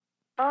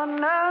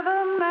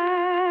Another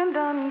man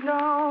done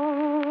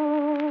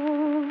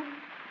gone.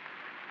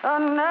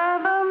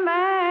 Another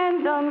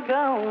man done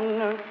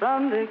gone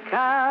from the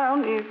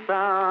county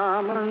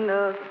from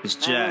another. It's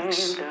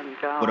Jax. man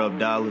done What up, gone.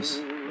 Dallas?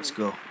 Let's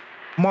go.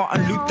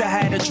 Martin Luther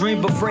had a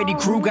dream, but Freddy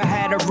Krueger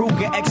had a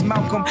Ruger.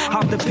 Ex-Malcolm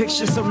out the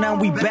picture, so now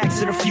we back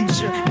to the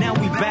future. Now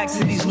we back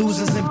to these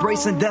losers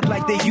embracing death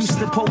like they used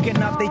to. Poking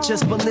out they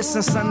chest, but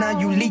listen, son, now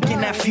you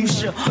leaking that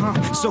future.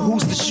 So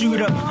who's the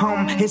shooter?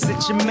 Is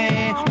it your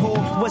man? Or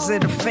was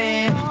it a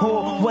fan?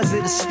 Or was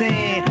it a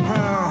stand?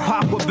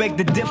 I would beg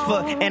to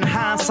differ. In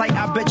hindsight,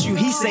 I bet you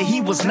he say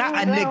he was not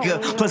a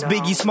nigga. Plus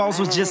Biggie Smalls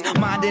was just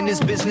minding his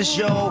business,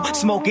 yo.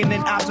 Smoking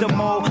an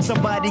Optimo.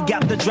 Somebody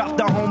got to drop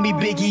the homie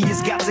Biggie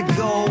has got to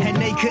go. And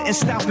they couldn't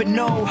stop it,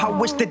 no. I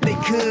wish that they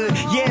could.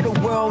 Yeah, the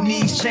world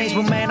needs change,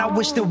 but man, I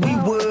wish that we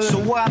would. So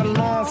why the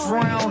long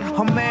frown?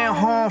 A man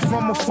hung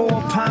from a 4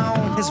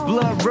 pound. His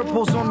blood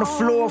ripples on the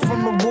floor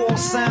from the war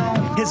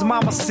sound. His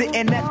mama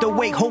sitting at the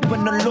wake,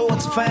 hoping the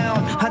Lord's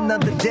found.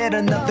 Another dead,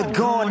 another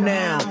gone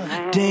now.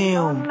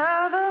 Damn.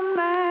 Another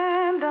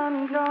man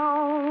done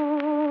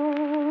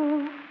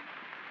gone.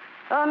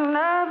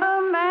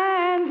 Another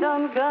man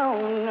done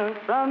gone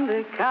from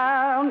the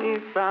county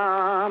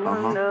from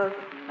another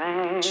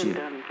man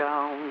done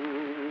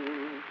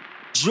gone.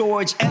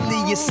 George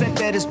Eliot said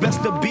that it's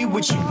best to be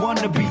what you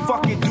wanna be.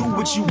 Fucking do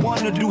what you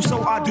wanna do,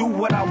 so I do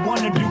what I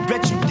wanna do.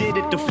 Bet you did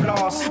it to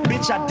floss.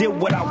 Bitch, I did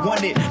what I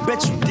wanted.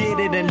 Bet you did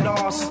it and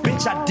lost.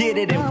 Bitch, I did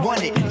it and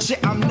won it.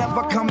 Shit, I'm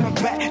never coming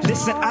back.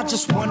 Listen, I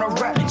just wanna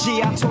rap.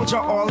 Gee, I told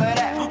y'all all of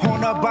that.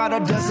 On about a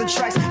dozen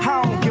tracks.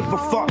 I don't give a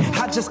fuck.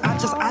 I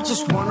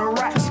just wanna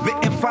rap.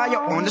 Spitting fire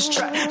on this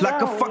track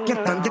like a fucking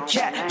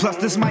Thundercat. Plus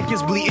this mic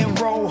is bleeding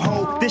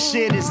rojo. This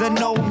shit is a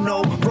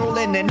no-no.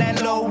 Rolling in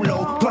that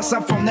low-low. Plus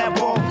I'm from that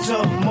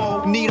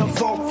Baltimore. Need a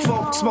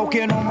folk,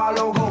 smoking on my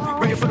logo.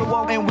 Ready for the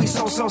wall, and we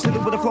so silly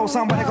with the flow.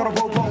 Somebody got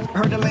a ropo.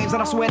 Heard the lames,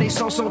 and I swear they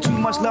so too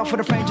much love for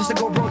the fame just to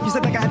go broke. Used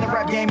to think I had the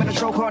rap game in the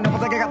chokehold. Never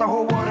think I got the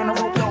whole world in a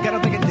rope. Gotta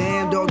think of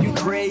damn dog, you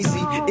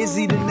crazy. Is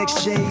he the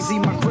next Jay-Z?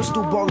 My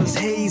crystal ball is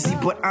hazy,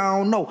 but I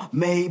don't know,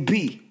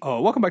 maybe.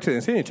 Welcome back to the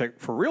Insanity Check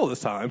for real this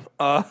time.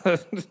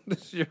 This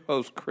is your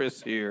host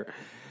Chris here,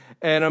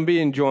 and I'm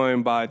being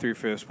joined by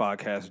 3/5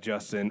 Podcast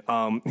Justin.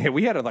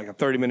 We had a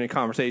 30-minute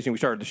conversation. We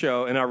started the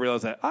show, and I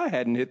realized that I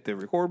hadn't hit the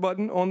record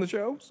button on the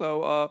show,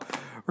 so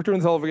we're doing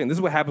this all over again. This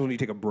is what happens when you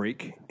take a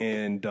break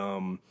and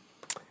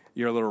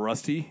you're a little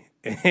rusty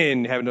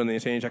and haven't done the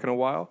Insanity Check in a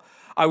while.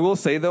 I will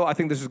say though, I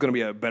think this is going to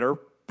be a better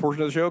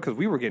portion of the show because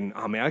we were getting.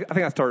 I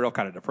think I started off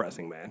kind of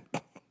depressing, man.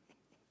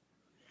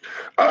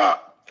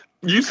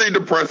 You say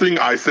depressing,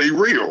 I say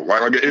real.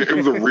 It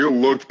was a real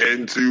look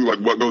into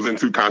what goes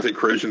into content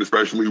creation,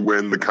 especially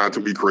when the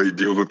content we create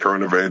deals with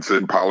current events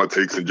and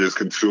politics and just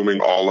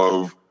consuming all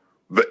of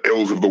the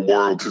ills of the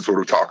world to sort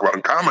of talk about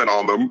and comment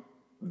on them.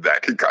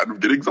 That can kind of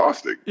get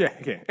exhausting. Yeah,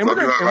 okay. And so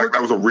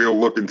that was a real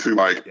look into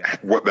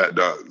what that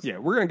does. Yeah,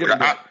 we're gonna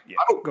get. I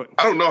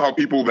don't know how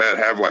people that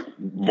have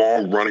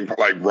long running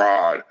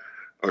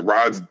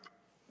Rod's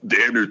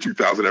damn near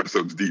 2,000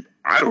 episodes deep.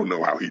 I don't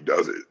know how he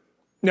does it.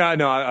 No,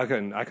 I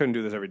couldn't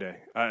do this every day.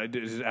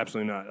 This is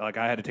absolutely not.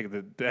 I had to take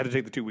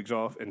the 2 weeks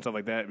off and stuff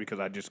like that because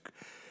I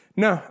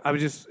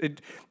was just.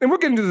 And we're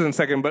getting to this in a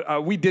second,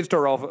 but we did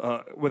start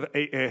off with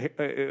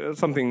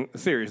something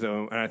serious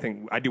though, and I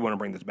think I do want to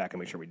bring this back and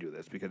make sure we do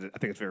this because I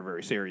think it's very,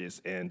 very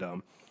serious. And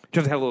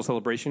just had a little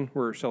celebration.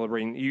 We're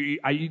celebrating.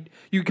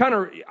 You kind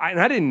of, and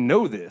I didn't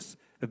know this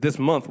that this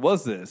month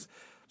was this.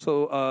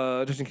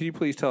 So, Justin, can you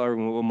please tell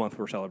everyone what month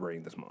we're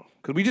celebrating this month?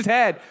 Because we just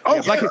had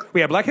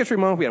we had Black History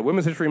Month, we had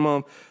Women's History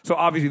Month. So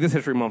obviously, this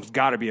History Month's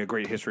got to be a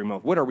great History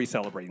Month. What are we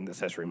celebrating this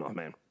History Month,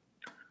 man?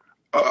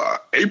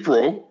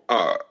 April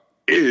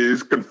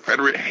is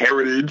Confederate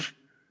Heritage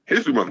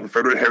History Month,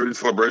 Confederate Heritage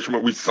Celebration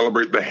Month. We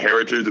celebrate the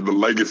heritage and the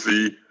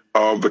legacy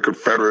of the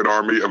Confederate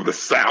Army of the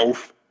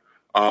South,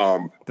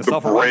 the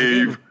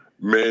brave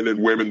men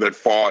and women that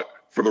fought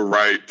for the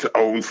right to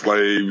own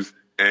slaves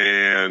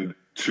and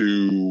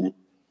to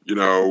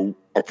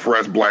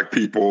oppress black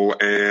people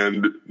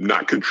and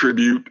not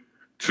contribute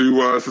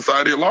to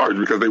society at large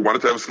because they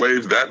wanted to have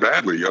slaves that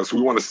badly. So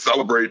we want to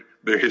celebrate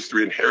their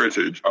history and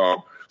heritage.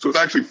 So it's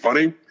actually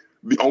funny.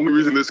 The only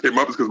reason this came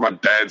up is because my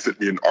dad sent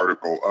me an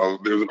article.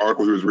 There was an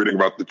article he was reading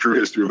about the true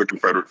history of the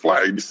Confederate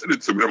flag. He sent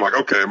it to me. I'm like,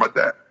 okay,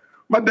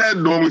 my dad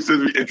normally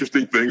sends me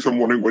interesting things, so I'm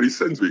wondering what he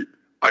sends me.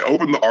 I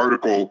opened the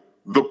article.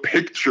 The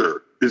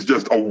picture is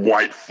just a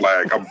white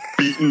flag, a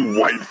beaten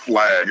white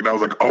flag. And I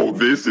was like, oh,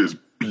 this is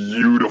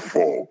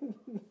beautiful.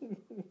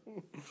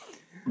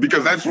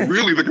 Because that's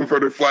really the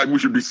Confederate flag we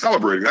should be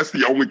celebrating. That's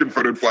the only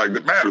Confederate flag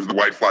that matters, the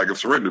white flag of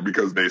surrender,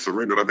 because they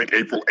surrendered. I think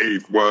April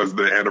 8th was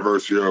the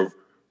anniversary of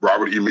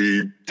Robert E.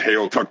 Lee,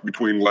 tail tucked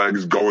between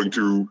legs, going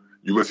to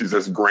Ulysses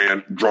S.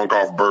 Grant, drunk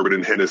off bourbon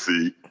and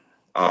Hennessy,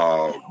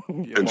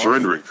 and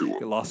surrendering to him.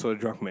 Get lost to a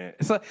drunk man.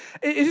 It's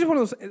just one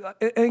of those.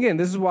 And again,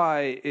 this is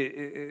why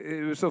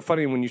it was so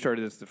funny when you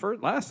started this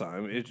last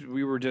time.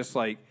 We were just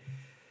like,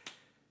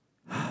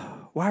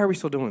 why are we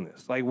still doing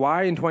this? Like,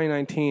 why in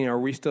 2019 are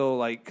we still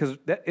like? Because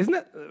isn't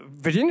that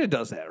Virginia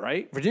does that,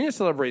 right? Virginia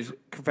celebrates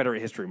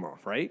Confederate History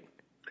Month, right?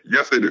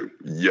 Yes, they do.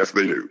 Yes,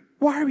 they do.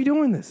 Why are we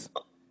doing this?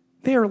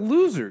 They are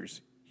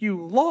losers.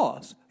 You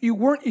lost. You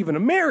weren't even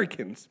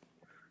Americans.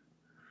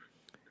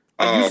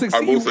 I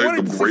will say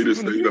the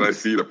greatest thing that I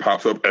see that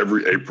pops up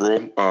every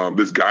April,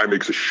 this guy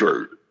makes a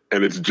shirt,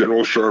 and it's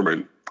General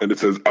Sherman, and it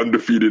says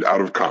undefeated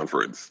out of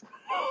conference.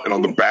 And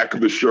on the back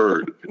of the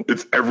shirt,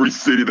 it's every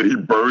city that he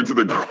burned to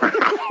the ground.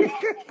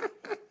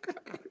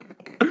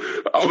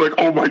 I was like,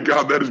 oh my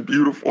God, that is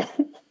beautiful.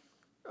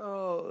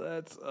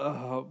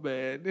 Oh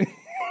man.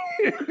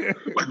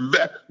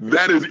 Like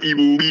that is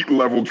elite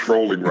level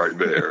trolling right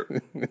there.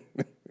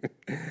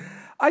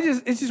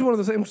 It's just one of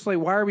those things. I'm just like,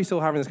 why are we still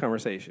having this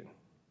conversation?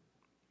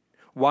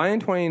 Why in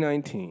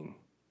 2019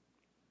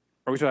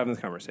 are we still having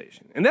this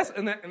conversation? And that's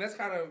kind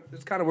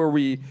of where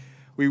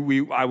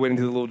I went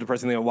into the little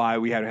depressing thing of why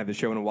we haven't had the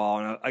show in a while.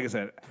 And like I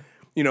said,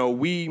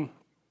 you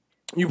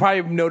probably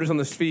have noticed on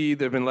this feed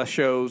there have been less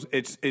shows.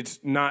 It's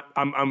not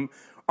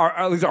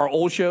at least our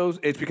old shows.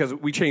 It's because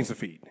we changed the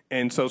feed,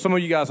 and so some of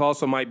you guys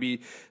also might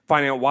be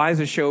finding out why is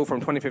a show from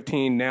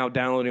 2015 now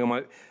downloading on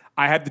my.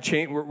 I had to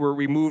change.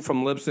 We moved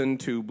from Libsyn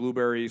to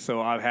Blueberry,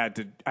 so I had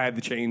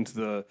to change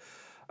the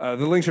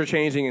links are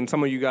changing, and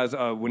some of you guys,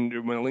 when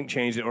a link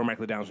changes, it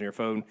automatically downloads on your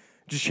phone.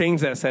 Just change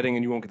that setting,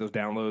 and you won't get those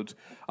downloads.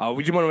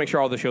 We just want to make sure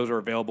all the shows are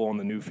available on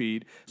the new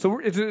feed. So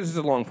it's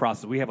a long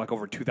process. We have like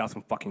over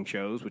 2,000 fucking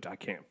shows, which I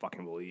can't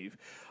fucking believe.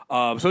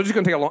 So it's just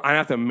gonna take a long. I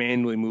have to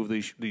manually move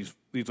these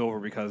over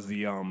because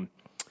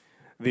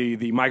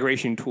the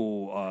migration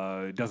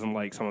tool doesn't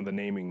like some of the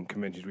naming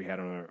conventions we had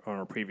on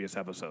our previous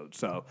episodes.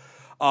 So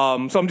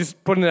I'm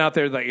just putting it out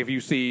there. Like if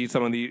you see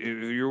some of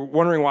if you're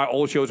wondering why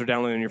old shows are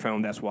downloaded on your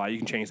phone, that's why. You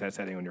can change that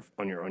setting on your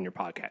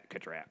podcast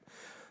catcher app.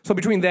 So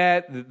between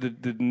that,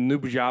 the new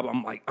job,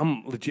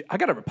 I'm legit. I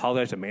gotta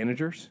apologize to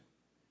managers.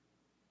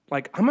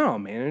 Like I'm not a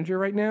manager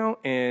right now,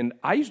 and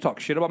I used to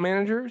talk shit about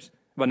managers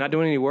about not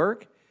doing any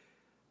work.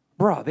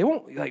 Bruh, they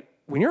won't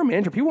when you're a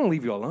manager, people won't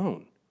leave you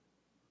alone.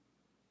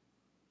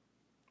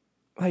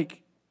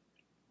 Like,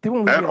 they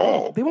won't leave me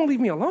alone. They won't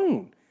leave me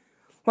alone.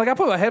 Like, I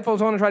put my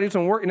headphones on and try to do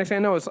some work, and next thing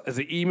I know, it's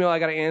an email I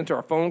got to answer, or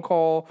a phone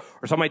call,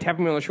 or somebody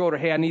tapping me on the shoulder,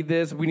 hey, I need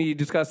this, we need to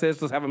discuss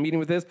this, let's have a meeting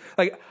with this.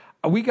 Like,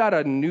 we got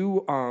a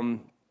new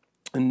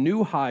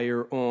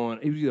hire on,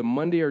 it was either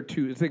Monday or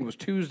Tuesday, I think it was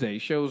Tuesday,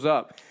 shows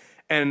up,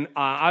 and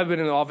I've been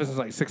in the office since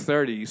like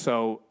 6:30,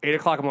 so 8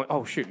 o'clock, I'm like,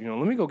 oh, shit,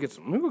 let me go get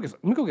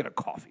a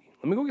coffee.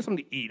 Let me go get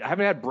something to eat. I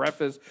haven't had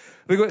breakfast.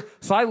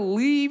 So I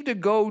leave to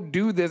go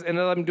do this, and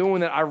as I'm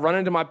doing that, I run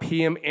into my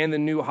PM and the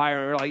new hire,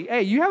 and they're like,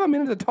 hey, you have a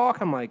minute to talk?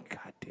 I'm like,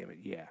 God damn it,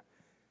 yeah.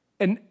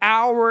 An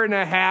hour and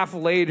a half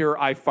later,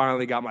 I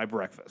finally got my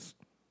breakfast.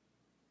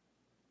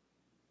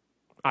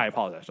 I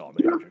apologize to all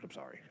managers. I'm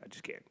sorry. I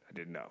just can't. I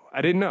didn't know.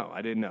 I didn't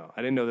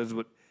know this is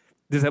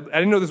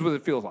what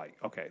it feels like.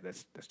 Okay,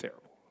 that's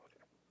terrible.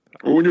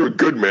 Well, when you're a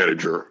good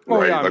manager,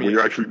 right? Yeah, when you're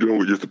actually doing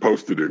what you're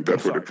supposed to do,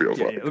 that's what it feels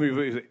like. Yeah. Let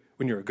me say,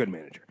 when you're a good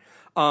manager.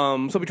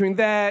 So between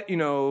that,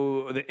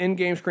 the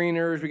in-game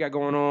screeners we got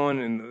going on,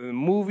 and the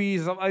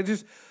movies,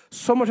 just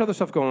so much other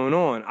stuff going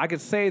on. I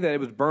could say that it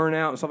was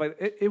burnout and stuff like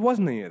that. It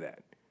wasn't any of that.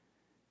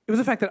 It was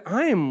the fact that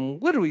I am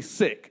literally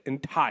sick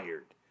and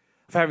tired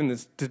of having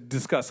to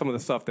discuss some of the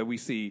stuff that we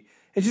see.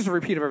 It's just a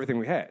repeat of everything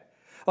we had.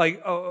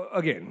 Like,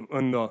 again,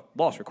 on the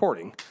lost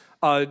recording,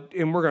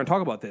 and we're going to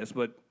talk about this,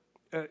 but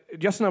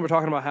Justin and I were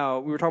talking about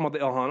how we were talking about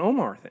the Ilhan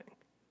Omar thing.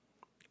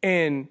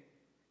 And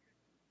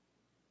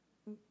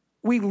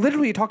we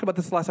literally talked about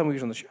this the last time we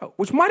was on the show,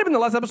 which might have been the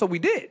last episode we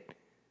did.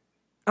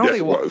 I don't think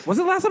it was. Was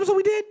it the last episode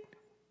we did?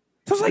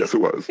 So it's like, yes,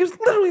 it was. It was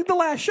literally the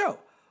last show.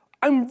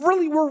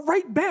 We're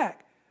right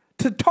back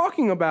to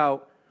talking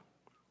about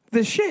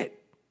this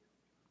shit.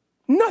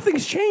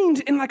 Nothing's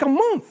changed in like a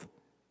month.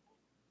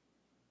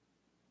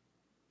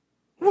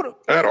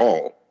 At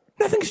all.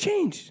 Nothing's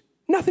changed.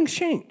 Nothing's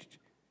changed.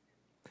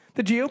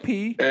 The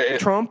GOP,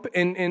 Trump,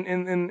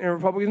 and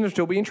Republicans are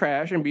still being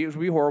trash and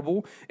be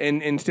horrible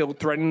and still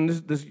threatening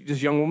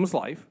this young woman's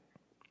life.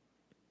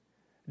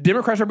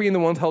 Democrats are being the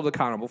ones held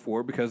accountable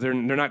for because they're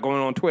not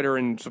going on Twitter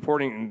and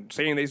supporting and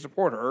saying they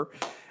support her,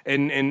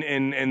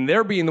 and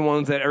they're being the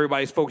ones that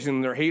everybody's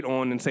focusing their hate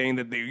on and saying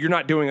that you're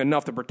not doing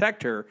enough to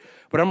protect her.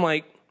 But I'm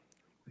like,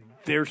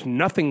 there's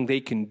nothing they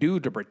can do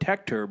to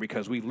protect her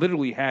because we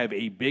literally have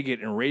a bigot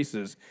and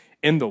racist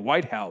in the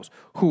White House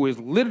who is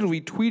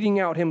literally tweeting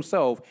out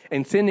himself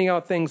and sending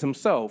out things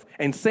himself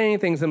and saying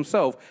things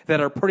himself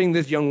that are putting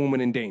this young woman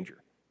in danger.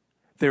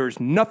 There is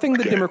nothing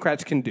the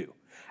Democrats can do.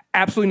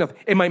 Absolutely nothing.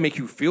 It might make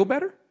you feel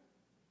better.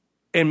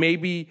 And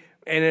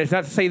it's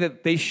not to say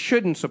that they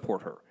shouldn't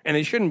support her and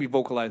they shouldn't be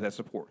vocalized that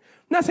support.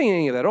 I'm not saying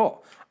any of that at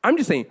all. I'm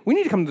just saying we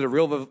need to come to the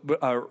real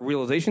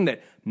realization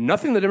that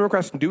nothing the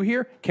Democrats can do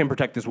here can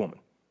protect this woman.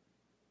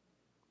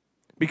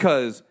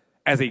 Because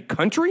as a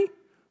country,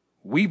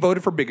 we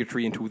voted for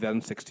bigotry in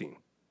 2016.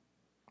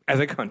 As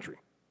a country.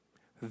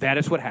 That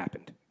is what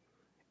happened.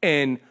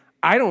 And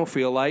I don't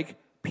feel like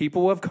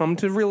people have come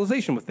to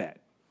realization with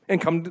that.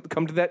 and come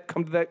to that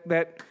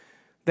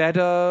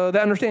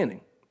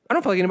understanding. I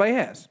don't feel like anybody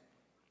has.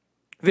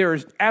 There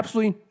is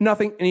absolutely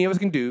nothing any of us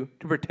can do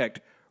to protect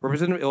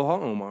Representative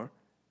Ilhan Omar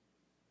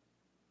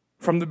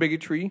from the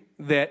bigotry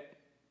that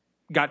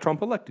got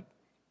Trump elected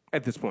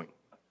at this point,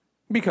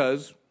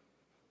 because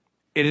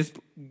it is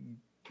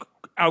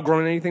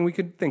outgrown anything we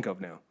could think of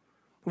now.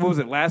 What was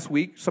it, last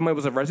week? Somebody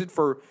was arrested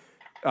for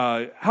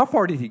how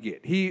far did he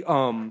get? He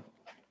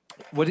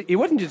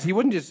wasn't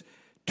just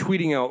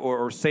tweeting out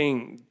or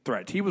saying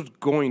threats. He was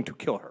going to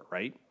kill her,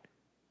 right?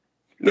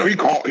 No, he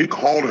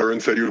called her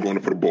and said he was going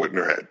to put a bullet in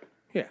her head.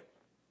 Yeah.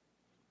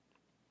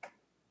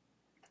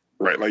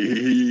 Right, like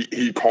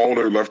he called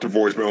her, left a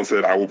voicemail, and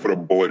said, "I will put a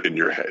bullet in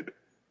your head."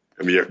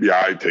 And the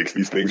FBI takes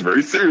these things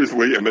very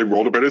seriously, and they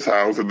rolled up at his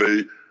house, and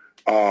they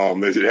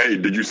said, "Hey,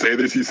 did you say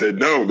this?" He said,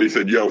 "No." They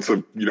said, "Yo, it's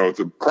a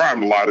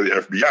crime." A lot of the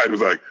FBI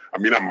was like, "I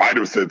mean, I might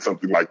have said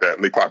something like that,"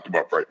 and they clapped him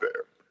up right there.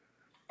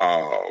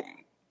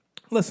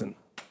 Listen,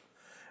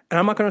 and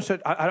I'm not going to say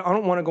I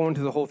don't want to go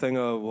into the whole thing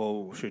of,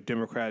 well, should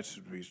Democrats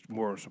be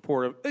more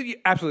supportive?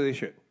 Absolutely, they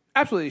should.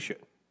 Absolutely, they should.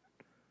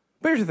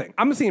 But here's the thing: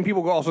 I'm seeing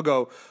people also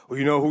go, well,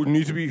 you know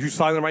who's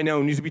silent right now,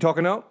 who needs to be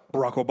talking out?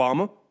 Barack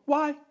Obama.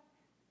 Why?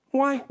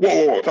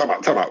 Whoa! Time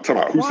out.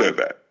 Who said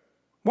that?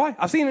 Why?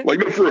 I've seen it. Like,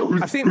 no, for real. Who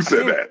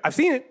said that? I've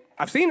seen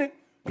it.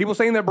 People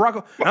saying that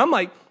Barack. And I'm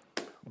like,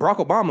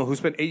 Barack Obama, who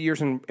spent 8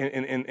 years in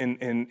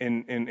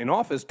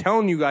office,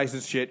 telling you guys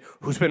this shit,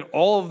 who spent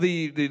all of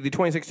the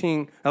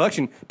 2016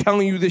 election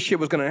telling you this shit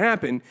was going to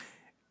happen,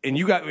 and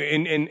you got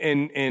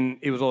and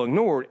it was all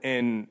ignored,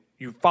 and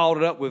you followed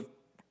it up with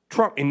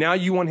Trump, and now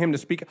you want him to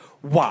speak.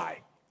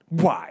 Why?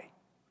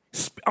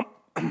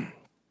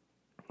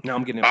 Now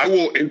I'm getting. I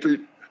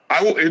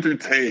will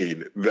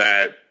entertain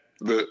that.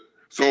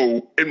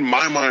 So in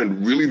my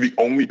mind, really the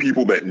only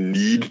people that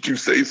need to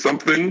say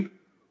something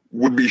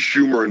would be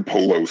Schumer and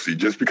Pelosi,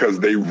 just because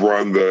they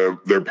run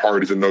their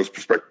parties in those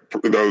two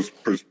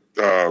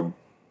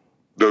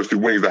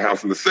wings, the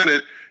House and the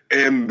Senate,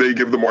 and they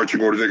give the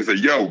marching orders. They can say,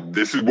 "Yo,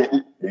 this is what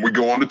when we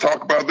go on to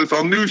talk about this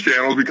on news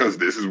channels, because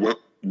this is what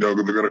they're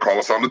going to call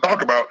us on to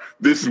talk about.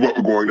 This is what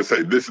we're going to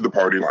say. This is the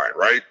party line,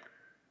 right?"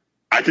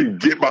 I can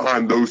get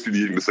behind those two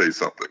needing to say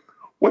something.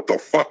 What the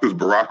fuck does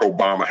Barack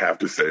Obama have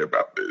to say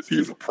about this? He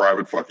is a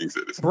private fucking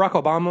citizen. Barack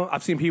Obama,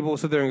 I've seen people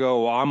sit there and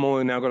go, well, I'm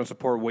only now going to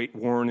support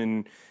Warren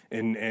and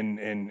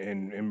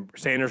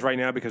Sanders right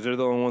now because they're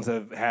the only ones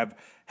that have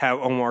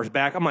Omar's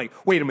back. I'm like,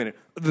 wait a minute.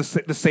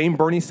 The same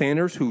Bernie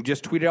Sanders who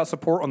just tweeted out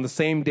support on the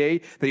same day,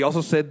 they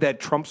also said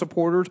that Trump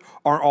supporters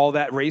aren't all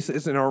that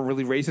racist and aren't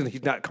really racist.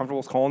 He's not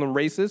comfortable calling them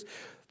racist.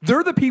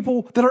 They're the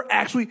people that are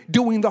actually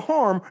doing the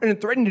harm and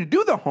threatening to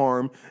do the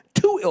harm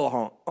to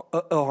Ilhan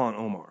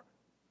Omar.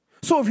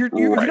 So if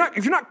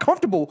you're not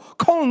comfortable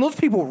calling those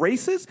people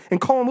racist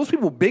and calling those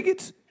people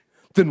bigots,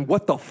 then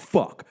what the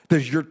fuck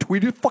does your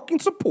tweeted fucking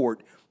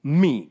support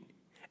mean?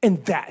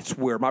 And that's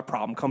where my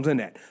problem comes in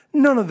at.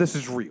 None of this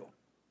is real.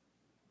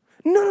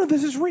 Nobody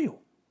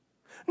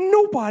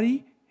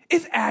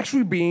is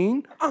actually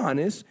being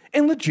honest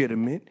and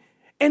legitimate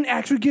and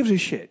actually gives a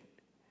shit.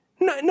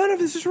 None of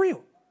this is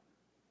real.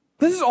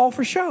 This is all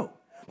for show.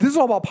 This is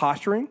all about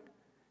posturing.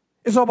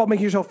 It's all about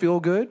making yourself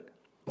feel good.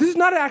 This is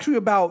not actually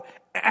about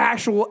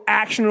actual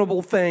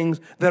actionable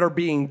things that are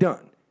being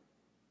done.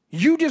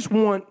 You just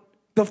want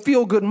the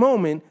feel-good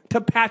moment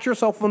to pat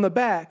yourself on the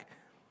back,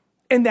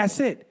 and that's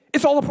it.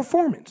 It's all a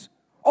performance.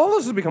 All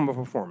this has become a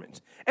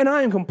performance. And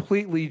I am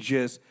completely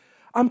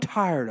I'm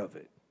tired of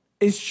it.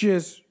 It's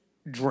just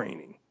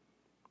draining.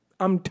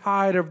 I'm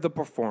tired of the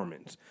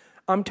performance.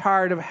 I'm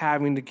tired of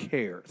having to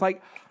care. It's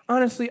like,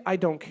 honestly, I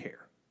don't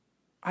care.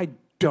 I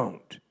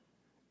don't.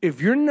 If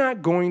you're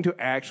not going to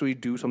actually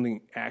do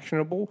something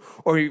actionable,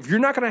 or if you're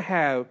not going to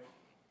have,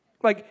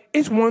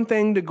 it's one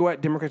thing to go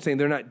at Democrats saying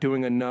they're not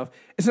doing enough.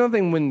 It's another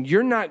thing when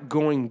you're not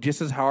going just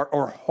as hard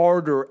or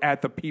harder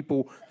at the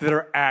people that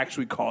are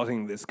actually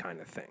causing this kind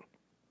of thing.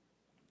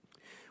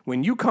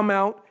 When you come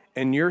out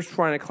and you're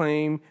trying to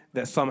claim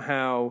that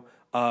somehow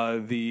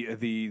the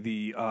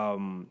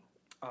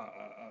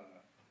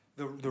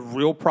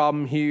real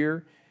problem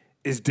here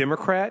is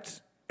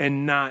Democrats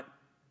and not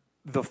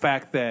the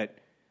fact that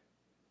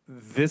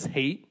this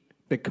hate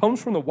that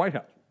comes from the White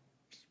House,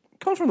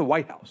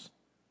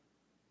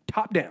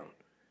 top down,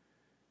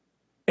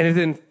 and is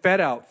then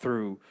fed out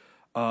through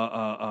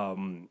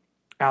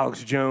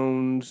Alex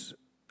Jones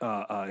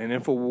and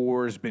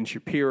InfoWars, Ben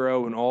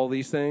Shapiro, and all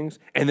these things,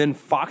 and then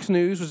Fox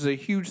News, which is a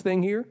huge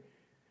thing here.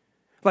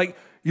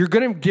 You're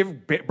going to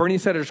give Bernie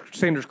Sanders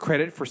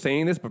credit for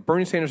saying this, but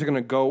Bernie Sanders is going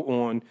to go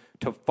on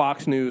to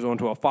Fox News,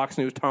 onto a Fox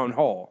News town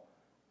hall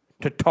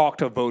to talk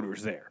to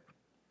voters there.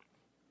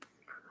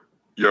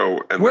 Yo,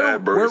 and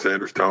that Bernie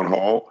Sanders town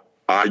hall,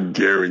 I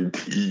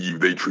guarantee you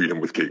they treat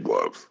him with kid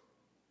gloves.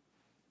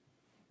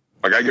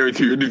 I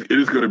guarantee you it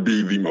is going to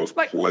be the most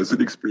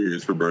pleasant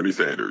experience for Bernie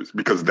Sanders,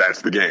 because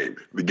that's the game.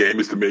 The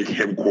game is to make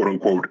him, quote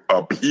unquote,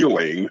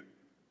 appealing,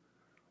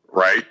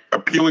 right?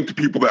 Appealing to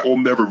people that will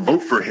never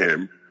vote for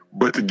him,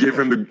 but to give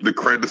him the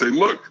credit to say,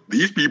 look,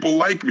 these people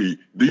like me.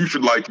 You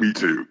should like me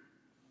too.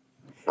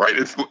 Right?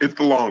 It's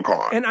the long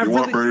con. And they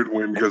want Bernie to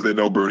win because they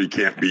know Bernie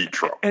can't beat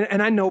Trump.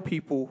 And I know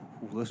people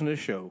who listen to the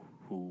show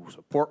who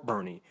support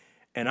Bernie,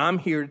 and I'm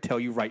here to tell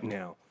you right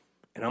now,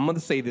 and I'm going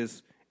to say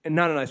this, and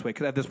not in a nice way,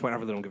 because at this point I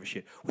really don't give a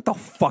shit. What the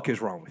fuck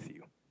is wrong with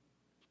you?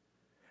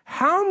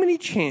 How many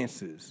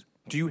chances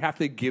do you have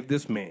to give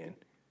this man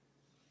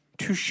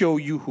to show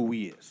you who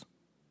he is?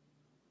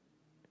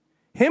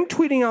 Him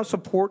tweeting out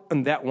support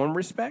in that one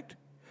respect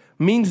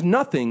means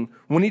nothing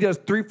when he does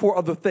 3-4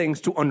 other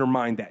things to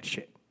undermine that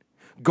shit.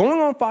 Going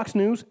on Fox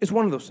News is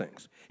one of those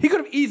things. He could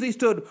have easily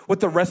stood with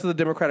the rest of the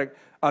Democratic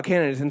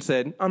candidates and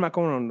said, I'm not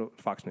going on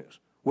Fox News.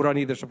 What do I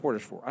need their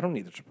supporters for? I don't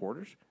need their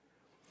supporters.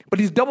 But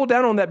he's doubled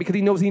down on that because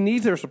he knows he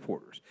needs their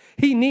supporters.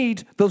 He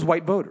needs those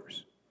white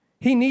voters.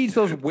 He needs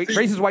those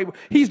racist white.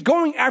 He's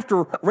going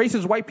after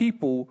racist white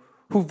people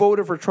who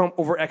voted for Trump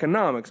over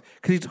economics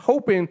because he's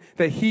hoping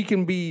that he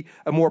can be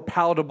a more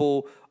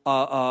palatable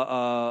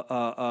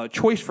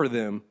choice for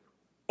them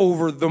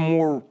over the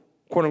more,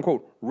 quote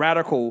unquote,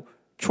 radical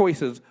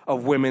choices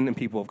of women and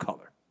people of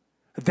color.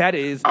 That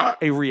is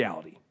a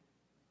reality.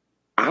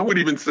 I would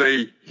even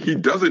say he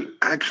doesn't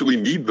actually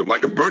need them.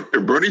 Like if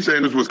Bernie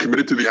Sanders was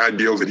committed to the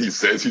ideals that he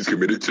says he's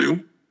committed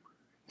to,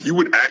 he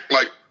would act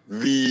like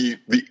the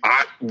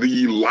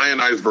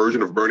lionized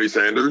version of Bernie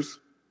Sanders,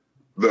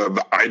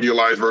 the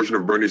idealized version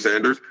of Bernie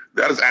Sanders.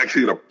 That is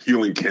actually an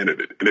appealing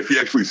candidate. And if he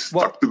actually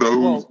stuck to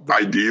those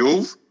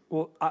ideals,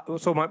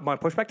 so my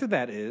pushback to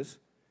that is,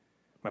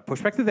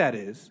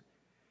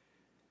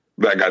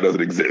 that guy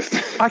doesn't exist.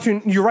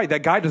 Actually, you're right.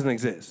 That guy doesn't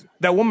exist.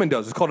 That woman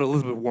does. It's called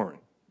Elizabeth Warren.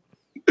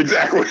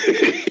 Exactly.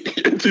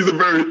 And she's a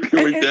very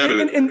appealing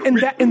candidate.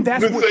 And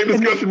that's the same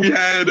discussion we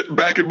had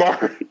back in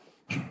March.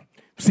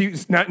 See,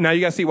 now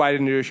you got to see why I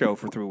didn't do a show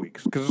for 3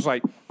 weeks. Because it's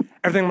like,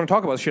 everything I'm going to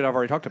talk about is shit I've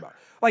already talked about.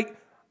 Like,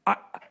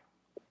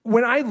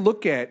 when I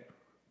look at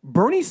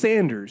Bernie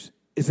Sanders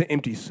is an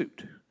empty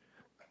suit.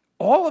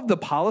 All of the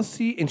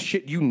policy and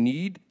shit you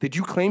need that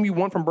you claim you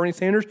want from Bernie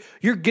Sanders,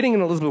 you're getting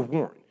in Elizabeth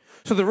Warren.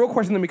 So the real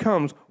question then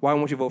becomes, why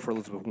won't you vote for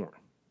Elizabeth Warren?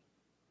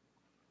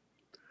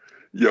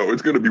 Yo,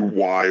 it's going to be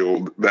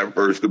wild, that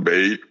first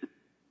debate,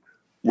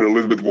 when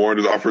Elizabeth Warren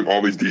is offering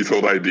all these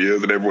detailed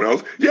ideas and everyone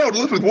else, yeah, what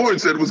Elizabeth Warren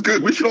said was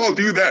good. We should all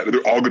do that. And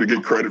they're all going to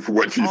get credit for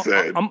what she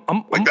said.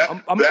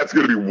 That's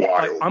going to be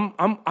wild.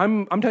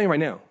 I'm telling you right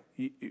now,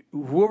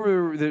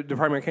 whoever the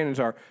primary candidates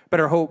are,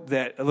 better hope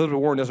that Elizabeth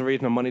Warren doesn't raise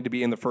enough money to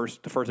be in the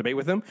first debate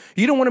with them.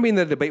 You don't want to be in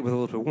the debate with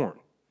Elizabeth Warren.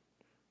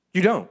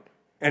 You don't.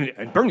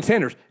 And Bernie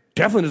Sanders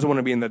definitely doesn't want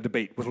to be in the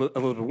debate with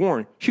Elizabeth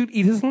Warren. She would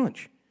eat his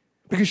lunch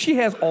because she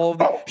has all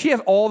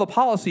the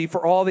policy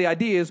for all the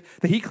ideas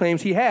that he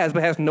claims he has,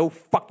 but has no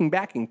fucking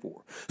backing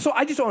for. So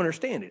I just don't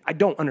understand it. I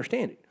don't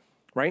understand it.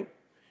 Right?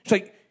 It's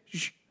like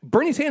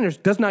Bernie Sanders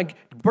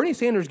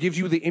gives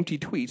you the empty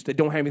tweets that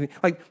don't have anything.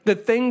 Like the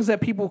things that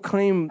people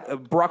claim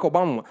Barack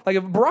Obama wants. Like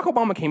if Barack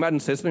Obama came out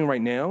and said something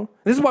right now,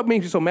 this is what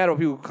makes me so mad about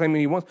people claiming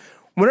he wants.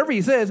 Whatever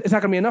he says, it's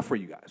not going to be enough for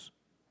you guys.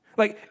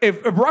 Like,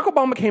 if Barack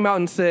Obama came out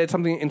and said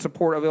something in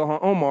support of Ilhan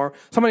Omar,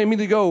 somebody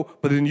immediately go,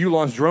 but then you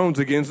launched drones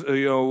against,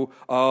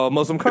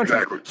 Muslim countries.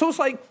 Exactly. So it's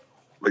like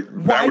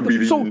that would be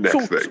the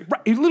next thing.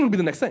 Right, it would literally be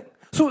the next thing.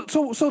 So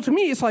to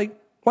me, it's like,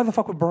 why the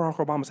fuck would Barack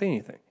Obama say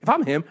anything? If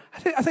I'm him,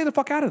 I say the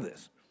fuck out of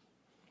this.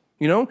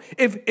 You know?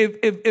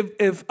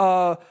 If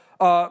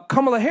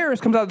Kamala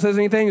Harris comes out and says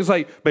anything, it's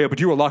like, but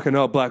you were locking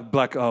up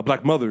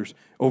black mothers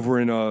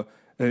over in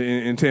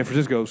San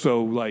Francisco,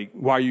 so, like,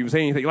 why are you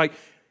saying anything? Like,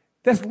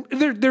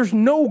 there's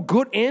no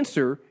good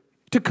answer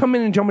to come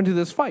in and jump into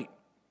this fight.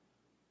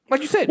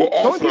 Like you said. Well,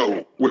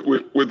 also,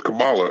 with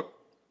Kamala,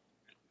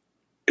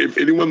 if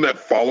anyone that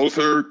follows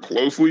her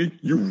closely,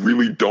 you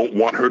really don't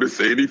want her to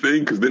say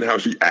anything because then how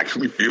she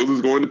actually feels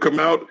is going to come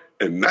out,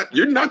 and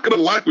you're not going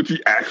to like what she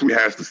actually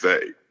has to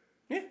say.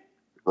 Yeah.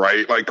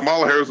 Right? Like,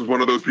 Kamala Harris was one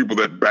of those people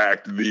that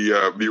backed the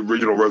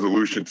original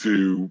resolution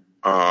to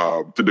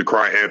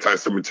decry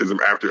anti-Semitism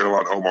after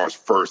Ilhan Omar's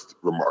first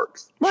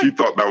remarks. Right. She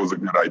thought that was a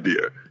good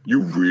idea.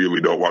 You really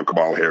don't want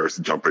Kamala Harris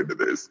to jump into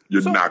this.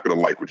 You're not going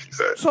to like what she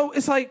said. So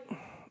it's like,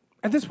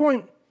 at this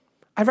point,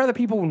 I'd rather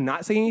people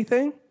not say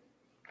anything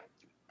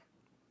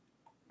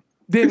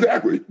than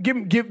exactly.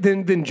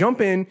 Then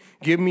jump in,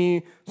 give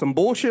me some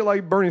bullshit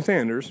like Bernie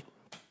Sanders,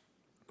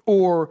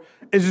 or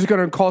it's just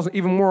going to cause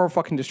even more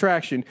fucking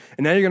distraction.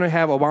 And now you're going to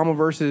have Obama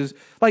versus,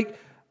 like,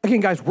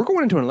 again, guys, we're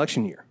going into an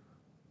election year.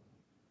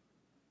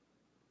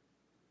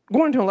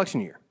 Going into an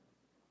election year.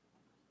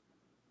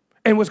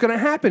 And what's going to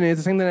happen is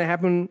the same thing that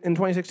happened in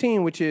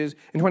 2016, which is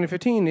in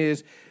 2015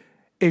 is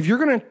if you're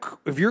going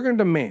to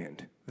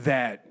demand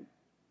that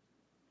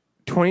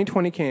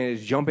 2020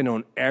 candidates jump in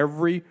on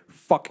every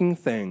fucking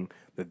thing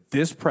that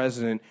this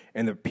president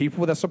and the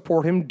people that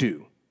support him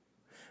do,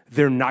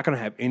 they're not going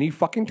to have any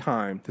fucking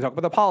time to talk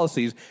about the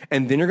policies,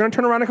 and then you're going to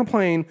turn around and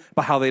complain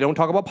about how they don't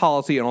talk about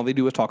policy and all they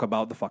do is talk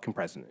about the fucking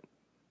president.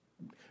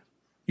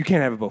 You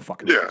can't have it both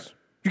fucking ways.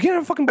 You can't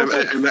have fucking both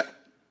ways. And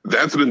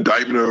that's an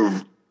indictment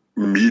of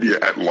media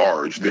at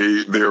large.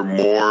 They're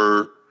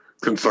more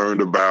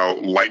concerned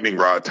about lightning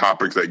rod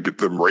topics that get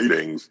them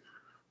ratings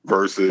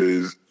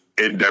versus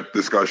in-depth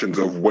discussions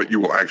of what you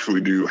will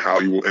actually do, how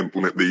you will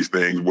implement these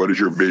things, what is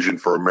your vision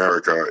for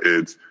America.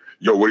 It's,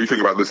 yo, what do you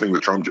think about this thing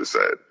that Trump just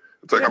said?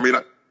 It's like, I mean,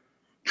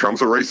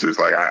 Trump's a racist.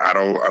 Like, I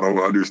don't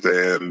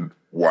understand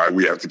why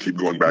we have to keep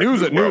going back to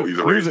this. Well, he's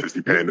a racist.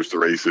 He panders to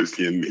racists.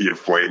 He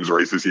inflames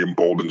racists. He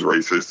emboldens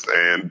racists,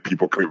 and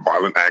people commit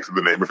violent acts in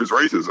the name of his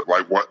racism.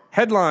 Like, what?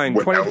 Headline,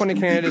 what 2020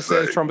 candidate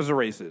says Trump is a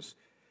racist.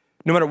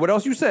 No matter what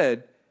else you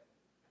said,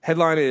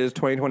 headline is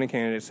 2020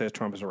 candidate says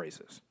Trump is a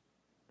racist.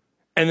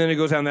 And then it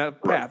goes down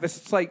that path. Right.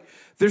 It's like,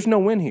 there's no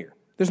win here.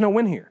 There's no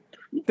win here.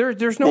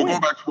 There's no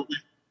win.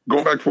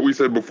 Going back to what we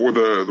said before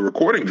the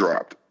recording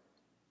dropped,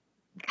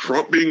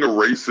 Trump being a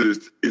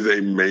racist is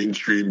a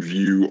mainstream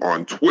view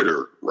on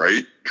Twitter,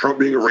 right? Trump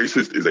being a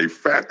racist is a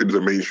fact. It is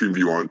a mainstream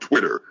view on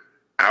Twitter.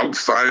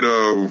 Outside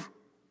of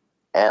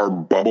our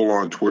bubble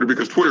on Twitter,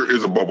 because Twitter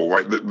is a bubble,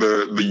 right?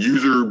 The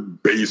user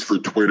base for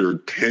Twitter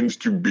tends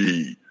to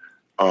be,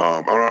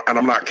 and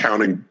I'm not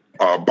counting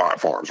bot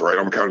farms, right?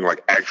 I'm counting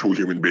like actual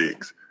human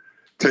beings,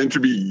 tend to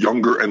be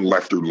younger and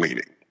lefter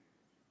leaning,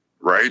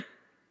 right?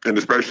 And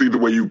especially the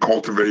way you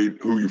cultivate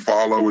who you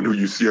follow and who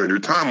you see on your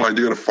timeline,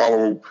 you're going to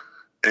follow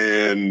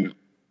and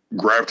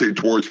gravitate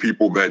towards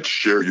people that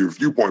share your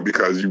viewpoint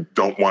because you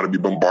don't want to be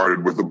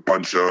bombarded with a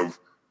bunch of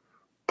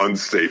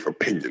unsafe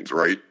opinions,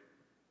 right?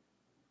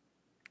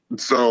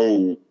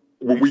 So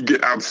when we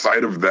get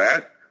outside of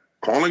that,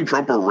 calling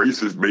Trump a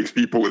racist makes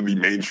people in the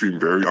mainstream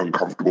very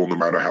uncomfortable no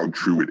matter how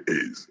true it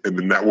is. And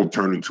then that will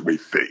turn into a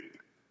thing.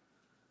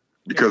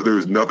 Because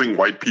there's nothing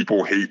white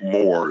people hate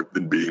more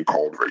than being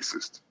called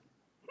racist.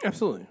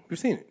 Absolutely. We've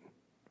seen it.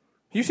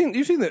 You've seen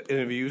the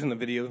interviews and the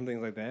videos and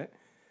things like that.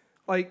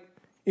 Like,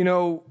 you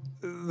know,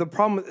 the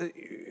problem,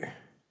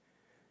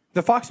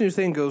 the Fox News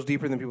thing goes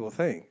deeper than people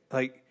think.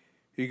 Like,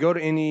 you go to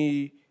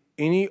any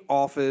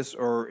office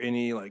or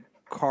any, like,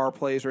 car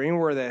place or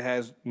anywhere that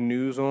has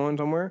news on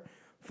somewhere,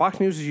 Fox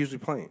News is usually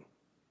playing.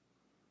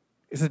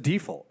 It's a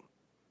default.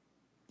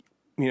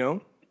 You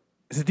know?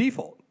 It's a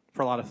default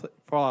for a lot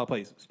of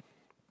places.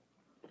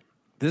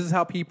 This is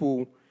how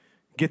people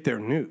get their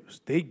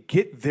news. They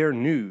get their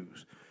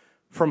news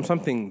from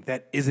something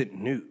that isn't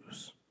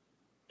news.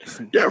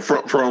 Yeah,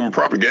 from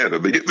propaganda.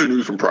 They get their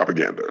news from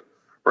propaganda,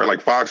 right? Like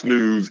Fox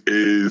News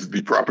is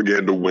the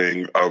propaganda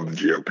wing of the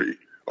GOP.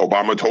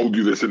 Obama told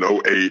you this in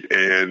 2008,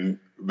 and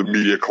the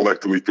media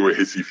collectively threw a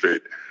hissy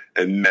fit.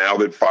 And now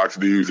that Fox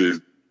News is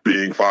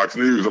being Fox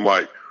News, I'm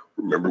like,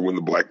 remember when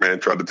the black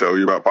man tried to tell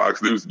you about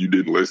Fox News and you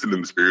didn't listen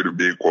in the spirit of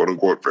being quote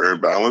unquote fair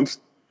and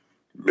balanced?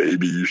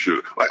 Maybe you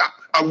should. Like,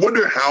 I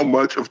wonder how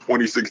much of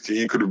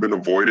 2016 could have been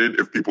avoided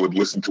if people had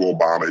listened to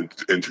Obama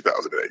in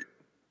 2008.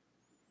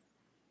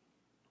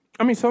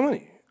 I mean, so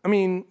many. I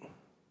mean,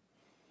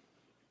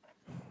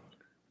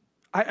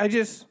 I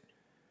don't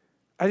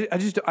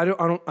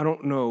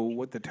know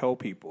what to tell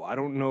people. I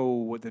don't know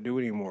what to do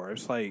anymore.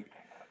 It's like,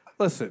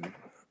 listen,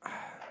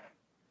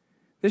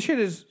 this shit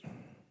is.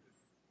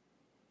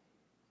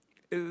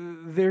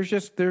 There's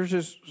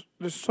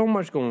so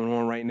much going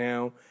on right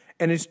now,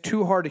 and it's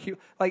too hard to keep.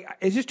 Like,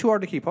 it's just too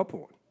hard to keep up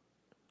on.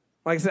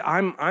 Like I said,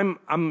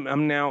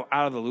 I'm now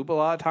out of the loop a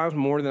lot of times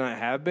more than I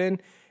have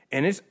been,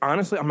 and it's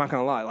honestly, I'm not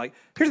gonna lie. Like,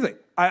 here's the thing: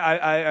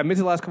 I missed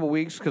the last couple of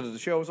weeks because of the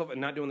show and stuff,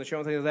 and not doing the show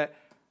and things like that.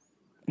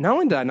 Not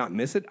only did I not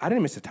miss it, I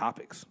didn't miss the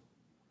topics.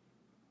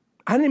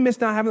 I didn't miss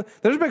not having.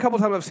 There's been a couple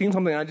of times I've seen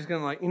something, and I just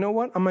gonna like, you know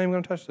what? I'm not even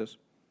gonna touch this.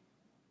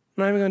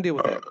 I'm not even gonna deal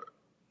with that.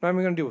 Not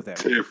even gonna deal with that.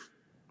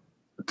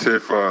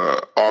 Tiff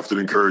often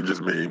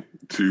encourages me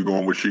to go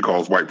on what she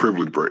calls white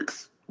privilege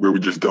breaks, where we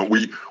just don't,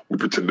 we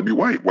pretend to be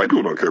white. White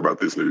people don't care about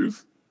this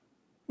news.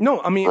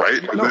 No, I mean,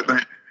 right? No.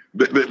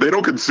 They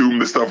don't consume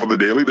this stuff on the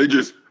daily. Like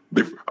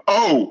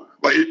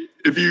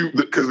if you,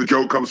 because the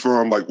joke comes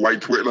from like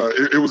white Twitter.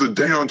 It was a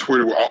day on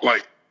Twitter where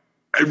like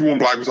everyone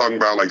black was talking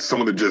about like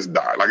someone that just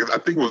died. Like I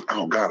think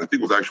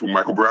it was actually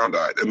Michael Brown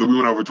died. And then we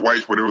went over to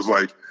white Twitter. It was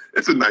like,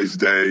 it's a nice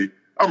day.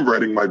 I'm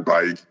riding my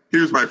bike.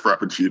 Here's my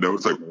Frappuccino.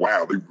 It's like,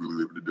 wow, they really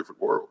live in a different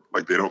world.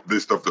 Like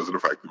this stuff doesn't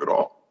affect them at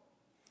all.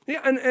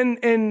 Yeah,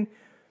 and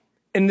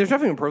there's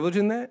definitely a privilege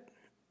in that.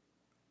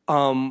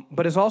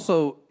 But it's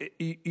also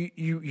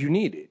you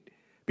need it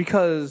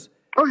because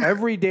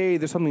every day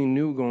there's something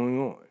new going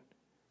on.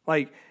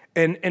 Like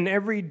and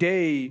every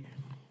day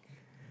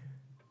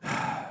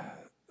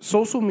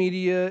social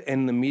media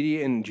and the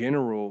media in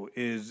general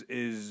is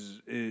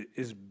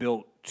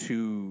built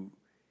to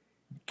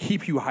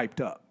keep you hyped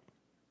up.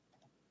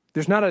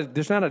 There's not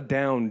a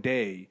down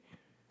day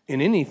in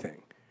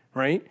anything,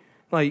 right?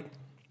 Like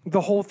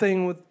the whole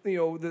thing with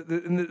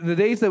the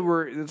days that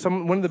were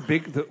one of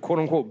the quote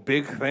unquote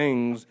big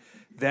things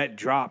that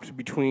dropped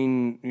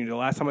between the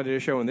last time I did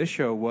a show and this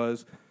show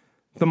was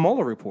the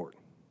Mueller report.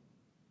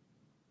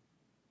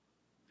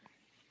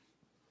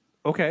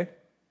 Okay,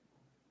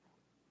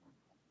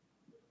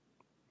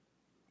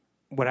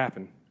 what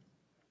happened?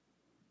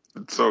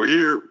 So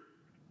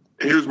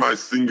here's my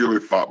singular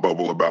thought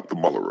bubble about the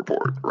Mueller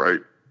report, right?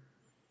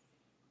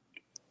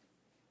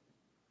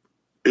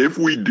 If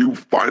we do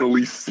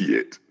finally see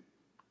it,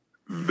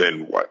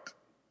 then what?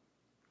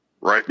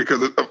 Right?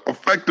 Because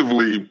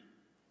effectively,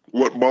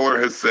 what Mueller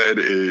has said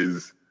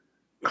is,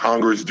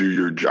 Congress, do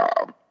your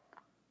job.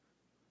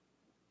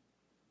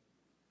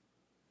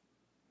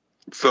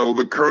 So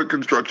the current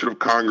construction of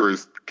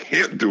Congress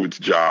can't do its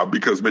job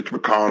because Mitch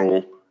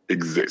McConnell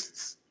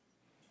exists.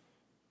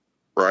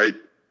 Right?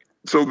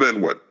 So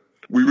then what?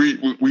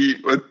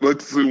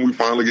 Let's assume we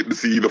finally get to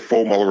see the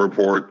full Mueller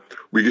report.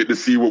 We get to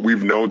see what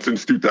we've known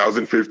since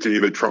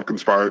 2015, that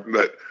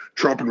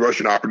Trump and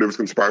Russian operatives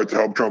conspired to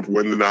help Trump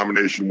win the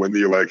nomination, win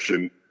the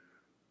election.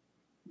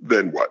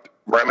 Then what?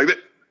 Right? Like that,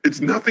 it's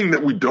nothing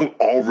that we don't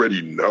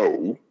already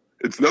know.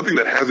 It's nothing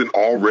that hasn't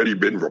already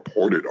been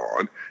reported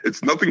on.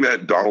 It's nothing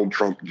that Donald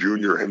Trump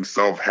Jr.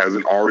 himself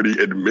hasn't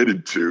already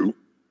admitted to.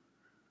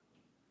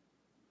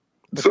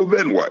 So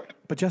then what?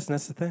 But Justin,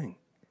 that's the thing.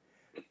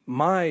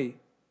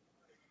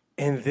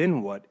 And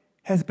then what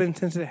has been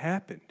since it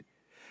happened.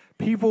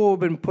 People have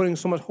been putting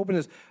so much hope in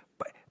this.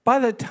 But by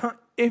the time,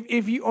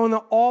 if you, on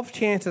the off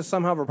chance that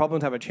somehow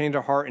Republicans have a change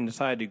of heart and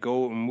decide to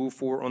go and move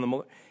forward on the,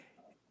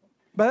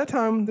 by that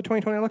time, the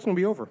 2020 election will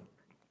be over.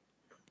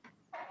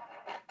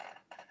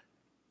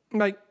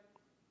 Like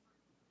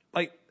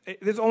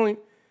this only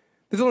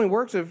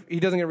works if he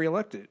doesn't get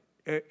reelected.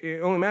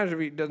 It only matters if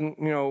he doesn't,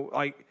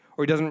 or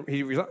he doesn't.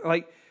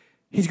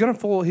 He's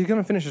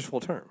gonna finish his full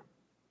term.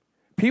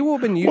 People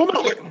have been using. Well,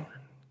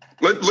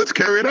 no, let's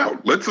carry it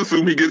out. Let's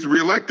assume he gets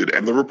reelected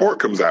and the report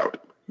comes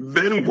out.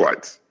 Then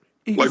what?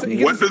 What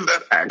does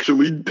that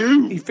actually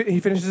do? He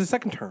finishes his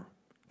second term.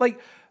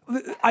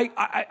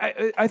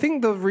 I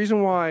think the other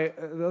reason why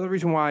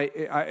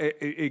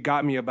it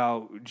got me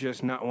about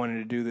just not wanting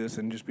to do this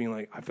and just being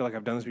like, I feel like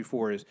I've done this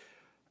before, is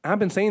I've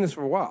been saying this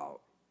for a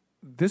while.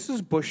 This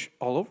is Bush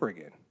all over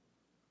again.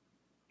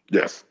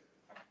 Yes.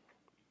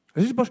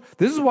 This is Bush.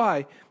 This is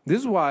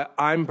why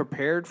I'm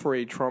prepared for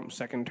a Trump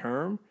second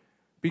term,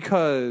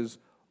 because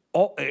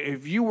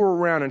if you were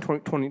around in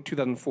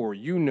 2004,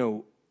 you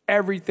know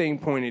everything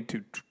pointed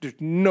to there's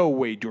no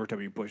way George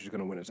W. Bush is going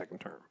to win a second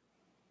term.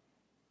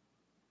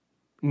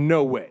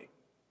 No way.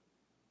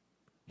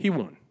 He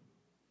won.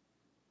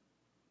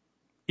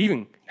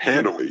 Even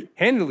handily,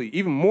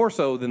 even more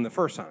so than the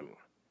first time.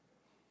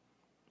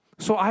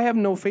 So I have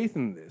no faith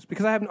in this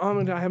because I have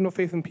no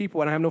faith in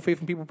people, and I have no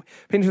faith in people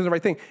paying attention to the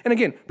right thing. And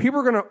again, people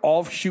are going to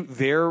offshoot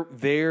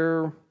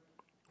their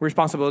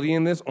responsibility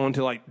in this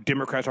onto like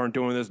Democrats aren't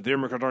doing this,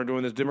 Democrats aren't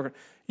doing this,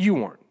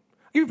 you aren't.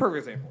 I'll give you a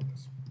perfect example of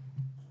this.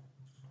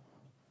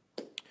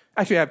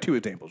 Actually, I have two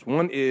examples.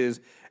 One is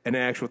an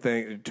actual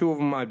thing. Two of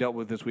them I've dealt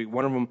with this week.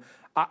 One of them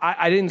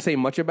I didn't say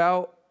much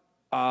about,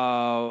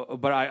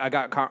 but I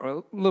got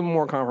a little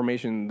more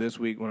confirmation this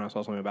week when I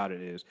saw something about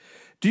it. Is,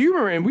 do you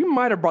remember, and we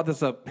might have brought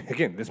this up,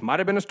 again, this might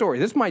have been a story.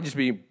 This might just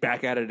be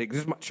back at it.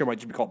 This might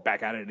just be called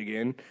Back at It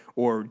Again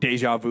or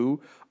Deja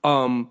Vu.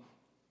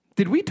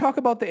 Did we talk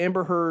about the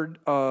Amber Heard,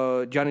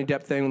 Johnny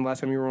Depp thing the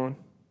last time you were on?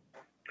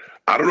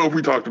 I don't know if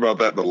we talked about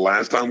that the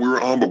last time we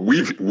were on, but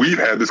we've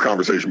had this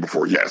conversation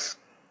before, yes.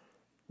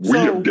 We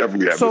have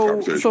definitely had this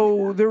conversation.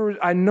 So there was,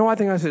 I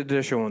think I did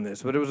a show on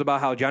this, but it was about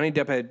how Johnny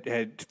Depp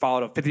had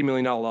filed a $50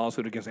 million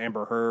lawsuit against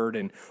Amber Heard,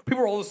 and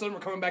people all of a sudden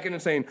were coming back in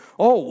and saying,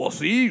 "Oh, well,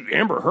 see,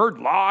 Amber Heard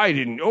lied,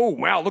 and oh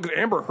wow, look at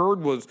Amber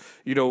Heard was,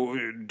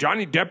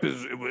 Johnny Depp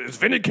is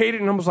vindicated,"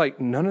 and I was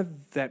like, none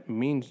of that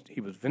means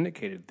he was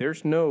vindicated.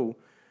 There's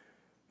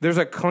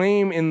a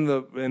claim in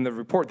the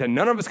report that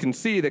none of us can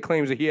see that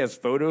claims that he has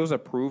photos that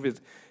prove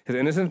his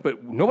innocence,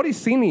 but nobody's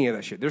seen any of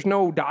that shit. There's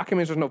no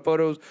documents, there's no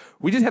photos.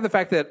 We just have the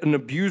fact that an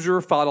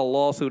abuser filed a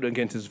lawsuit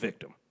against his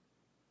victim.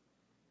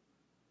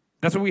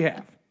 That's what we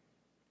have.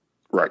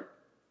 Right.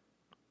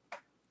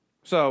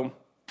 So,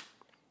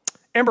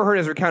 Amber Heard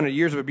has recounted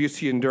years of abuse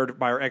she endured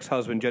by her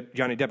ex-husband,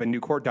 Johnny Depp, in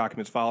new court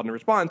documents filed in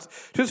response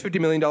to his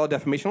 $50 million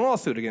defamation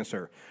lawsuit against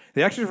her.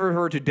 They actually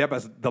referred to Depp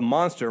as the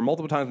monster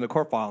multiple times in the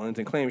court filings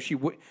and claimed he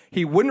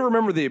wouldn't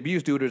remember the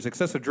abuse due to his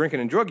excessive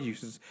drinking and drug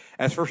uses,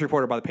 as first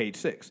reported by the Page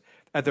Six.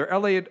 At their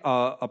L.A.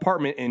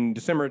 Apartment in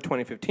December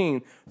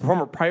 2015, the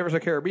former Pirates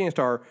of the Caribbean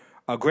star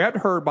grabbed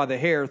Heard by the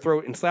hair,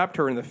 throat, and slapped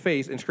her in the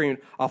face and screamed,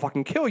 "I'll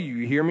fucking kill you,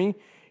 you hear me?"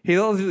 He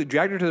allegedly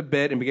dragged her to the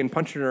bed and began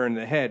punching her in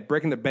the head,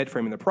 breaking the bed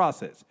frame in the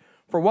process.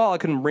 For a while, I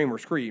couldn't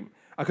scream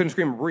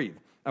or breathe.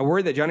 I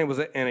worried that Johnny was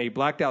in a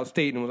blacked-out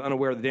state and was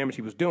unaware of the damage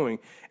he was doing,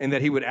 and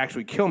that he would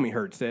actually kill me,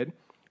 Heard said.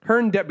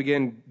 Heard and Depp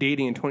began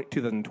dating in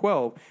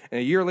 2012, and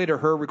a year later,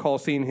 Heard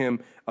recalled seeing him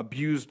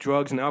abuse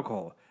drugs and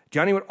alcohol.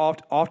 Johnny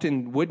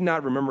often would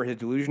not remember his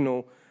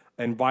delusional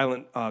and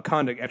violent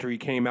conduct after he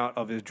came out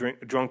of his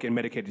drunk and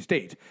medicated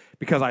state.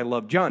 Because I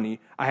loved Johnny,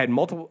 I had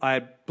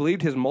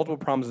believed his multiple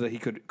promises that he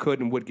could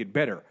and would get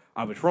better.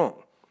 I was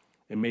wrong.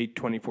 In May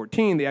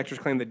 2014, the actress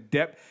claimed that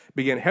Depp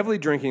began heavily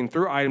drinking,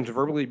 threw items, and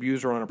verbally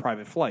abused her on a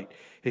private flight.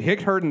 He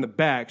hit Heard in the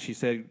back, she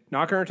said,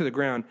 knocked her into the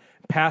ground,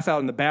 passed out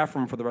in the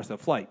bathroom for the rest of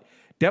the flight.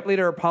 Depp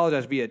later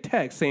apologized via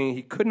text, saying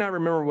he could not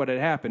remember what had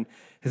happened.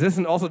 His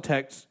assistant also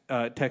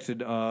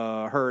texted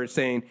Heard,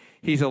 saying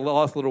he's a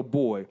lost little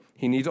boy.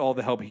 He needs all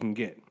the help he can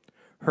get.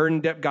 Heard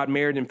and Depp got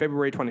married in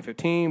February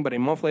 2015, but a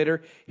month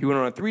later, he went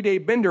on a 3-day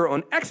bender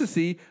on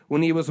ecstasy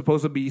when he was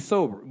supposed to be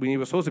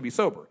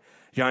sober.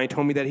 Johnny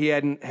told me that he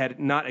had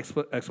not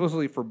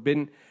explicitly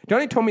forbidden.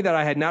 Johnny told me that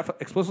I had not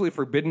explicitly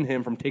forbidden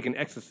him from taking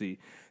ecstasy.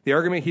 The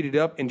argument heated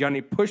up, and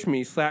Johnny pushed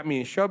me, slapped me,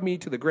 and shoved me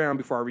to the ground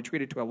before I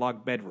retreated to a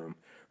locked bedroom.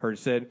 Hurd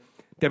said.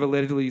 Depp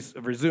allegedly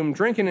resumed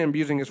drinking and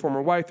abusing his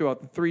former wife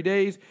throughout the 3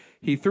 days.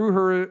 He threw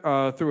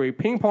her through a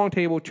ping pong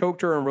table,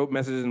 choked her, and wrote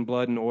messages in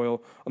blood and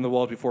oil on the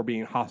walls before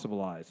being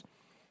hospitalized.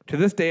 To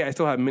this day, I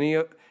still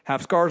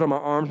have scars on my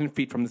arms and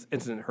feet from this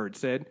incident, Hurd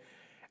said.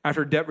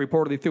 After Depp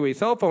reportedly threw a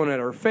cell phone at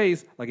her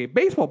face like a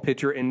baseball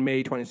pitcher in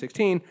May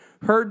 2016,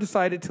 Hurd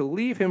decided to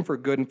leave him for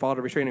good and filed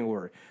a restraining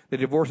order. They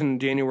divorced in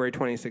January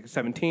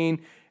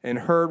 2017, and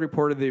Hurd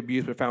reported the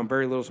abuse but found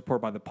very little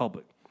support by the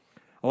public.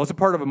 I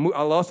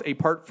lost a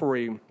part for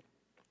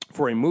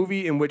a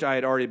movie in which I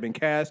had already been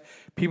cast.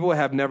 People I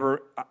have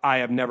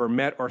never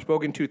met or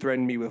spoken to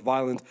threatened me with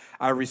violence.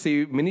 I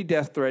received many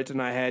death threats,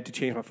 and I had to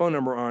change my phone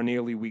number on a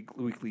nearly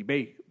weekly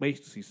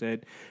basis, he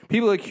said.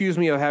 People accuse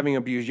me of having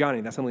abused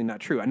Johnny. That's simply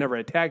not true. I never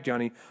attacked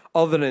Johnny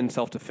other than in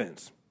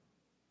self-defense.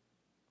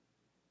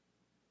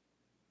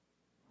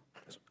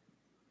 Do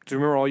you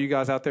remember all you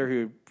guys out there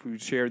who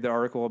shared the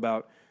article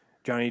about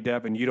Johnny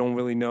Depp and you don't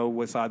really know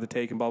what side to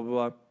take and blah,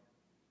 blah, blah?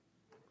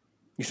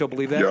 You still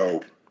believe that?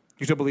 Yo.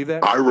 You still believe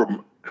that? I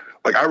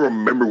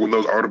remember when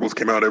those articles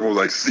came out, everyone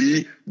was like,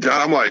 see, John,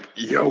 I'm like,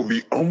 yo,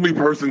 the only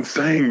person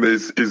saying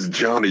this is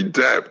Johnny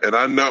Depp. And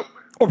I know.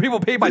 Or people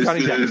paid by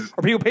Johnny Depp.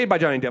 Or people paid by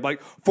Johnny Depp,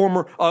 like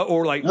former,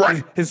 or like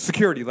right. his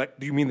security. Like,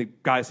 do you mean the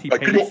guys he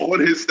like pays? Like people on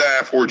his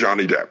staff or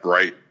Johnny Depp,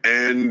 right?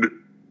 And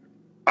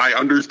I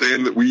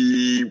understand that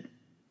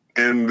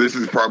and this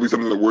is probably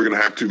something that we're going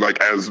to have to,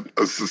 like, as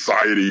a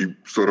society,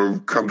 sort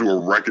of come to a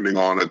reckoning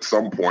on at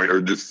some point,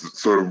 or just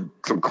sort of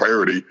some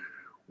clarity.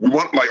 We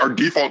want, like, our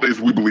default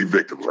is we believe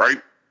victims, right?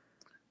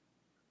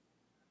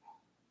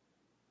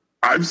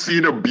 I've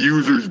seen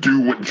abusers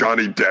do what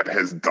Johnny Depp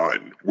has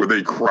done, where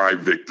they cry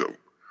victim,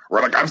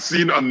 right? Like, I've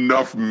seen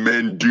enough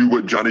men do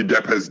what Johnny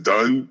Depp has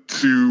done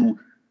to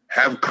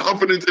have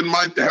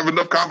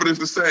enough confidence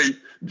to say,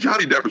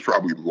 Johnny Depp is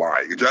probably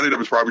lying. Johnny Depp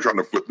is probably trying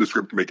to flip the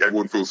script to make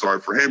everyone feel sorry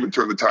for him and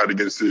turn the tide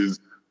against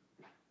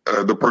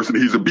the person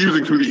he's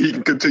abusing so that he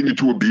can continue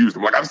to abuse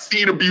them. Like, I've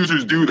seen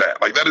abusers do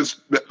that. Like,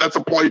 that's a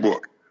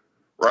playbook,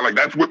 right? Like,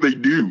 that's what they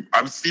do.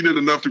 I've seen it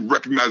enough to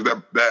recognize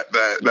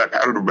that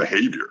pattern of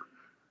behavior.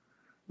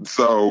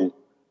 So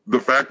the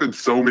fact that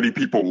so many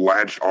people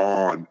latched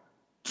on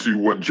to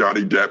what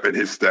Johnny Depp and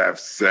his staff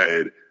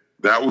said,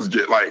 that was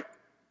just like,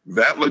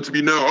 that lets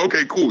me know,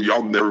 okay, cool,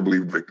 y'all never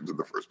believed victims in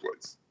the first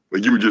place.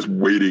 Like, you were just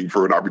waiting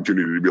for an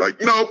opportunity to be like,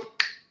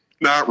 nope,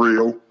 not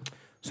real.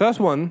 So that's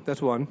one.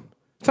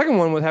 Second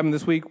one, what happened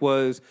this week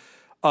was,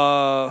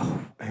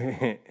 and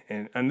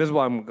this is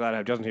why I'm glad I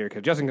have Justin here,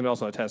 because Justin can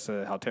also attest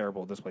to how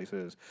terrible this place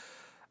is.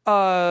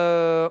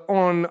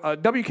 On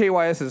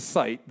WKYS's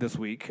site this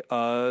week,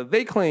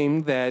 they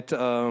claimed that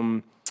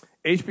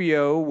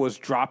HBO was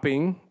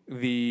dropping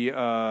the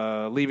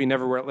Leaving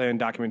Neverland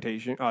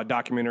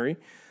documentary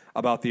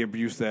about the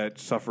abuse that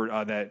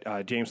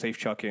James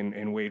Safechuck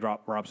and Wade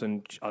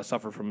Robson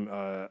suffered from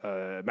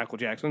Michael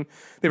Jackson.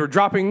 They were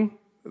dropping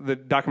the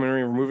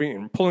documentary and removing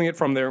and pulling it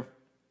from their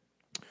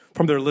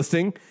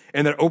listing,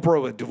 and that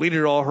Oprah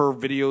deleted all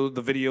the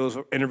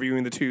videos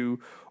interviewing the two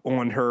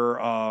on her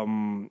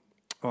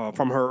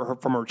from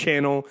her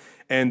channel,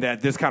 and that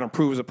this kind of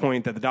proves a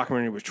point that the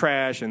documentary was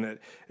trash and that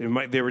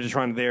they were just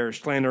trying to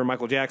slander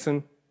Michael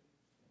Jackson.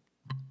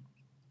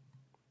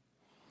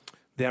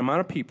 The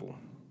amount of people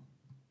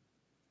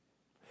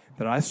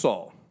that I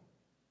saw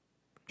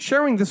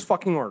sharing this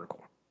fucking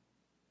article.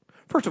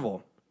 First of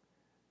all,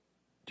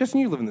 Justin,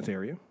 you live in this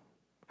area.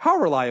 How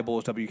reliable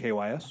is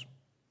WKYS?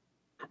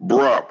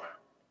 Bruh,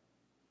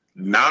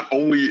 not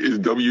only is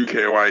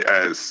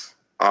WKYS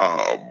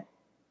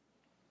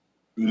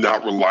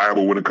not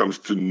reliable when it comes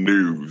to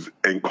news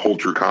and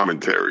culture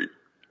commentary,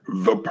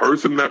 the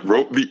person that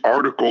wrote the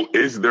article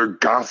is their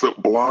gossip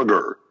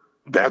blogger.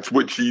 That's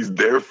what she's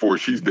there for.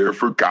 She's there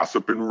for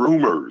gossip and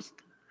rumors.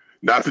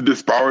 Not to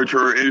disparage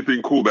her or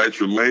anything, cool, that's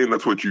your lane,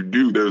 that's what you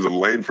do. There's a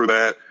lane for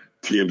that.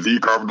 TMZ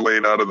carved a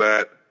lane out of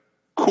that.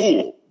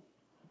 Cool.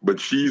 But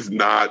she's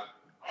not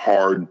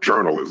hard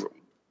journalism,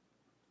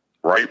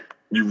 right?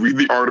 You read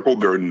the article,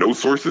 there are no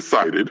sources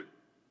cited.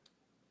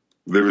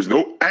 There is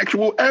no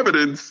actual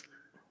evidence.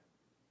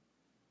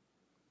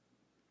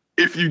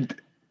 I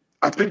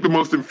think the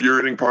most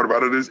infuriating part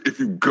about it is if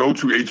you go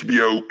to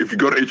HBO, if you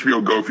go to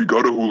HBO Go, if you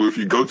go to Hulu, if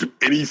you go to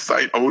any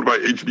site owned by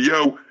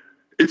HBO,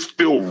 it's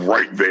still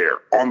right there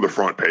on the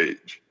front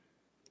page.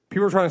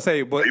 People are trying to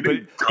say, but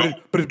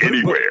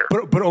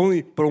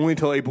only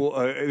until April.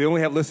 They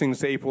only have listings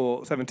to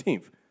April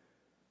 17th.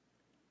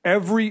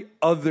 Every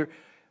other,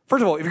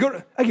 first of all, if you go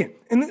to, again,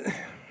 and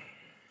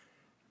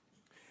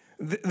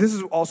this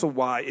is also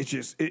why it's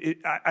just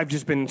I've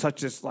just been in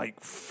such this like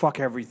fuck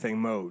everything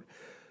mode.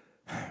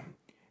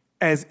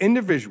 As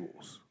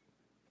individuals,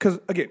 because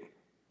again,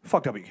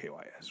 fuck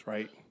WKYS,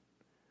 right?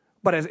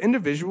 But as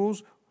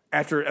individuals,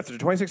 after the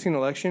 2016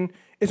 election,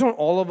 it's on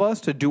all of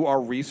us to do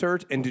our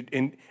research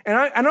and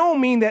I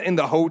don't mean that in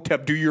the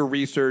hotep, do your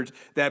research,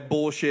 that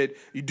bullshit.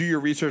 You do your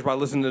research by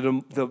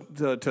listening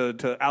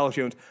to Alex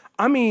Jones.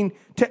 I mean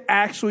to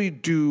actually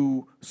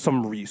do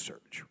some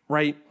research,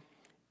 right?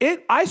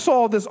 I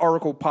saw this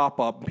article pop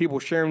up, people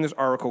sharing this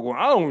article going,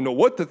 I don't even know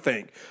what to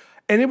think.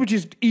 And it was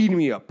just eating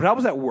me up. But I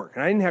was at work,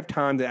 and I didn't have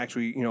time to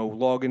actually,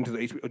 log into the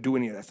HBO, do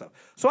any of that stuff.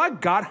 So I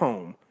got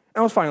home, and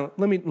I was fine.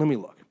 Let me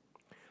look.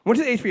 Went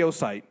to the HBO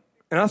site,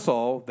 and I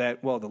saw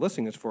that, the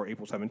listing is for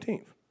April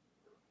 17th.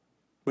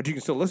 But you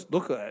can still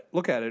look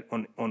at it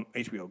on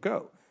HBO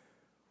Go.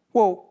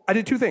 Well, I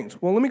did two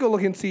things. Well, let me go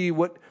look and see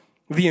what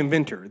The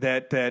Inventor,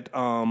 that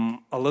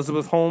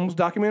Elizabeth Holmes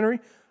documentary,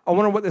 I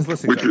wonder what this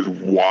listing is. Which is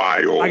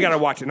wild. I gotta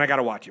watch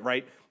it,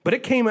 right? But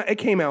it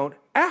came out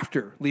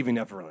after Leaving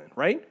Neverland,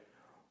 right?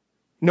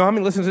 Know how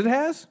many listens it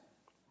has?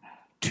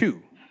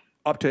 2,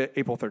 up to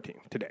April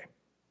 13th, today.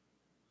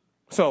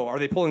 So are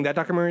they pulling that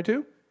documentary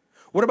too?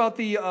 What about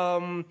the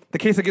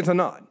Case Against a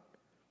Nod?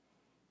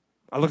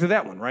 I looked at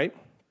that one, right?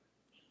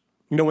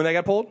 You know when that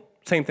got pulled?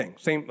 Same thing.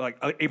 Same, like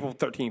April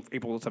 13th,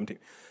 April 17th.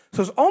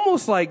 So it's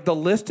almost like the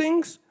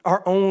listings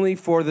are only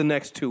for the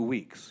next 2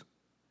 weeks.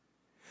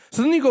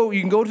 So then you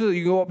can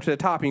go up to the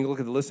top and you can look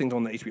at the listings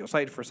on the HBO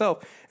site for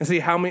yourself and see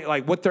how many,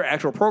 like what their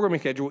actual programming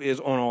schedule is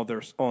on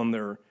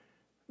their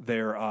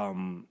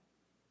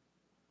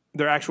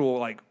actual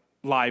like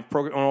live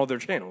program on all their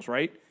channels,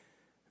 right?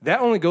 That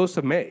only goes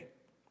to May.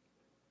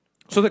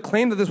 So the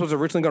claim that this was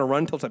originally going to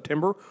run until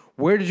September,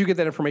 where did you get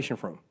that information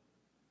from?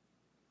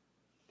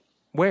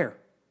 Where?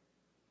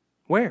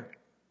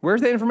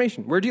 Where's that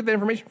information? Where did you get that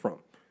information from?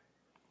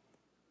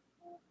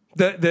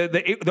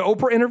 The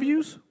Oprah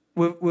interviews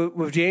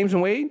with James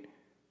and Wade,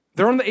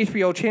 they're on the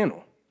HBO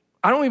channel.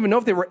 I don't even know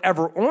if they were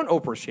ever on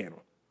Oprah's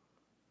channel.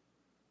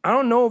 I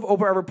don't know if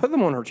Oprah ever put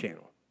them on her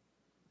channel.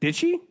 Did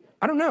she?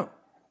 I don't know.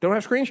 Don't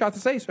have screenshots to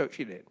say so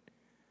she did.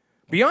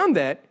 Beyond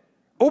that,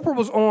 Oprah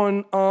was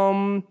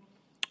on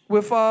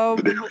with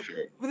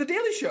the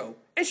Daily Show,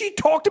 and she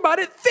talked about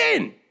it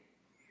then.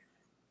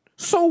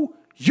 So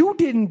you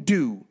didn't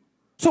do.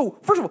 So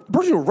first of all, the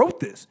person who wrote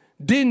this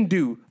didn't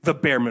do the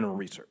bare minimum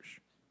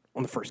research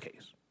on the first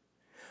case.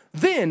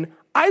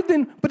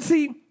 But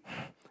see,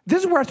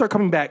 this is where I start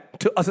coming back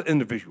to us as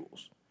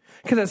individuals.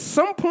 Because at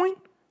some point,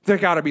 there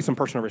got to be some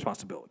personal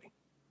responsibility.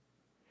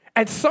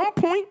 At some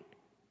point,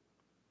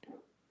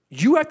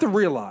 you have to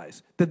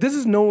realize that this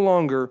is no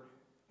longer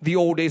the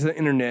old days of the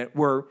internet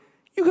where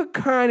you could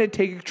kind of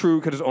take it true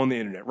because it's on the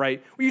internet,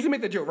 right? We used to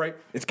make that joke, right?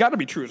 It's got to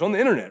be true. It's on the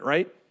internet,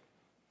 right?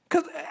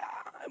 Because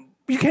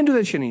you can't do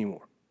that shit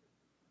anymore.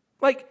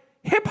 Like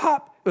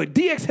hip-hop,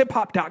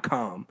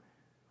 dxhiphop.com,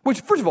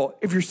 which, first of all,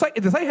 if the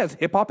site has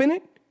hip-hop in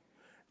it,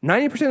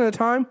 90% of the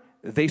time,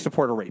 they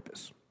support a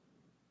rapist.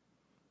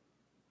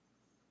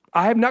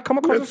 I have not come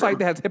across a site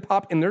that has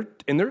hip-hop in their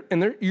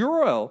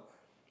URL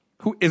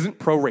who isn't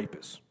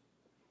pro-rapist.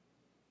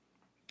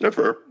 That's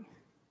fair.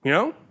 You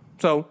know?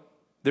 So,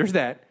 there's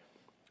that.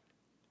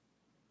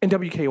 And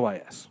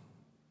WKYS.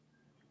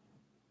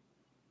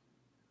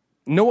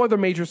 No other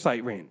major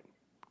site ran it.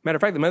 Matter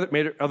of fact,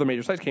 the other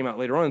major sites came out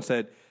later on and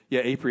said,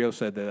 yeah, Aprio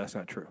said that that's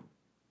not true.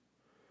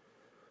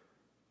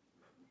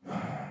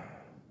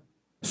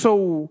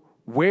 So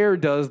where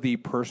does the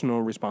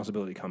personal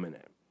responsibility come in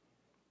at?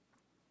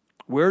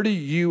 Where do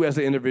you as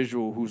an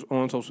individual who's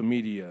on social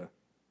media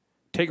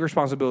take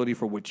responsibility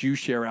for what you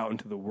share out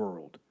into the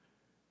world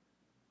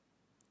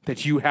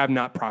that you have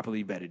not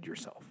properly vetted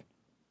yourself?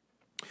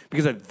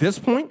 Because at this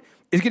point,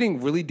 it's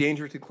getting really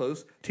dangerously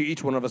close to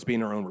each one of us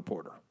being our own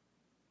reporter.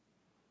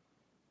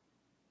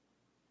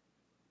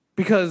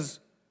 Because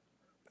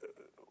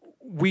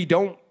we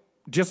don't,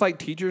 just like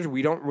teachers,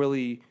 we don't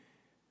really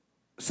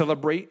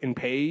celebrate and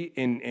pay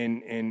and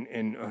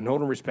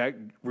hold and respect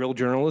real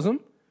journalism.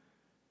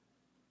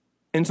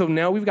 And so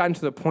now we've gotten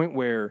to the point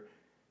where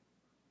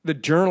the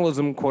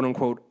journalism, quote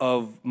unquote,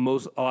 of a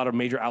lot of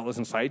major outlets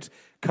and sites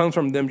comes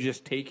from them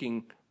just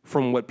taking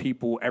from what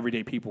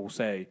everyday people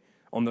say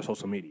on their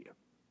social media.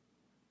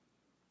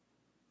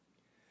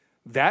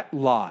 That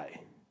lie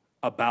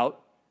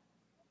about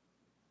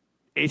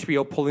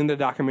HBO pulling the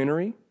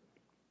documentary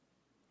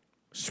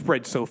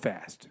spread so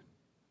fast.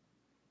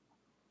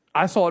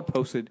 I saw it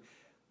posted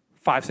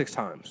 5-6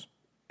 times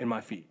in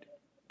my feed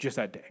just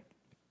that day.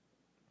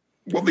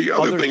 Well, the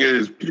other thing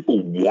is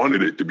people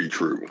wanted it to be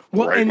true,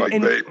 right?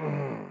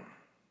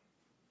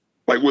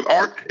 Like with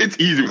it's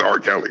easy with R.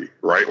 Kelly,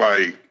 right?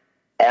 Like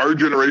our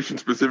generation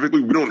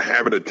specifically, we don't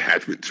have an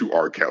attachment to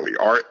R. Kelly.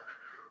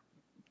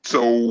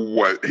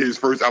 So his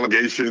first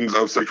allegations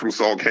of sexual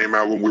assault came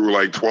out when we were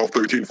like 12,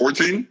 13,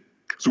 14.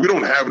 So we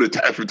don't have an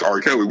attachment to R.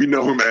 Kelly. We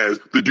know him as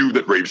the dude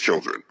that rapes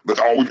children. That's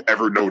all we've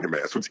ever known him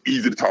as. So it's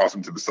easy to toss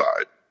him to the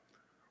side.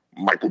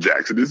 Michael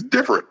Jackson is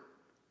different.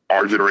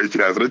 Our generation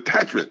has an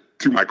attachment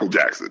to Michael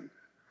Jackson.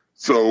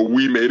 So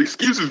we made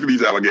excuses for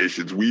these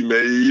allegations. We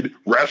made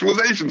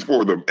rationalizations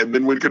for them. And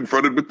then when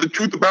confronted with the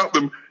truth about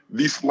them,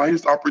 the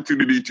slightest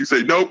opportunity to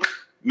say, nope,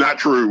 not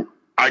true.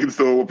 I can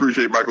still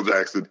appreciate Michael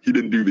Jackson. He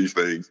didn't do these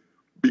things.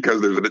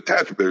 because there's an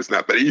attachment there. It's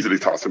not that easy to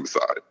toss him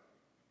aside.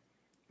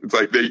 It's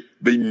like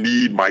they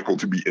need Michael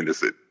to be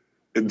innocent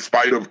in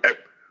spite of,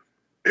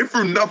 if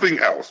for nothing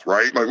else,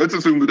 right? Like, let's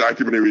assume the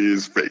documentary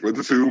is fake. Let's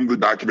assume the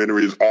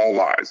documentary is all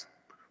lies.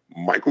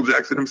 Michael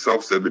Jackson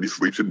himself said that he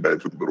sleeps in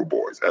beds with little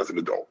boys as an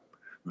adult.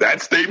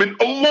 That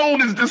statement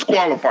alone is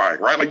disqualifying,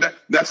 right? Like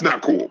that's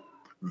not cool.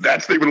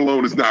 That statement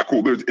alone is not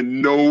cool. There's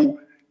in no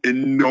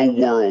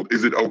world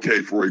is it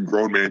okay for a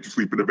grown man to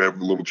sleep in a bed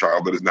with a little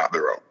child that is not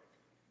their own.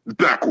 It's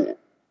not cool,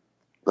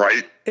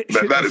 right?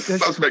 That is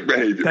suspect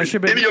behavior.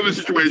 In any other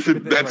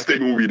situation, that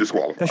statement will be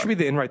disqualified. That should be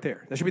the end right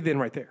there. That should be the end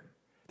right there.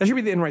 That should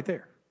be the end right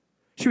there.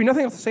 Should be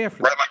nothing else to say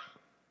after that. Right,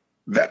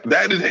 like,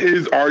 that is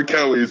his R.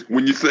 Kelly's.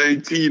 When you say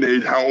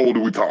teenage, how old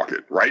are we talking?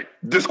 Right?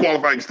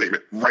 Disqualifying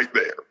statement right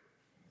there.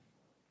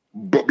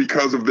 But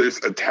because of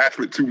this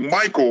attachment to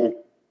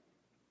Michael,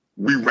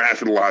 we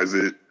rationalize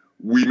it.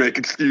 We make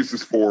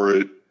excuses for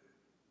it.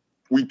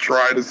 We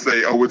try to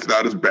say, oh, it's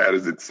not as bad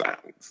as it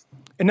sounds.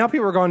 And now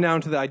people are going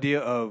down to the idea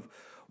of,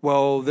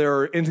 well, there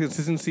are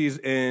inconsistencies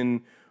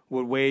in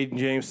what Wade and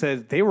James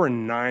said. They were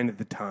 9 at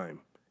the time,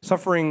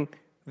 suffering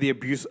the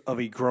abuse of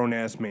a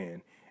grown-ass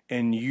man.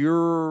 And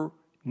you're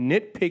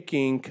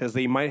nitpicking because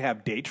they might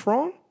have dates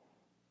wrong?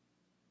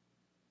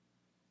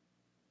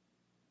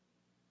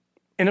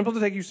 And I'm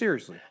supposed to take you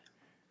seriously.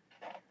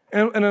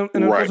 And I'm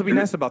supposed to be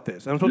nice about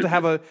this. I'm supposed to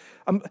have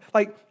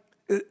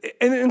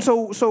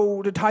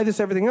so to tie this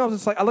to everything else,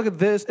 it's like I look at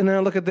this and then I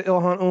look at the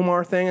Ilhan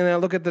Omar thing and then I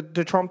look at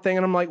the Trump thing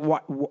and I'm like,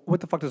 what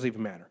the fuck does it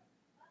even matter?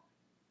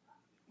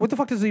 What the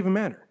fuck does it even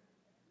matter?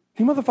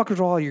 You motherfuckers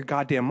are all out of your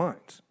goddamn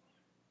minds.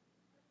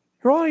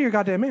 You're all out of your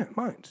goddamn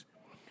minds.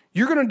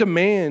 You're going to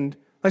demand,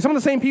 like some of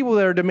the same people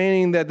that are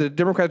demanding that the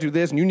Democrats do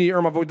this and you need to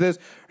earn my vote this,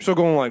 are still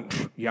going like,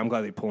 yeah, I'm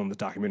glad they pulled in this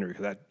documentary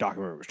because that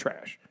documentary was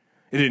trash.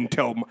 It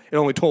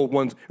only told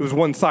it was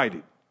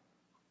one-sided.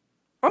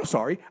 I'm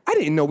sorry, I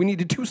didn't know we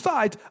needed 2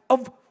 sides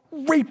of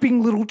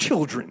raping little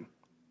children.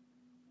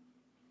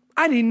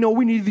 I didn't know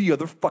we needed the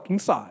other fucking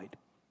side.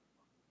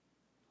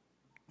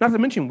 Not to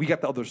mention, we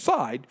got the other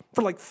side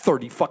for like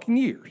 30 fucking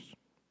years.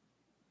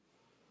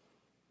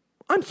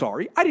 I'm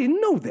sorry, I didn't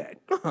know that.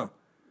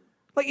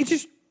 Like,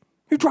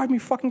 you drive me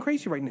fucking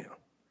crazy right now.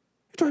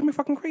 You drive me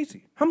fucking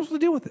crazy. How am I supposed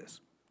to deal with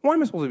this? Why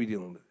am I supposed to be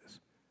dealing with this?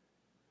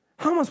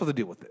 How am I supposed to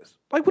deal with this?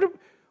 Like, what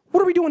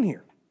are we doing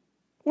here?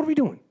 What are we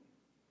doing?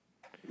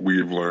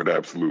 We've learned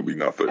absolutely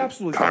nothing.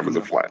 Absolutely Time is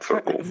a flat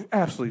circle.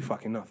 Absolutely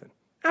fucking nothing.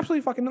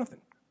 Absolutely fucking nothing.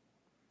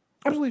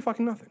 Absolutely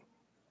fucking nothing.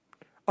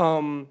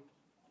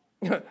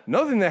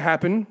 Another thing that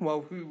happened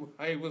while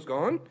I was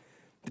gone,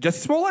 the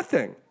Jussie Smollett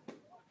thing,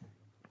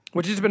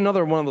 which has been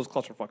another one of those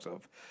clusterfucks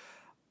of,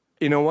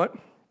 you know what?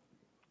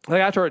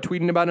 Like I started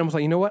tweeting about it and I was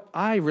like, you know what?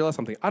 I realized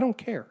something. I don't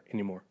care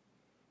anymore.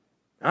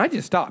 And I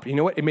just stopped. You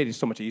know what? It made it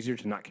so much easier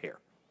to not care.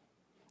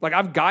 Like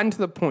I've gotten to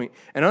the point,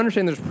 and I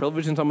understand there's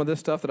privilege in some of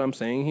this stuff that I'm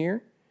saying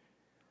here.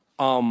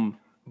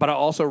 But I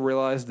also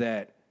realized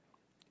that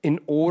in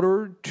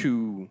order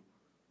to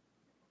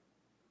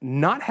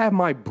not have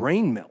my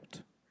brain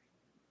melt,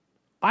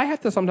 I have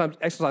to sometimes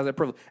exercise that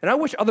privilege. And I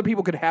wish other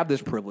people could have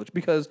this privilege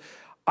because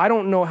I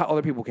don't know how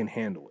other people can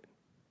handle it.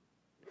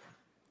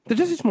 The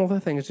Jussie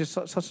Smollett thing is just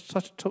so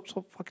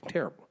fucking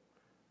terrible.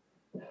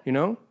 You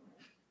know?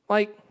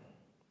 Like,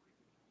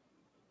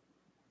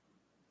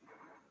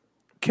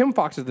 Kim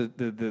Fox is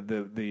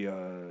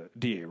the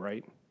DA,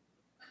 right?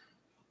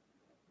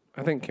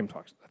 I think Kim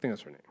Fox. I think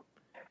that's her name.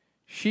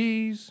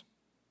 She's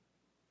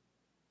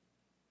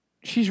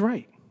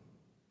right.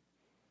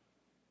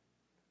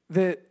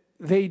 That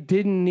they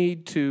didn't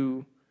need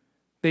to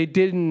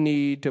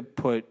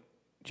put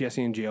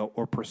Jussie in jail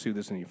or pursue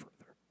this any further.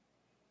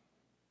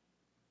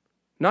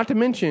 Not to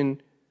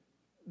mention,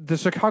 the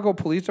Chicago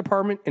Police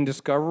Department and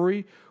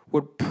Discovery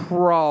would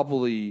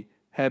probably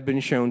have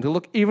been shown to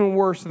look even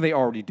worse than they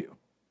already do.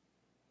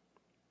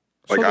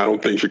 Like, I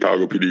don't think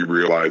Chicago PD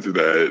realizes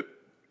that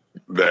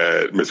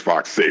Miss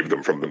Fox saved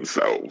them from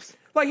themselves.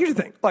 Like, here's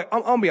the thing. Like,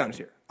 I'll be honest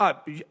here.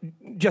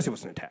 Jussie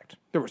wasn't attacked.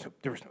 There was no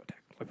attack.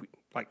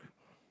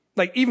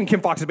 Like even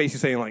Kim Fox is basically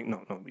saying like,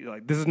 no,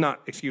 like this is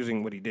not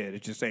excusing what he did.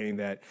 It's just saying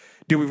that,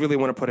 do we really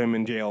want to put him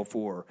in jail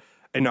for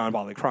a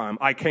nonviolent crime?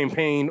 I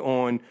campaigned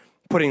on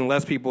putting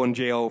less people in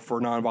jail for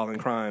nonviolent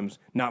crimes,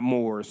 not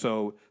more.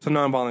 So it's a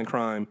nonviolent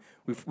crime.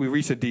 We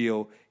reached a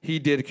deal. He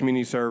did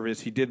community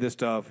service. He did this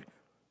stuff.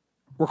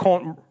 We're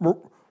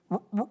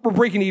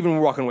breaking even.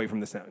 We're walking away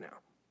from this now.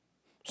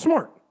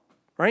 Smart,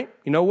 right?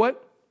 You know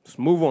what? Let's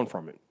move on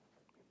from it.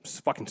 It's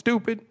fucking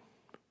stupid,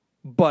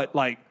 but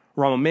like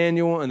Rahm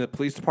Emanuel and the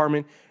police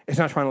department is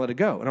not trying to let it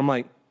go. And I'm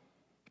like,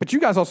 but you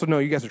guys also know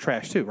you guys are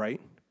trash too,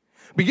 right?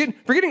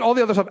 Forgetting all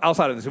the other stuff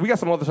outside of this. We got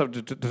some other stuff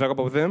to talk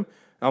about with them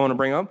I want to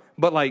bring up.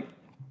 But like,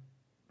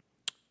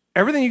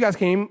 everything you guys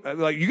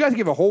you guys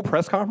gave a whole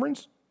press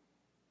conference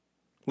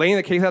laying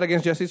the case out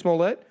against Jussie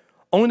Smollett,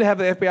 only to have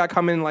the FBI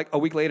come in like a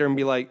week later and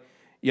be like,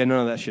 yeah,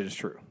 none of that shit is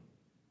true.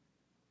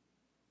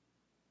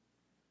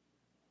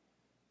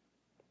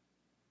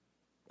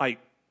 Like,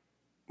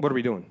 what are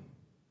we doing?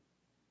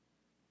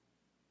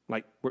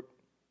 Like,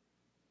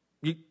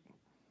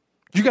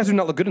 You guys do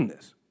not look good in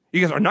this.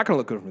 You guys are not going to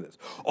look good in this.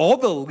 All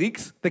the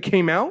leaks that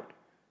came out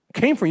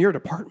came from your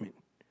department.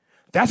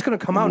 That's going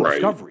to come out in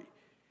discovery.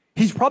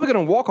 He's probably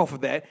going to walk off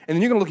of that, and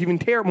then you're going to look even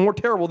more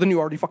terrible than you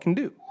already fucking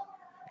do.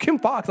 Kim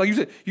Fox, like you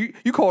said,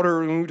 you called her,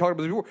 when we talked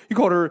about this before, you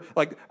called her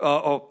like,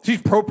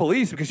 she's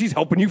pro-police because she's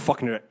helping you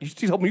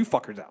she's helping you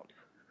fuckers out.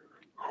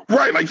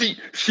 Right, like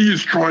she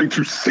is trying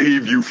to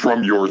save you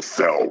from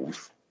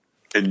yourselves,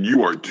 and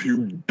you are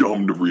too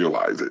dumb to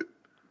realize it.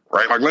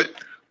 Right? Like,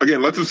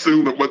 let's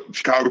assume that what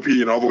Chicago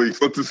PD and all the leaks,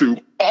 let's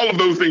assume all of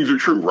those things are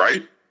true,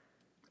 right?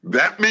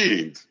 That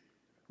means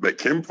that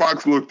Kim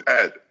Fox looked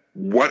at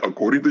what,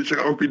 according to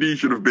Chicago PD,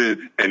 should have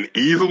been an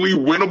easily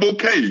winnable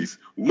case,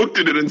 looked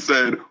at it and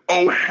said,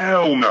 oh,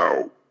 hell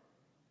no.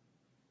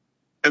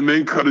 And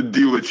then cut a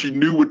deal that she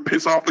knew would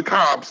piss off the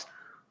cops.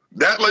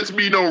 That lets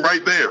me know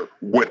right there,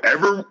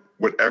 whatever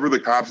the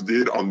cops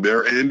did on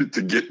their end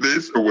to get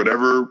this, or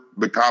whatever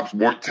the cops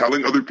weren't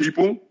telling other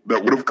people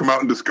that would have come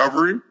out in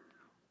discovery,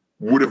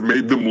 would have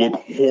made them look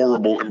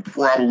horrible and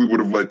probably would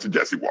have led to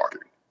Jesse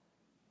walking.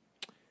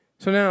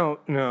 So now,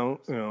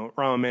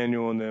 Rahm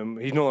Emanuel and them,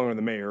 he's no longer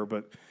the mayor,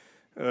 but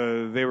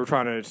they were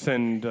trying to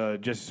send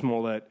Jesse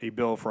Smollett a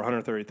bill for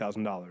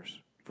 $130,000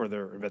 for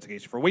their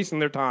investigation, for wasting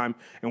their time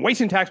and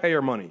wasting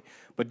taxpayer money.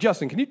 But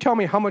Justin, can you tell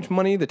me how much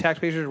money the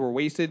taxpayers were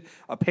wasted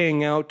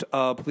paying out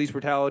police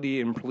brutality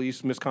and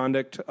police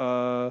misconduct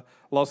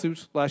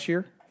lawsuits last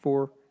year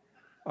for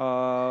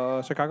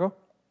Chicago?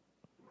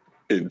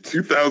 In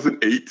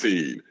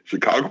 2018,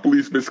 Chicago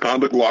police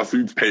misconduct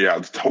lawsuits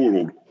payouts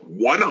totaled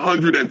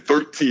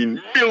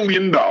 $113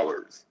 million.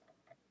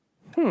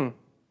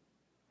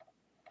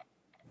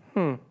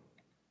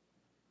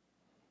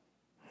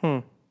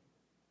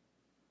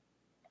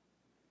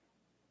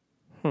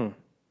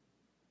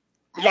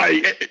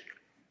 Like,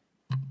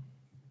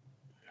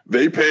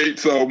 they paid,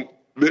 so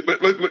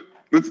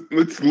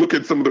let's look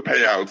at some of the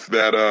payouts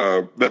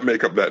that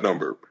make up that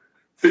number.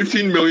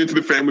 $15 million to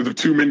the families of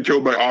two men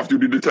killed by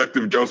off-duty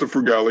detective Joseph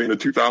Frugali in a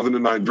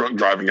 2009 drunk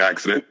driving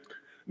accident.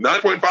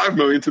 $9.5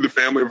 million to the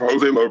family of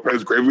Jose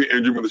Lopez, gravely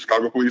injured when the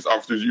Chicago police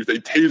officers used a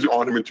taser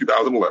on him in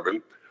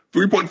 2011.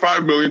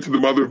 $3.5 million to the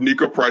mother of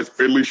Nico Price,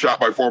 fatally shot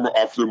by former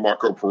officer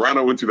Marco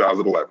Perano in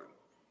 2011.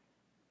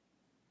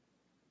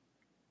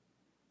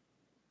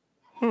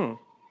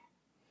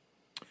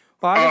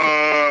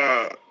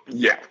 Well,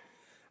 yeah.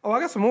 Oh, I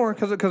got some more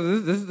because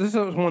this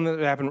is one that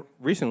happened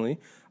recently.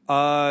 They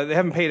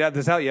haven't paid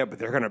this out yet, but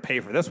they're going to pay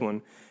for this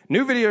one.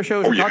 New video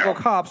shows Chicago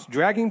cops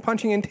dragging,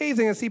 punching, and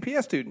tasing a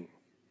CPS student.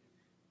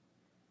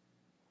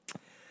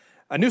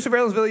 A new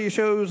surveillance video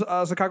shows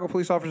Chicago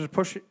police officers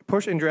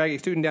push and drag a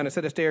student down a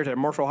set of stairs at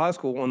Marshall High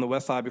School on the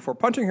west side before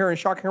punching her and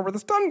shocking her with a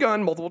stun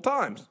gun multiple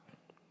times.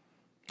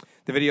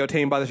 The video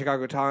obtained by the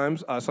Chicago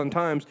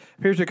Sun-Times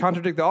appears to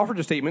contradict the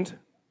officer's statement.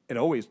 It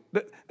always...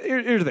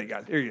 Here's the thing,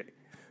 guys.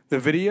 The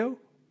video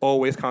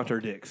always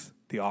contradicts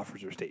the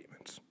officer's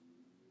statements.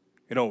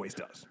 It always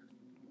does.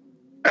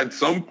 At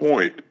some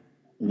point,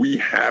 we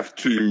have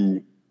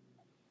to...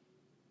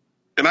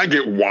 And I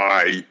get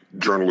why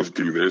journalists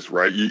do this,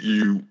 right?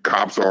 You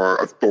cops are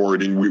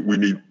authority.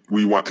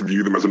 We want to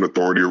view them as an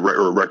authority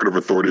or a record of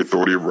authority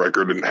of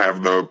record, and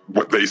have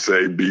what they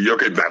say be,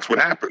 okay, that's what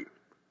happened.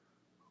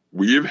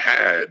 We have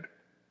had,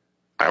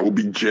 I will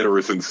be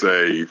generous and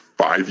say,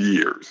 5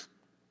 years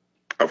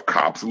of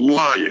cops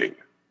lying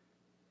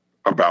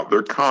about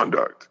their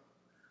conduct,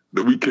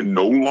 that we can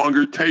no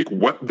longer take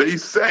what they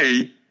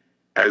say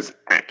as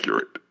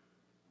accurate.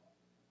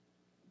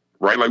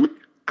 Right? Like,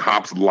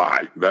 cops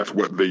lie. That's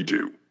what they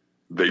do.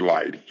 They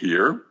lied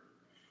here.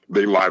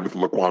 They lied with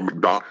Laquan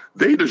McDonald.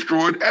 They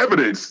destroyed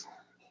evidence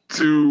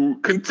to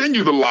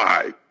continue the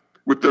lie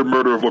with their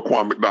murder of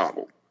Laquan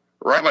McDonald.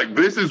 Right? Like,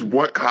 this is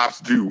what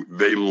cops do.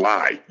 They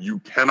lie. You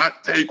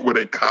cannot take what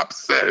a cop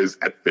says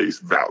at face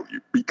value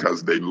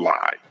because they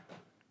lie.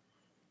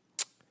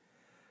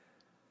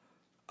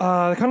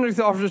 The contradicts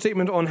the officer's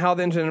statement on how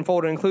the incident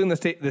unfolded, including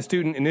the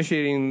student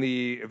initiating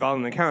the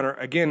violent encounter,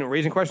 again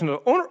raising questions of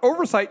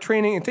oversight,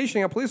 training, and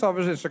stationing of police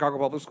officers in Chicago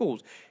public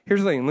schools.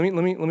 Here's the thing. Let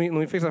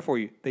me fix that for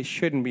you. They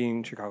shouldn't be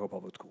in Chicago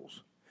public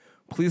schools.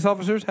 Police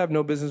officers have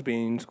no business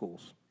being in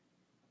schools.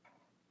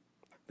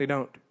 They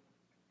don't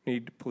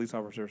need police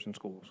officers in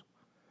schools.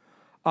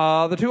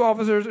 The two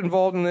officers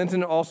involved in the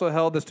incident also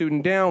held the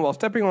student down while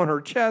stepping on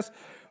her chest,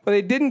 but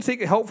they didn't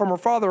seek help from her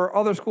father or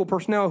other school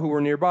personnel who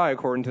were nearby,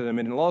 according to them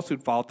in a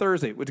lawsuit filed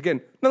Thursday, which,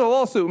 again, another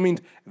lawsuit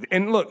means,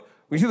 and look,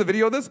 when you see the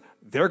video of this,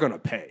 they're going to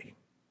pay.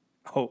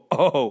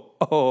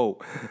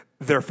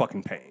 They're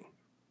fucking paying.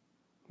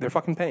 They're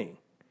fucking paying.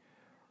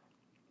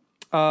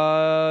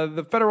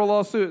 The federal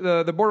lawsuit,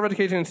 the Board of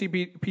Education and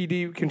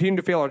CPD continue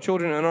to fail our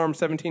children. An unarmed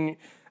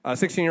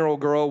 16-year-old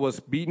girl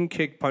was beaten,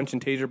 kicked, punched,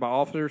 and tasered by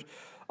officers.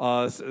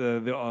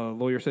 The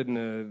lawyer said,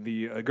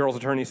 the girl's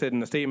attorney said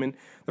in a statement,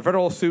 the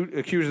federal suit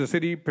accuses the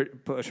city,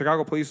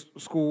 Chicago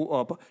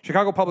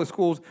Public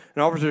Schools,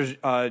 and officers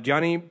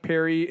Johnny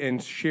Perry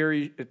and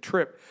Sherry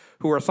Tripp,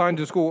 who were assigned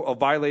to the school, of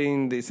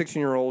violating the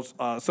 16-year-old's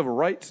civil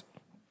rights.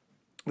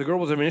 The girl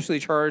was initially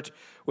charged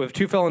with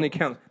 2 felony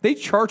counts. They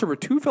charged her with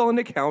 2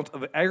 felony counts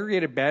of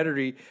aggravated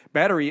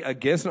battery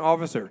against an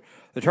officer.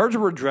 The charges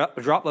were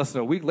dropped less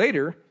than a week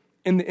later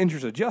in the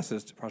interest of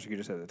justice, the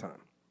prosecutor said at the time.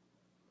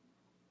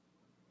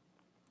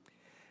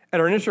 At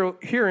our initial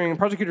hearing, the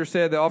prosecutor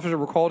said the officer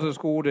were called to the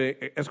school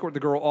to escort the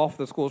girl off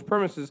the school's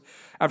premises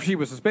after she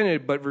was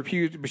suspended, but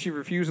she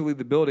refused to leave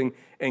the building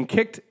and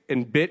kicked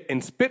and bit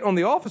and spit on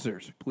the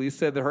officers. Police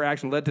said that her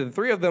action led to the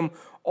 3 of them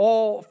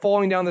all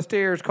falling down the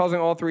stairs, causing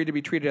all 3 to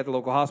be treated at the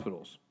local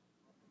hospitals.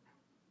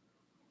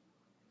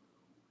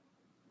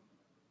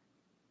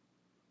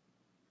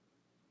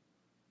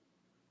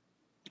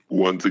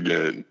 Once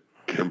again,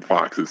 Kim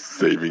Fox is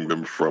saving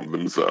them from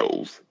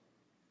themselves.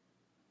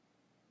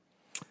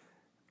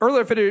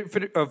 Earlier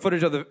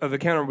footage of the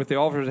encounter with the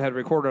officers had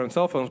recorded on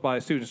cell phones by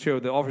students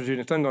showed the officers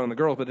using a stun gun on the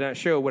girls, but did not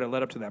show what had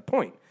led up to that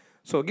point.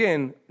 So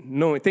again,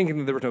 thinking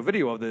that there was no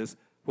video of this,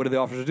 what did the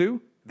officers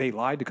do? They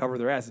lied to cover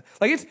their asses.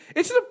 Like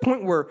it's to the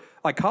point where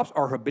like cops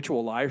are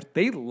habitual liars.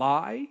 They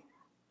lie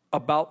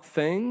about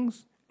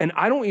things, and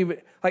I don't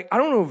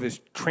know if it's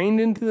trained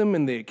into them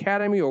in the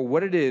academy or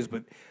what it is,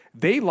 but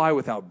they lie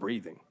without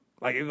breathing.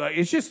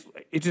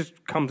 It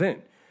just comes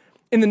in.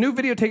 In the new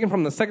video taken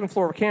from the second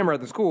floor of a camera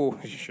at the school,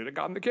 you should have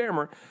gotten the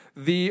camera,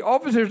 the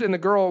officers and the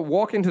girl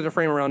walk into the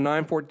frame around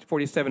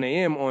 9:47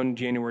 a.m. on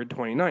January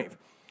 29th.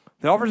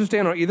 The officers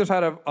stand on either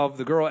side of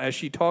the girl as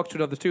she talks to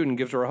another student and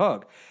gives her a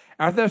hug.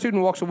 After that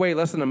student walks away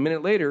less than a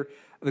minute later,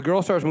 the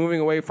girl starts moving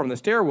away from the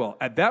stairwell.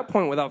 At that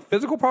point, without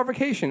physical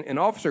provocation, an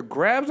officer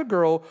grabs the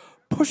girl,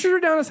 pushes her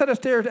down a set of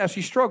stairs as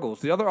she struggles.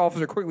 The other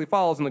officer quickly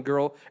follows, and the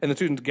girl and the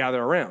students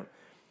gather around.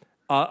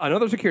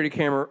 Another security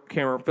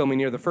camera filming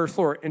near the first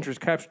floor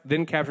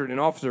then captured an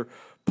officer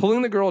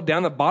pulling the girl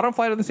down the bottom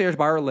flight of the stairs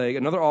by her leg.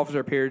 Another officer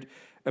appears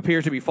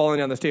to be falling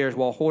down the stairs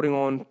while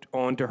holding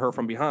on to her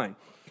from behind.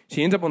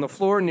 She ends up on the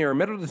floor near a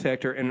metal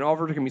detector, and an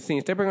officer can be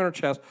seen stepping on her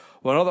chest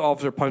while another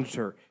officer punches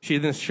her. She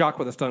is then shocked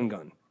with a stun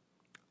gun.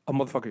 Oh,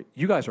 motherfucker,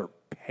 you guys are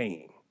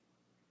paying.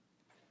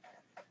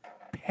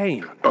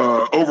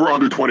 Over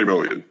under $20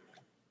 million.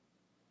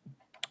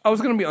 I was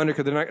going to be under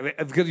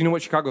because you know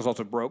what, Chicago's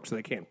also broke, so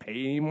they can't pay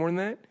any more than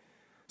that.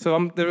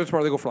 So they're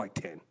smart. They go for like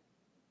 10.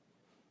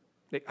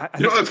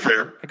 That's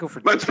fair. I go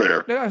for 10. That's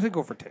fair. I think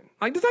go for 10.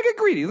 Let's not get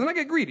greedy. Let's not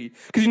get greedy.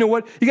 Because you know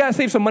what? You got to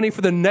save some money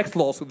for the next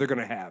lawsuit they're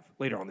going to have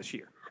later on this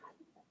year.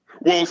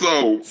 Well,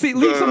 so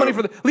leave some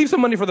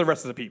money for the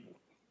rest of the people.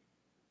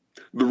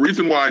 The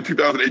reason why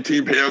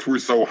 2018 payouts were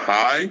so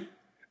high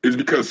is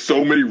because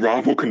so many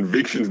wrongful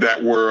convictions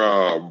that were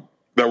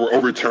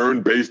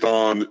overturned based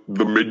on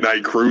the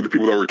Midnight Crew, the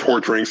people that were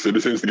torturing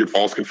citizens to get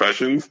false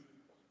confessions.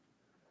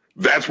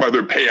 That's why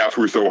their payouts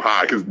were so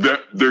high, because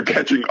they're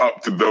catching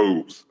up to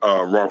those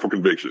wrongful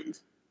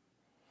convictions.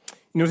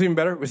 You know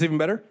what's even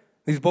better?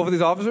 Both of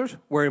these officers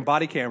wearing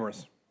body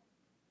cameras.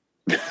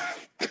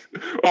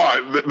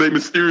 They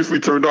mysteriously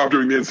turned off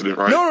during the incident,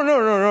 right?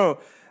 No.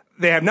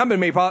 They have not been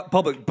made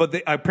public, but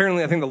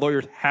apparently I think the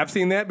lawyers have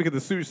seen that because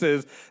the suit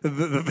says the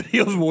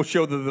videos will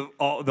show that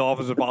the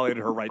officer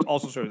violated her rights.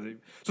 Also shows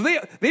so they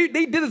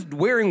did this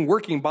wearing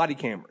working body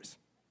cameras.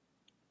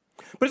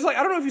 But it's like,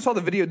 I don't know if you saw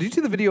the video. Did you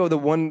see the video of the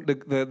one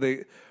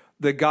the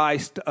guy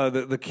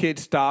the kid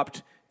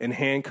stopped in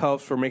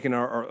handcuffs for making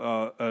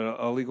a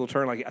illegal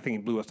turn? Like I think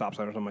he blew a stop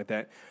sign or something like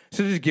that.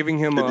 So just giving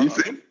him in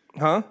DC?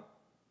 Huh?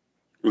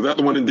 Was that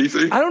the one in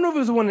DC? I don't know if it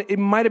was the one. It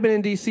might have been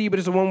in DC, but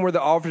it's the one where the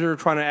officer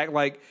trying to act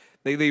like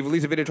they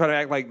released a video trying to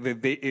act like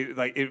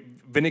it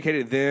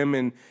vindicated them,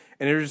 and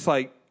they're just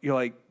like, you're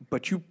like,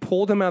 but you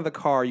pulled him out of the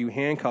car, you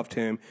handcuffed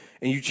him,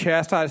 and you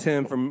chastised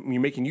him from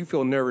making you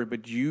feel nervous,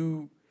 but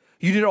you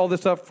did all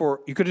this stuff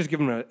you could just give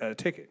him a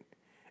ticket,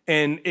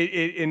 and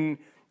you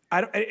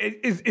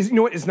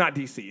know what? It's not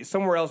DC. It's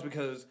somewhere else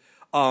because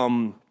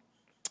there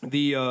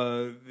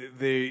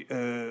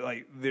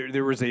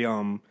was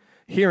a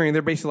hearing.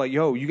 They're basically like,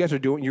 yo, you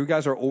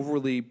guys are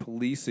overly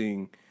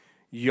policing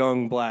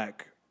young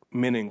black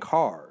men in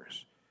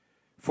cars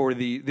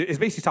it's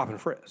basically stop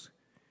and frisk.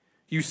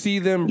 You see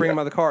them bring them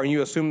out of the car and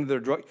you assume that they're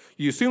drug.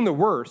 You assume the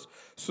worst.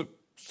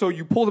 So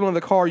you pull them out of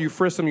the car, you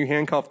frisk them, you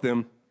handcuff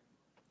them,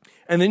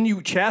 and then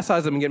you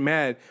chastise them and get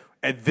mad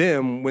at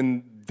them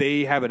when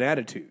they have an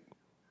attitude.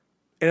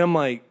 And I'm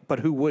like, but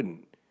who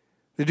wouldn't?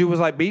 The dude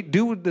was like,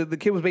 the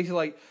kid was basically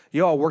like,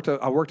 yo, I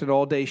worked an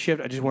all day shift.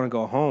 I just want to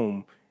go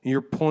home. And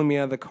you're pulling me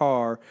out of the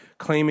car,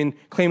 claiming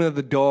that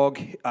the dog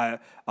hit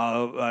on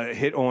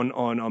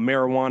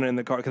marijuana in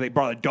the car because they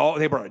brought a dog.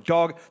 They brought a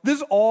dog. This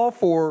is all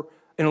for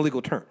an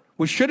illegal turn,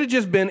 which should have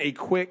just been a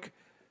quick,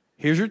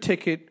 here's your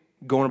ticket,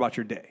 going about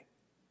your day.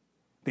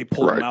 They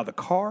pulled him out of the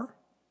car.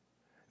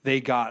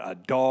 They got a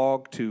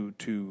dog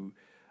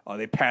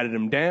they patted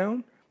him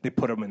down. They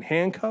put him in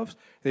handcuffs.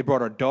 They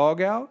brought our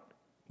dog out.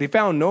 They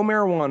found no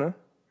marijuana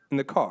in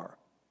the car.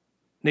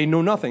 They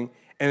know nothing.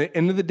 And at the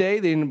end of the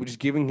day, they ended up just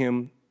giving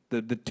him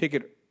the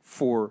ticket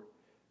for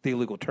the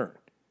illegal turn.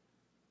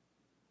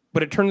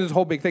 But it turned into this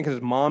whole big thing because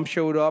his mom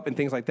showed up and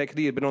things like that because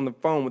he had been on the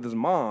phone with his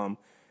mom,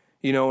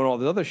 and all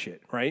this other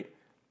shit, right?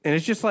 And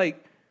it's just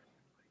like,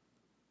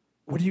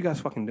 what are you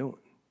guys fucking doing?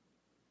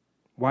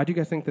 why do you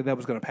guys think that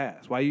was going to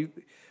pass? Why do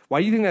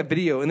you think that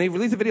video? And they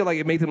released a video like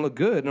it made them look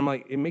good, and I'm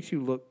like, it makes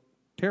you look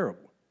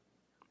terrible.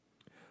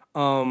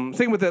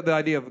 Same with the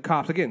idea of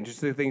cops again. Just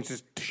the things,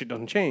 just shit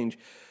doesn't change.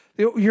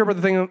 You hear about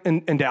the thing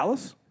in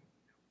Dallas?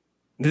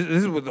 This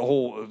is with the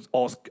whole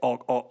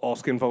all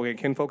skin folk and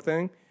kinfolk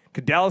thing.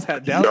 Because Dallas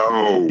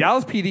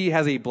PD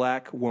has a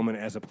black woman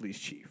as a police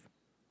chief.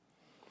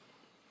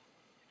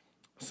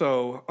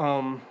 So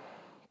I'm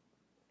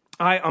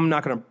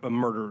not going to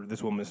murder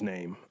this woman's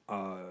name,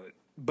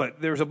 but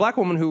there was a black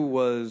woman who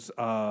was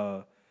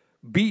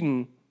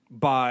beaten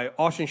by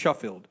Austin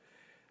Sheffield,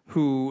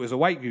 who is a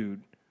white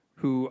dude.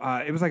 Who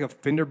it was like a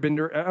fender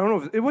bender. I don't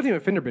know. It wasn't even a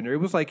fender bender. It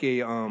was like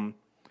a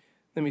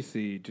let me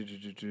see.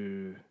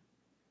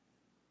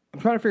 I'm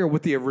trying to figure out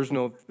what the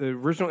original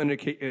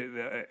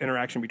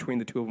interaction between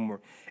the two of them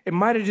were. It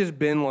might have just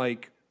been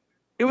like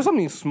it was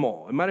something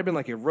small. It might have been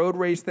like a road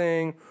race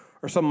thing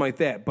or something like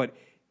that. But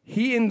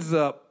he ends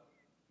up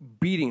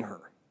beating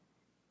her.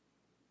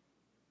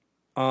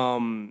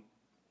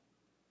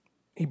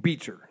 He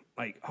beats her.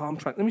 Like,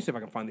 let me see if I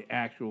can find the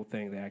actual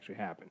thing that actually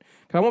happened.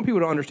 Because I want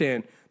people to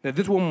understand that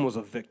this woman was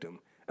a victim.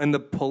 And the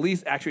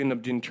police actually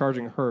ended up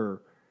charging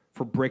her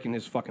for breaking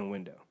his fucking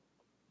window.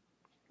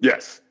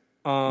 Yes.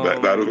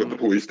 That is what the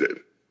police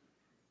did.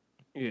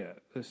 Yeah.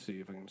 Let's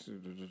see if I can see.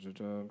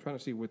 I'm trying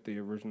to see what the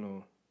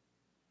original...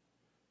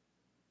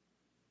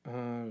 Okay,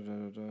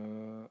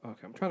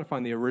 I'm trying to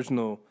find the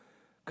original...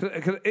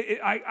 Because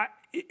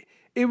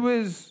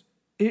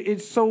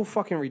it's so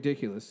fucking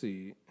ridiculous.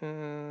 See,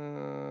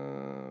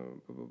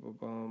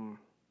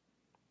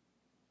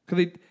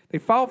 because they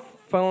filed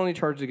felony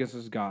charges against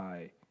this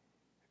guy,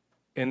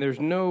 and there's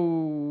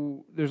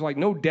no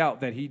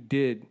doubt that he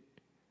did.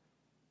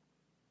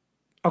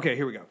 Okay,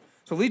 here we go.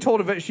 So Lee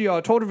told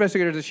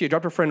investigators that she had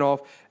dropped her friend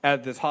off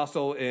at this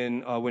hostel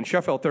when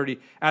Sheffield 30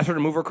 asked her to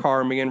move her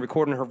car and began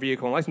recording her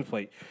vehicle and license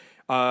plate.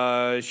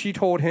 She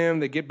told him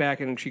to get back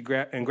and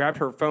grabbed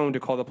her phone to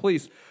call the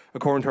police,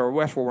 according to her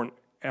arrest warrant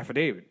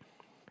affidavit.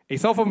 A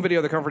cell phone video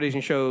of the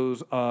confrontation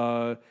shows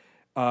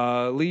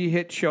Lee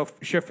hit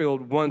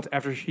Sheffield once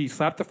after he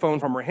slapped the phone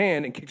from her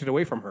hand and kicked it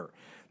away from her.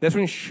 That's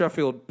when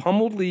Sheffield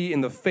pummeled Lee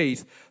in the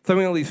face,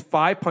 throwing at least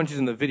 5 punches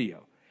in the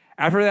video.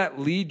 After that,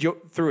 Lee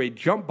threw a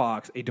jump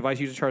box, a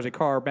device used to charge a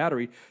car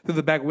battery, through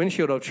the back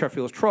windshield of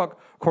Sheffield's truck,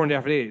 according to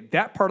affidavit.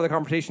 That part of the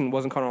confrontation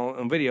wasn't caught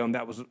on video, and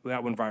that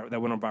went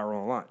on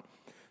viral online.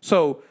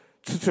 So,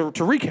 to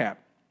recap,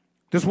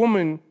 this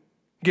woman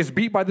gets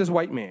beat by this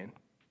white man.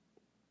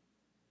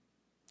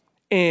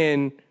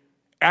 And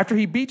after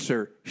he beats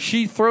her,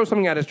 she throws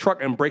something at his truck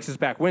and breaks his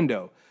back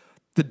window.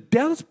 The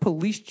Dallas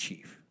police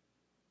chief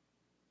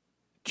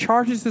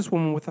charges this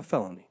woman with a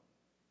felony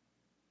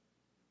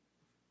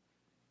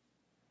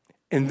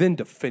and then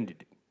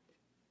defended it.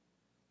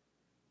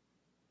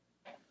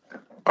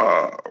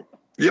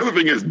 The other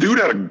thing is, dude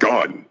had a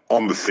gun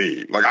on the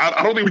scene. Like,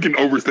 I don't think we can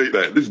overstate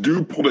that. This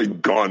dude pulled a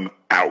gun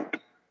out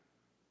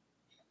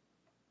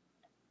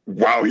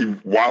while he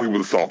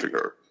was assaulting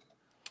her.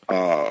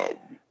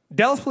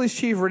 Dallas Police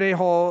Chief Renee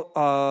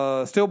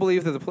Hall still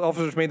believes that the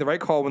officers made the right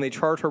call when they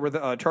charged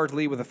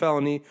Lee with a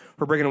felony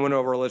for breaking a window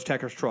of her alleged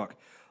attacker's truck.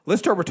 Let's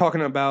start with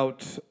talking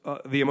about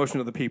the emotion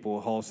of the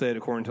people, Hall said,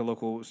 according to a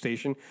local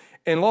station.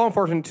 In law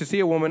enforcement, to see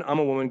a woman, I'm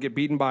a woman, get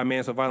beaten by a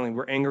man so violently,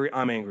 we're angry,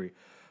 I'm angry.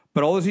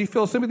 But although he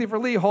feels sympathy for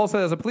Lee, Hall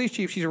said as a police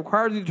chief, she's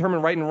required to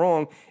determine right and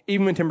wrong,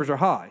 even when tempers are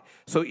high.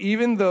 So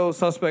even though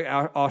suspect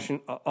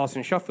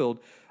Austin Sheffield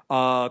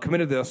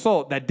committed the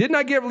assault, that did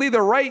not give Lee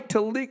the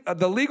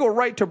legal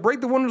right to break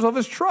the windows of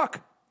his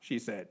truck, she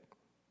said.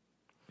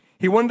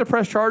 He wanted to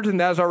press charges, and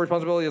that is our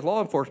responsibility as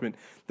law enforcement.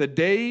 The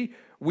day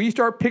we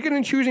start picking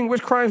and choosing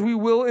which crimes we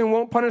will and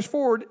won't push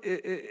forward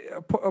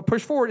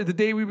is the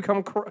day we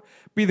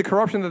be the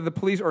corruption that the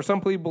police or some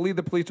police believe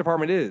the police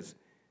department is.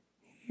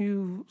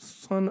 You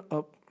son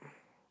of...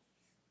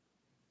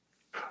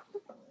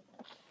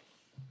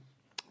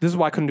 This is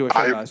why I couldn't do a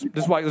show, guys.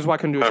 This is why I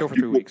couldn't do a show for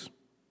 3 weeks.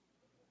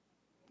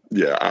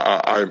 Yeah,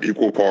 I am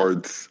equal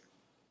parts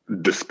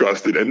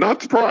disgusted and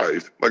not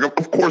surprised. Like,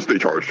 of course they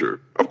charged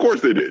her. Of course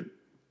they did.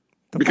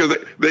 Because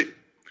they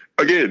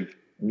again,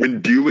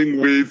 when dealing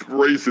with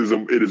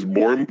racism, it is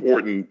more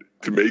important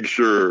to make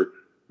sure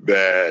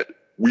that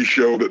we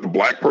show that the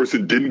black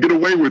person didn't get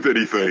away with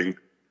anything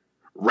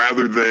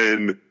rather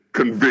than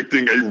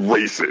convicting a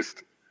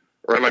racist.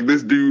 Right? Like,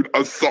 this dude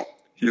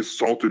he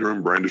assaulted her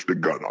and brandished a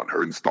gun on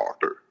her and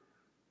stalked her.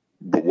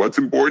 But what's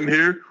important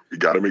here? We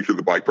got to make sure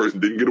the black person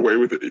didn't get away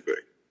with anything.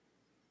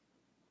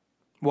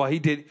 Well, he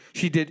did.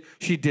 She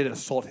did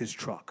assault his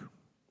truck.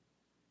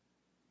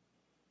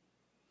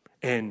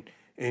 And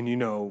you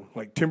know,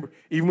 like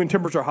even when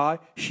tempers are high,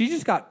 she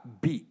just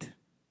got beat.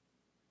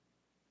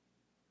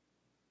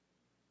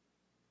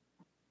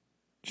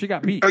 She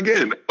got beat.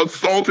 Again,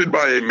 assaulted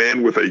by a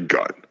man with a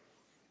gun.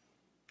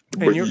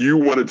 But you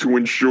wanted to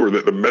ensure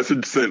that the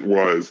message sent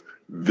was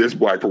this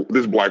black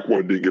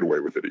woman didn't get away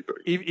with anything.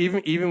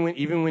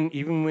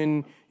 Even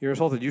when you're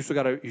assaulted, you still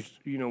gotta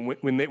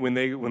when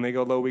they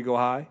go low, we go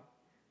high.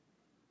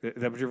 Is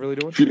that what you're really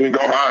doing? She didn't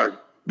go high.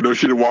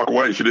 she didn't walk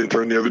away. She didn't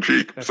turn the other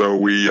cheek. So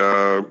we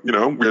had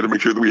to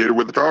make sure that we hit her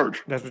with the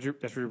charge. That's what you're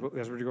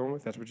going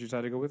with. That's what you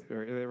decided to go with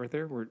right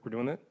there. We're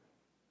doing that.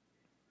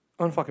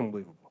 Unfucking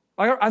believable.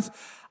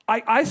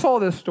 I saw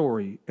this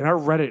story and I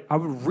read it. I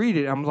would read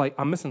it. I'm like,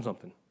 I'm missing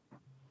something.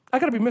 I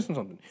gotta be missing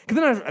something.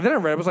 Because then I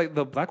read it was like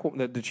the black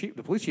woman,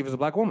 the police chief is a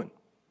black woman.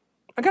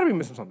 I gotta be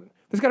missing something.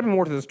 There's gotta be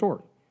more to the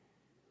story.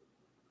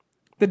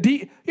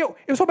 It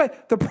was so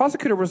bad. The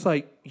prosecutor was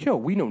like,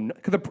 we know.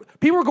 Because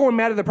people were going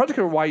mad at the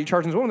prosecutor. Why are you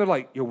charging this woman? They're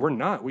like, we're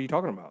not. What are you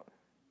talking about?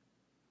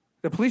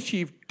 The police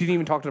chief didn't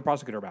even talk to the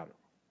prosecutor about it.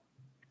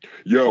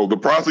 The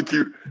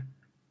prosecutor.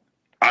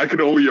 I can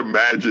only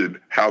imagine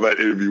how that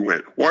interview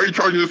went. Why are you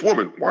charging this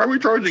woman? Why are we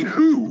charging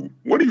who?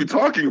 What are you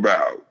talking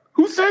about?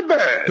 Who said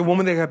that? The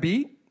woman that got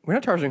beat? We're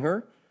not charging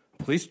her.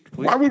 Police.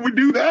 Why would we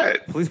do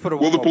that? Police put a.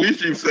 Well, the police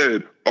chief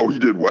said, he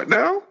did what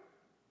now?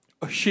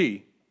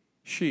 She.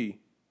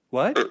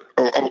 What?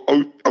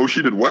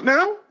 She did what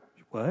now?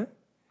 What?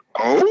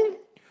 Oh?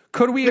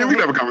 Could we? Yeah, we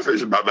can have a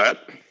conversation about that.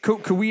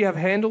 Could we have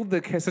handled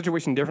the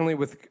situation differently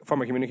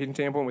from a communication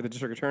standpoint with the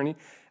district attorney?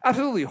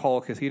 Absolutely,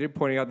 Hall conceded,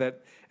 pointing out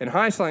that in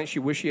hindsight, she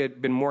wished she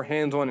had been more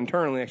hands-on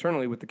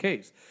externally with the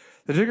case.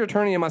 The district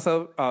attorney and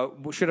myself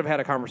should have had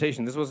a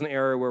conversation. This was an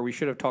area where we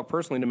should have talked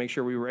personally to make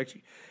sure we were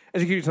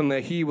executing something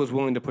that he was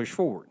willing to push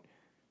forward.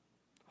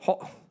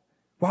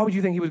 Why would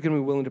you think he was going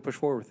to be willing to push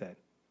forward with that?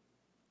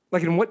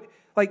 This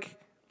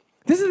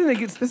is the thing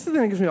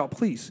that gets me about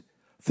police.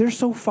 They're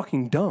so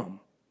fucking dumb.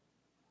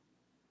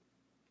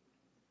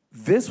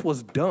 This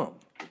was dumb.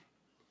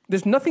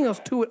 There's nothing else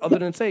to it other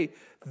than say,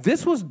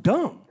 this was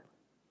dumb.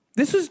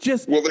 This is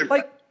just,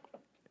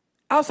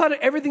 outside of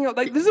everything else,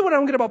 this is what I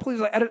don't get about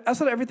police.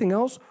 Outside of everything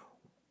else,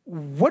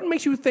 what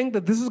makes you think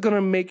that this is going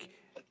to make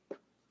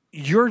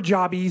your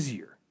job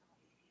easier?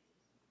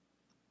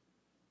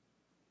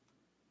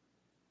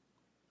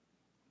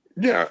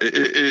 Yeah,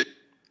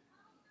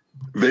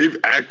 they've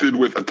acted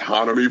with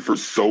autonomy for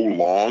so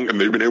long,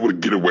 and they've been able to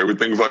get away with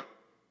things like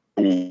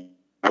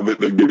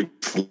they're getting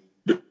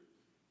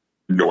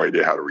no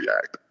idea how to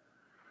react,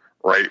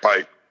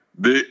 right?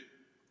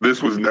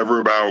 This was never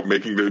about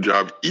making their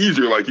job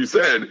easier. Like you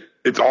said,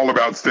 it's all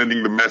about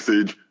sending the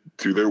message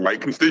to their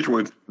white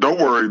constituents. Don't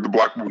worry, the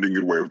black woman didn't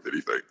get away with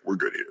anything. We're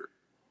good here.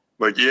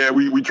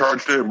 We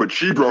charged him, but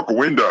she broke a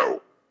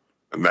window,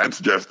 and that's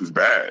just as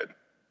bad.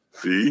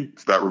 See,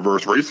 it's that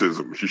reverse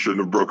racism. She shouldn't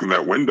have broken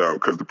that window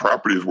because the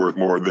property is worth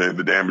more than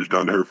the damage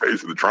done to her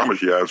face and the trauma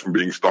she has from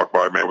being stalked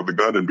by a man with a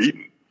gun and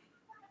beaten.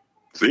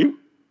 See?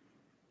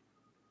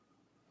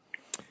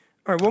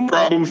 All right,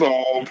 problem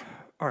solved.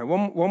 All right,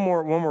 one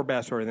more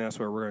bad story, and that's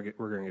where we're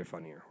gonna get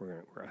funnier. We're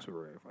gonna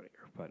get funnier.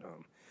 But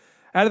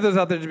I added those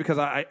out there just because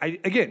I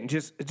again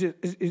just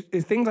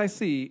things I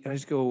see and I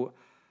just go,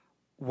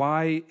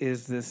 why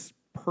is this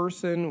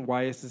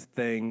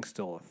thing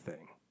still a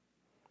thing?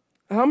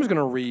 And I'm just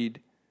gonna read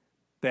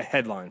the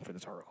headline for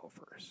this article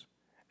first,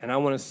 and I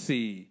want to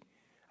see.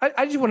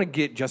 I just want to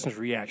get Justin's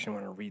reaction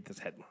when I read this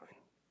headline,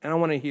 and I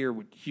want to hear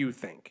what you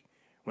think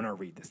when I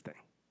read this thing.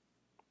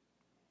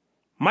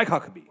 Mike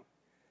Huckabee,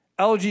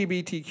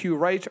 LGBTQ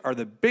rights are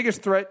the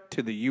biggest threat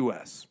to the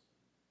U.S.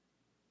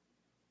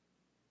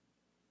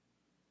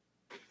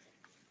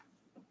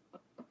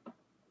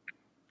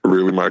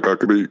 Really, Mike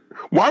Huckabee?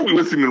 Why are we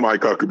listening to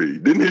Mike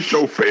Huckabee? Didn't his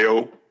show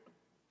fail?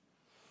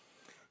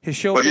 His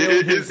show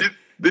failed.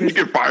 Didn't he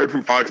get fired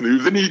from Fox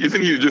News? Isn't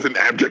he just an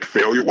abject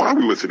failure? Why are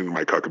we listening to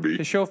Mike Huckabee?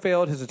 His show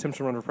failed. His attempts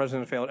to run for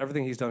president failed.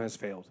 Everything he's done has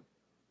failed.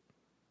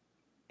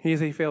 He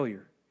is a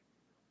failure.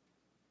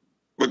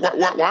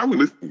 Why are we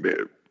listening to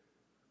him?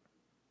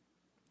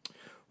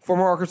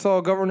 Former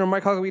Arkansas Governor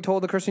Mike Huckabee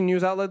told the Christian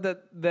news outlet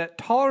that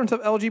tolerance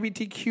of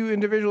LGBTQ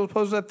individuals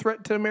poses a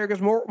threat to America's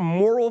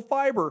moral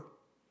fiber.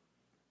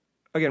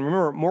 Again,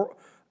 remember,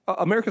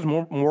 America's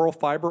moral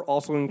fiber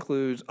also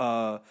includes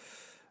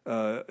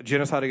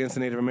genocide against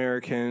the Native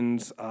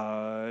Americans,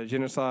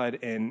 genocide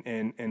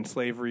and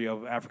slavery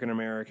of African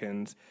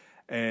Americans,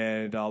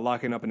 and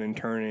locking up and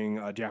interning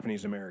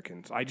Japanese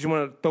Americans. I just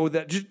want to throw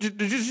that.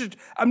 Just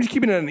I'm just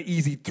keeping it an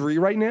easy 3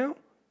 right now.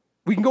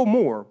 We can go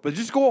more, but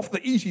just go off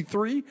the easy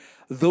 3.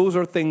 Those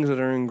are things that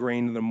are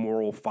ingrained in the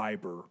moral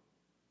fiber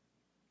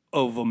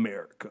of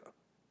America.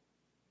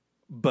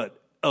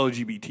 But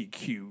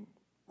LGBTQ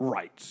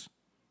rights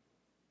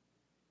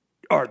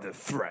are the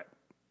threat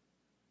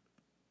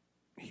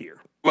here.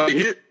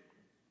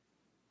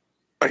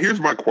 Here's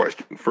my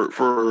question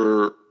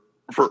for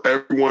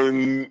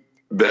everyone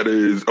that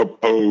is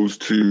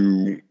opposed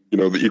to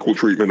the equal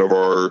treatment of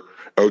our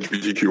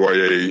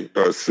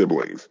LGBTQIA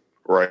siblings,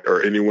 right?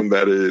 Or anyone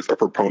that is a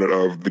proponent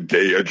of the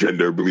gay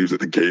agenda, believes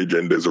that the gay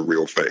agenda is a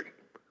real thing.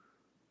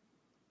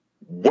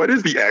 What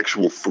is the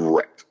actual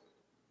threat?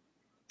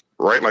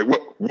 Right?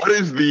 What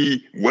is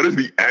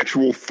the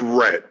actual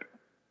threat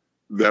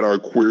that our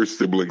queer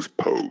siblings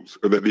pose,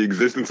 or that the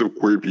existence of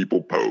queer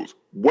people pose?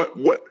 What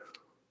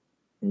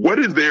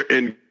is the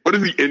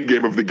end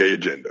game of the gay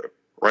agenda?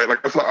 Right?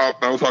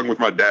 I was talking with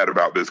my dad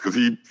about this because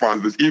he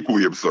finds this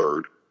equally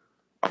absurd.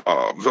 So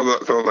I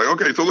was like,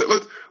 okay, so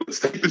let's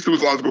take this to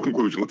its logical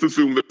conclusion. Let's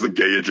assume there's a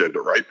gay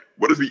agenda, right?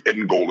 What is the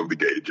end goal of the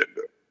gay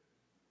agenda?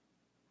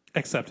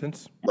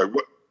 Acceptance. Like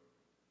what?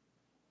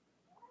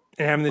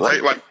 And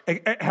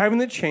having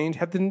to change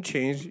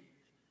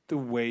the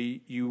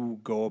way you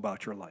go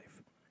about your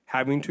life.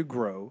 Having to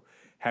grow,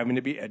 having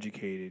to be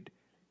educated,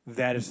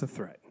 that is the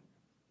threat.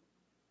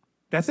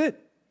 That's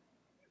it.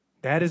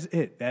 That is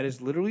it. That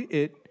is literally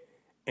it.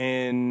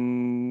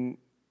 And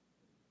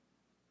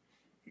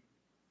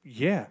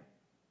yeah.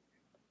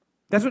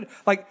 That's what,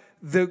 like,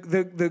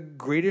 the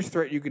greatest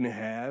threat you can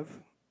have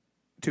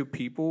to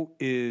people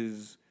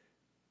is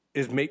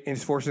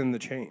forcing them to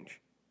change.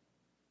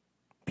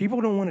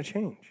 People don't want to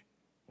change.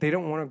 They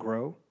don't want to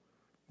grow.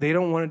 They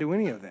don't want to do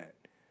any of that.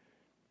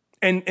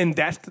 And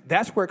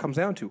that's where it comes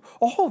down to.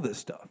 All this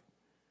stuff.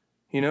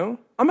 You know?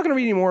 I'm not going to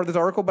read any more of this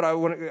article, but I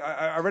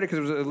read it because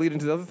it was a lead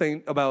into the other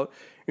thing about,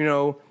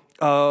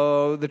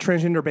 the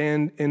transgender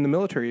ban in the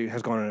military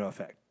has gone into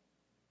effect.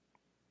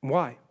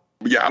 Why?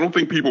 Yeah, I don't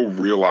think people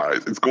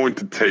realize it's going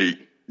to take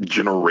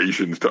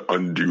generations to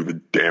undo the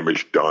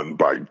damage done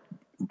by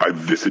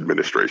this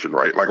administration,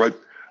 right? Like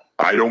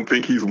I don't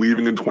think he's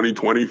leaving in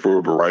 2020 for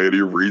a variety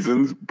of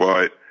reasons,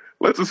 but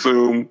let's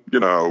assume,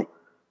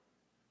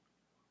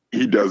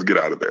 he does get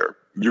out of there.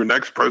 Your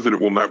next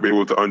president will not be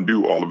able to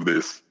undo all of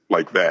this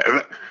like that.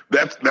 And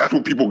that's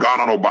what people got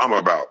on Obama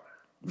about.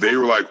 They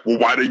were like, well,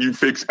 why didn't you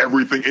fix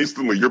everything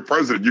instantly? You're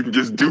president. You can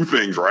just do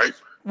things, right?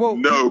 Well,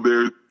 no,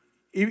 there's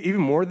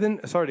even more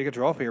than, sorry to get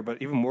you off here,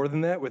 but even more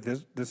than that, with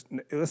this,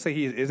 let's say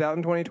he is out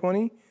in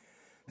 2020,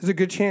 there's a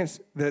good chance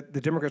that the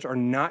Democrats are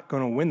not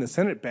going to win the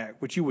Senate back,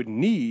 which you would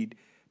need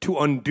to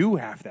undo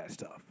half that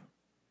stuff.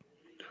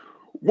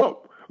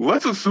 Well,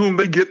 let's assume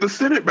they get the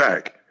Senate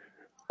back.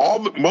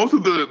 Most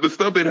of the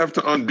stuff they'd have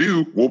to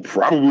undo will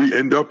probably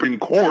end up in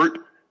court.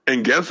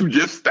 And guess who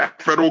just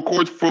stacked federal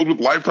courts filled with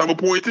lifetime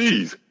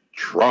appointees?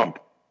 Trump.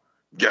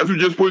 Guess who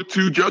just put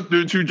two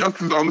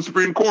justices on the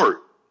Supreme Court?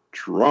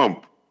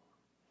 Trump.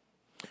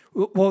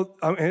 Well,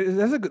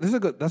 that's a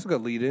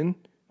good lead in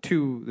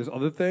to this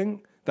other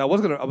thing that I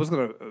was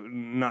gonna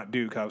not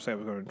do, because I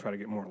was going to try to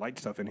get more light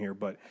stuff in here,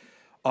 but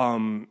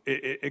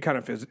it kind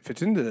of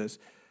fits into this.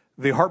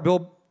 The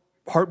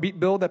heartbeat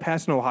bill that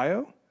passed in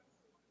Ohio,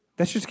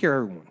 that should scare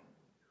everyone.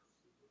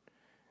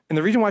 And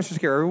the reason why it should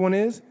scare everyone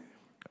is,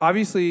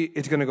 obviously,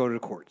 it's going to go to the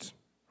courts,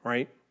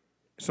 right?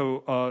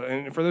 So,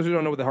 and for those who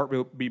don't know what the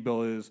heartbeat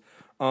bill is,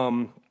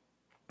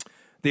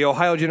 the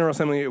Ohio General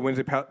Assembly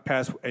Wednesday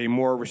passed a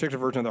more restrictive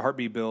version of the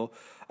heartbeat bill.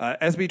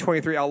 SB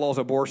 23 outlaws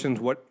abortions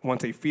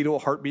once a fetal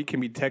heartbeat can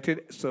be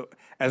detected so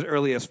as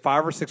early as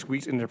 5 or 6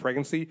 weeks into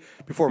pregnancy.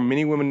 Before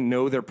many women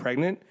know they're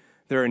pregnant,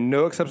 there are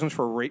no exceptions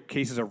for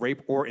cases of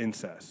rape or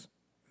incest.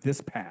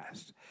 This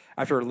passed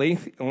after a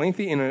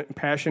lengthy and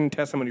impassioned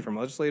testimony from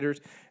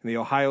legislators in the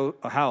Ohio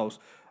House.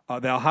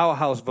 The Ohio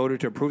House voted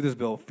to approve this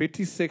bill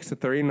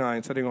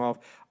 56-39, setting off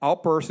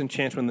outbursts and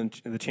chants from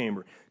the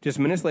chamber. Just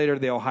minutes later,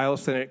 the Ohio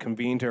Senate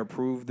convened to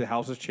approve the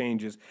House's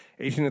changes,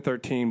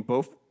 18-13.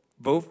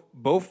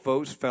 Both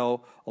votes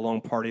fell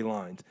along party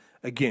lines.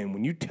 Again,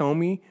 when you tell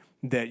me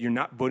that you're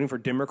not voting for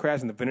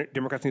Democrats and the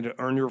Democrats need to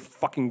earn your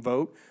fucking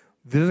vote,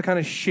 this is the kind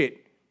of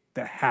shit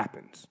that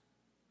happens.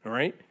 All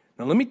right?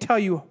 Now, let me tell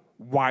you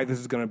why this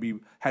is going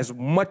to has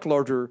much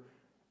larger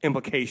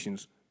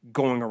implications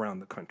going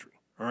around the country.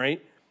 All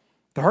right?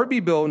 The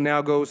heartbeat bill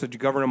now goes to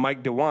Governor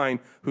Mike DeWine,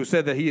 who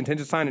said that he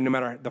intends to sign it no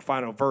matter the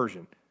final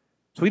version.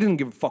 So he doesn't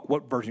give a fuck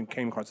what version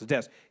came across his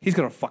desk. He's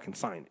going to fucking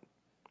sign it.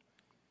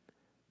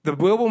 The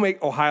bill will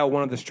make Ohio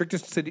one of the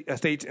strictest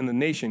states in the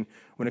nation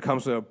when it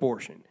comes to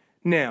abortion.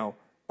 Now,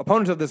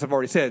 opponents of this have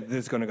already said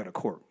this is going to go to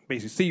court.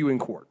 Basically, see you in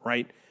court,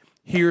 right?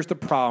 Here's the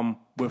problem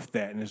with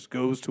that, and this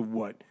goes to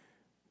what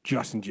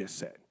Justin just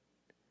said.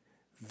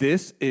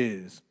 This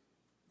is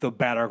the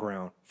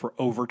battleground for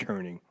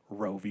overturning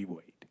Roe v.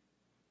 Wade.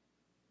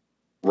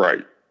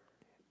 Right.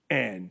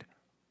 And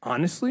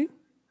honestly,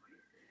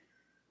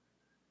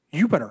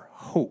 you better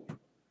hope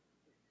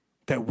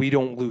that we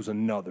don't lose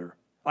another.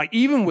 Like,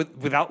 even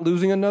without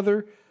losing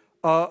another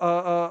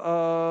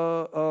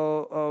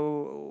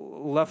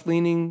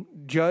left-leaning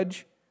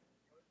judge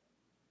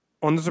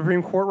on the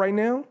Supreme Court right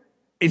now,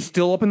 it's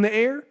still up in the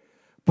air.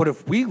 But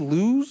if we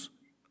lose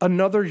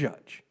another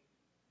judge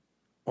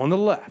on the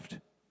left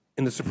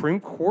in the Supreme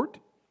Court,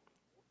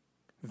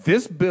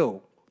 this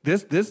bill,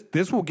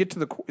 this will get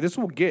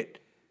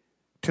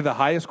to the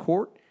highest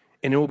court,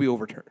 and it will be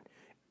overturned.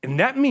 And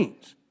that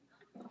means,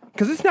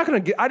 because it's not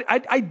going to get,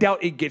 I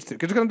doubt it gets there,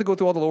 because it's going to have to go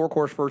through all the lower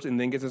courts first and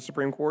then get to the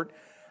Supreme Court.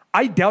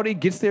 I doubt it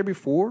gets there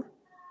before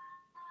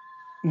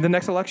the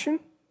next election.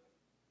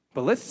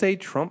 But let's say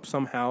Trump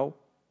somehow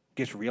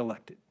gets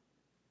reelected.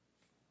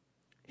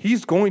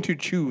 He's going to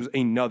choose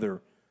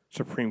another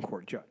Supreme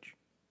Court judge.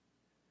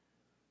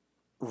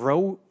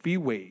 Roe v.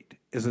 Wade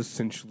is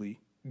essentially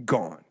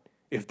gone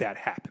if that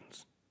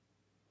happens.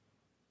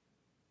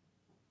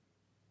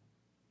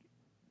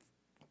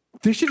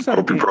 This shit's not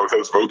open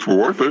protest votes were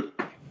worth it.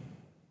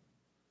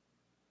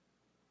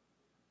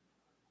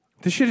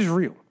 This shit is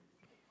real.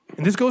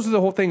 And this goes to the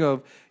whole thing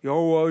of,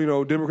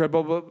 Democrat,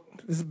 blah, blah.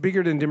 This is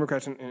bigger than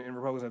Democrats and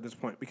Republicans at this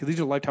point because these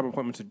are lifetime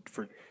appointments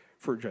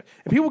for judge.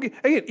 And people get,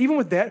 again, even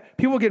with that,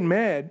 people get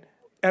mad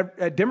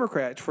at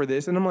Democrats for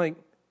this. And I'm like,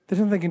 there's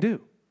nothing they can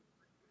do.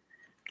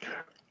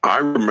 I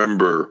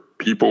remember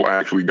people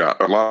actually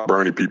a lot of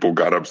Bernie people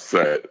got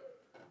upset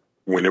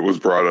when it was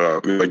brought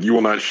up. Like, you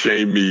will not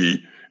shame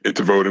me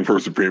into voting for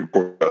a Supreme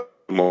Court.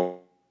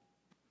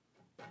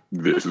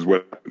 This is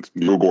what happens.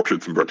 Neil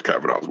Gorsuch and Brett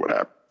Kavanaugh is what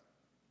happened.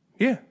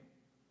 Yeah.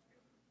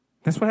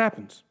 That's what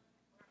happens.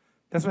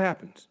 That's what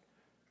happens.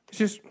 It's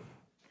just.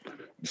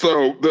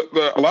 So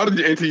a lot of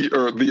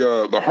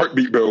the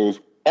heartbeat bills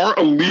are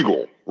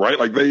illegal, right?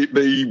 Like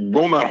they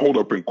will not hold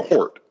up in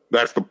court.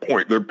 That's the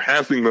point. They're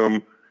passing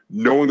them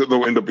knowing that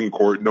they'll end up in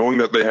court, knowing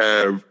that they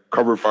have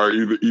cover fire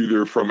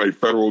either from a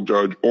federal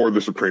judge or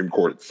the Supreme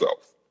Court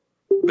itself.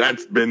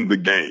 That's been the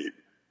game.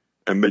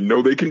 And they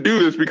know they can do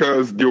this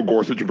because Neil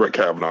Gorsuch and Brett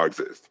Kavanaugh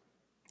exist.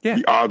 Yeah.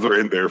 The odds are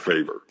in their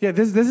favor. Yeah,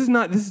 this is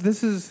not this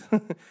is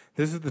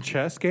this is the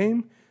chess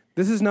game.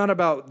 This is not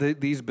about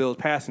these bills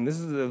passing. This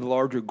is the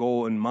larger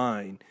goal in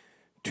mind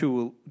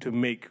to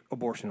make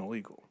abortion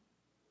illegal.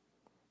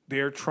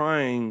 They're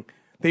trying.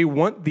 They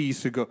want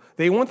these to go.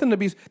 They want them to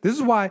be. This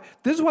is why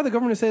the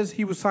government says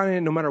he was signing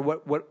it no matter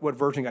what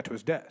version got to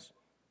his desk.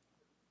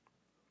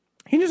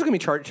 He's just going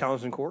to be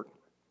challenged in court.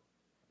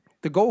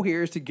 The goal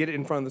here is to get it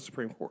in front of the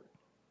Supreme Court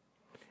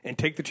and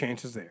take the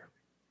chances there.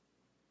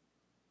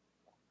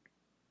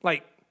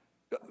 Like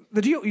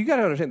you got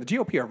to understand, the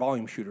GOP are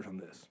volume shooters on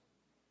this.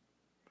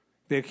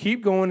 They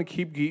keep going and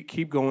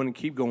keep going and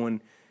keep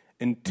going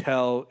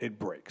until it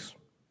breaks.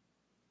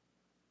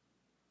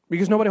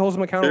 Because nobody holds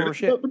them accountable for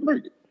shit.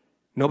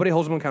 Nobody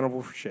holds them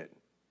accountable for shit.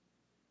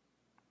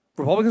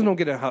 Republicans don't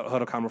get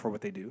held accountable for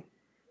what they do.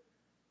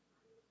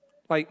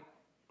 Like,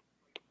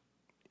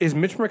 is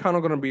Mitch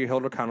McConnell going to be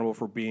held accountable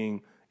for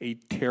being a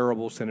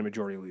terrible Senate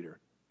Majority Leader?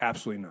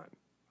 Absolutely not.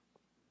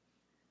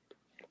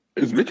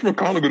 Is Mitch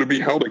McConnell going to be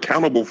held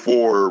accountable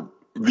for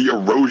the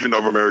erosion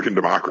of American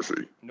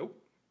democracy? Nope.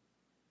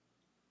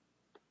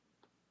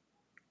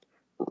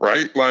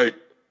 Right? Like,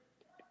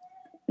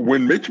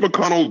 when Mitch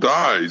McConnell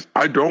dies,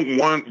 I don't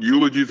want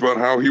eulogies about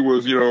how he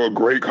was, a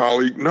great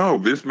colleague. No,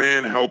 this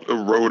man helped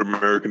erode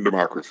American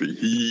democracy.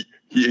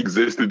 He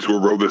existed to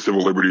erode the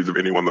civil liberties of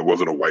anyone that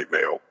wasn't a white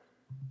male.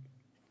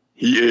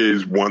 He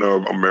is one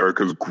of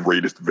America's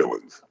greatest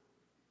villains.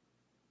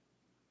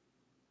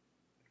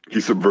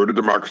 He subverted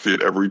democracy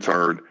at every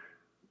turn.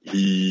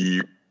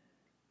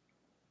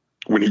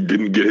 When he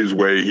didn't get his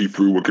way, he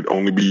threw what could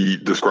only be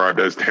described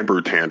as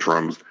temper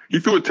tantrums. He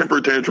threw a temper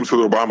tantrum so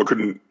that Obama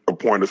couldn't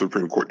appoint a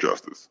Supreme Court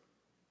justice.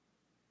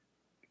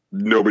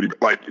 Nobody,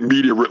 like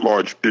media writ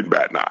large, did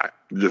bat an eye.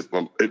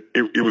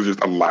 It was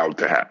just allowed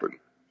to happen.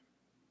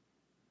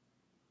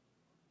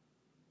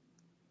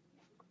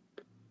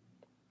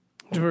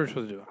 What are we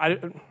supposed to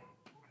do?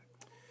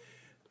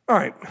 All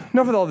right,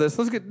 enough with all this.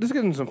 Let's get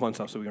into some fun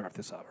stuff so we can wrap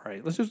this up. All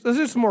right, let's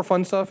do some more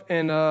fun stuff.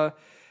 And I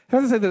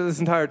have to say that this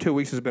entire 2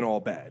 weeks has been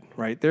all bad.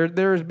 Right,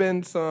 there's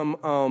been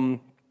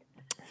some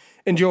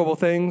enjoyable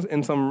things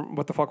and some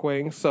what the fuck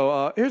ways.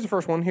 So here's the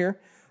first one here.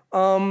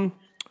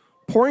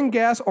 Pouring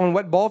gas on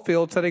wet ball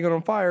field, setting it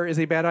on fire is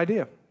a bad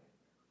idea.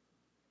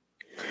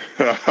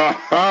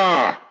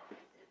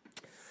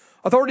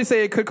 Authorities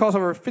say it could cost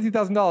over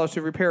 $50,000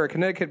 to repair a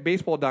Connecticut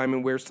baseball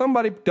diamond where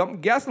somebody dumped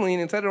gasoline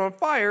and set it on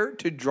fire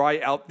to dry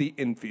out the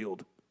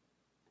infield.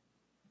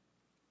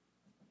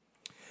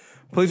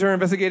 Police are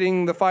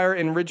investigating the fire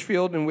in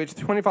Ridgefield in which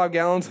 25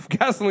 gallons of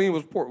gasoline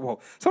was poured.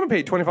 Well, someone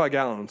paid 25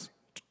 gallons.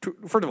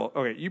 First of all,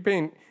 okay, you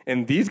paying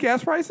in these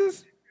gas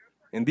prices?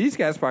 In these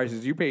gas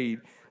prices, you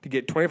paid to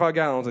get 25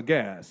 gallons of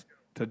gas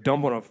to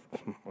dump on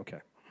a...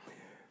 Okay.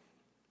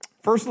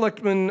 First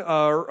Selectman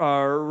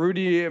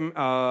Rudy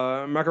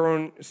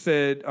Macaron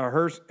said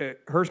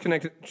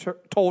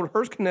told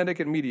Hearst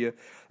Connecticut media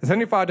that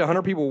 75 to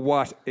 100 people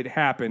watched it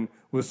happen,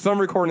 with some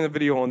recording the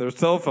video on their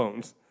cell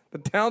phones. The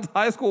town's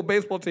high school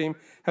baseball team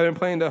had been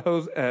playing the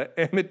hose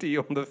enmity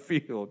on the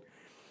field.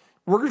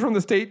 Workers from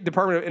the State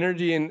Department of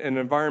Energy and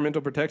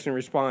Environmental Protection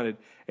responded.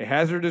 A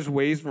hazardous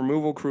waste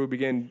removal crew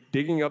began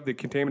digging up the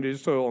contaminated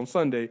soil on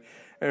Sunday,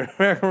 and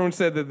Macaron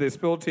said that the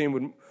spill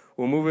team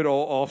will move it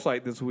all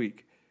off-site this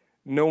week.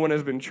 No one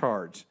has been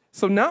charged.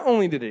 So not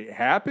only did it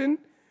happen,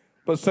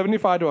 but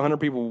 75 to 100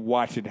 people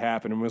watched it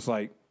happen and was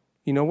like,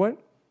 you know what?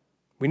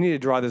 We need to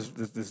dry this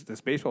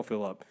baseball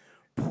field up.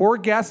 Pour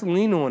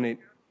gasoline on it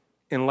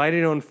and light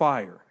it on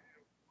fire.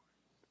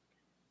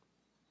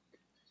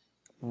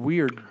 We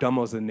are dumb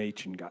as a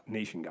nation,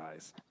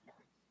 guys.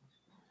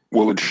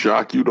 Will it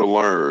shock you to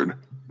learn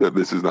that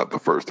this is not the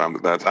first time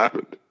that that's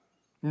happened?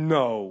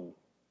 No.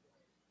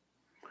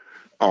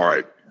 All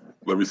right.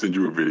 Let me send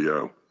you a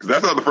video. Because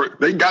that's not the first.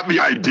 They got the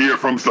idea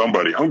from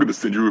somebody. I'm going to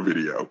send you a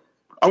video.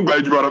 I'm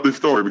glad you brought up this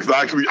story because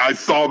I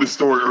saw this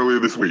story earlier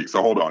this week.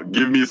 So hold on.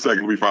 Give me a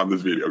second. We found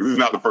this video. This is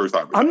not the first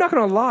time. I'm not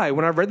going to lie.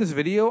 When I read this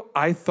video,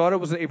 I thought it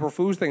was an April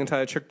Fool's thing until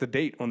I checked the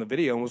date on the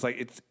video and was like,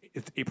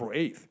 it's April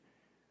 8th.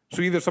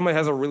 So either somebody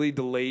has a really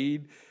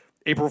delayed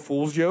April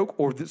Fool's joke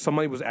or that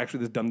somebody was actually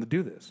this dumb to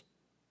do this.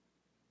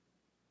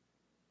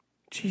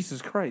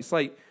 Jesus Christ.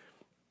 Like,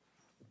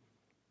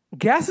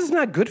 gas is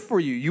not good for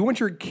you. You want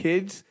your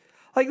kids...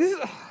 Like, this is...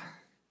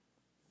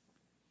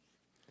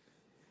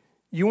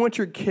 You want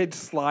your kids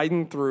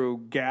sliding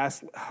through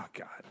gas... Oh,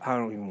 God. I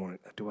don't even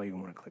want to... Do I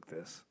even want to click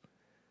this?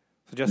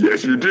 So Justin,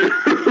 yes, you do.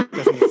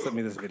 Justin sent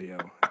me this video,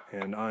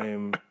 and I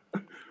am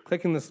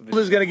clicking this video.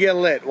 Who's going to get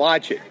lit?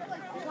 Watch it.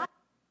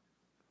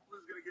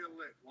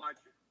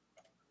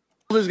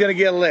 Who's going to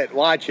get lit?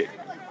 Watch it.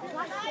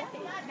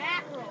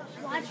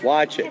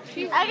 Watch it.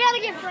 I gotta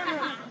get front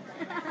row.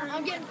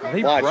 I'm getting Are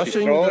they Watch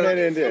brushing it. Throwing the, it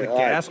into the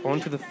gas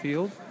onto the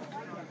field?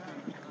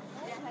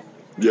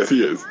 Yes,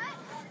 he is.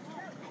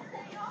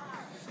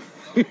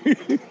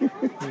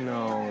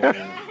 No.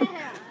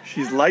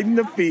 She's lighting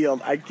the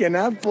field. I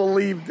cannot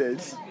believe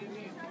this.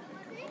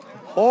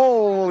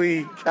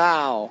 Holy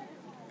cow.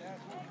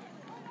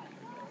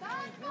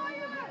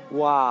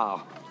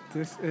 Wow.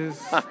 This is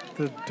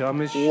the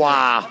dumbest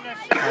Wow.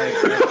 shit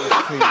I've ever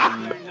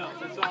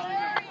seen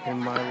in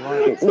my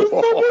life.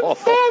 Someone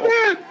saw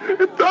that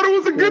and thought it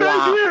was a good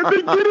idea, and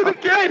they did it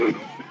again.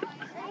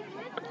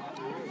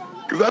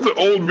 Because that's an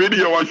old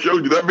video I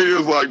showed you. That video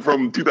is like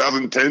from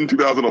 2010,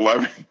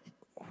 2011.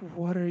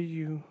 What are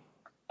you?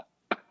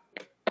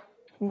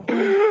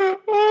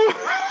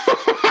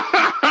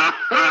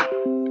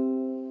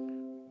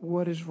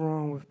 What is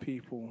wrong with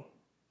people?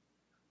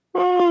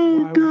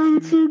 Oh, Why God, would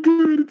it's so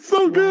good. It's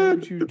so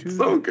good. would you It's do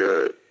so that?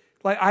 good.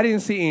 Like, I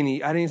didn't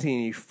see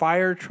any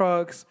fire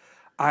trucks.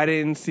 I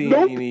didn't see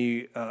Nope.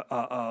 any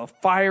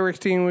fire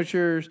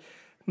extinguishers.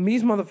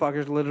 These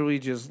motherfuckers literally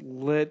just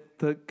lit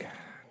the... God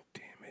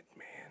damn it,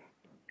 man.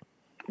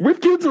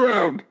 With kids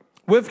around.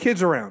 With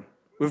kids around.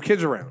 With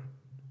kids around.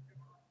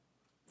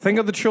 Think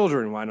of the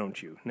children, why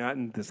don't you? Not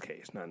in this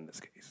case. Not in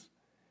this case.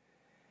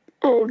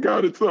 Oh,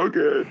 God, it's so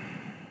good.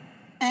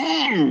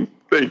 Thank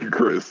you,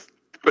 Chris.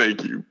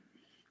 Thank you.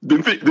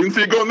 Didn't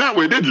see it going that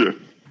way, did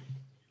you?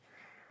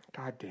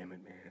 God damn it,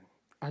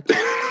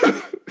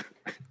 man.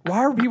 Why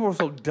are people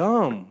so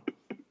dumb?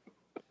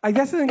 I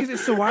guess the thing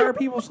is, so why are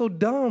people so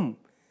dumb?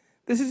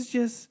 This is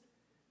just,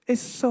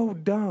 it's so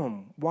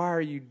dumb. Why are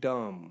you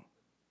dumb?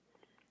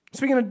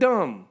 Speaking of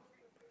dumb,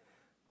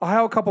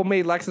 Ohio couple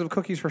made laxative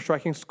cookies for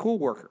striking school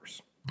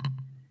workers.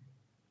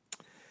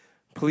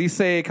 Police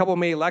say a couple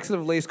made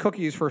laxative-laced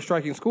cookies for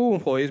striking school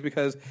employees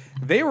because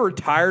they were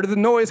tired of the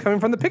noise coming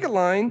from the picket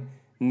line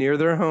near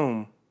their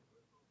home.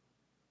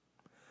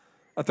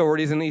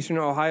 Authorities in eastern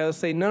Ohio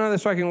say none of the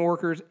striking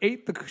workers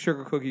ate the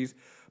sugar cookies.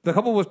 The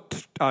couple was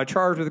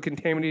charged with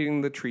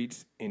contaminating the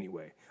treats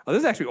anyway. Oh,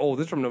 this is actually old.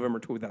 This is from November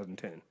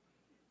 2010.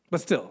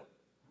 But still,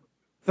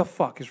 the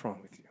fuck is wrong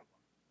with you?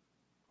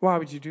 Why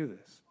would you do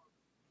this?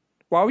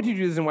 Why would you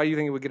do this, and why do you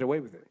think it would get away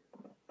with it?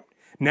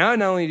 Now,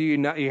 not only do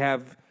you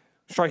have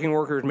striking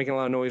workers making a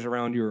lot of noise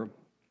around your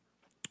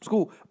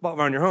school,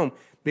 around your home,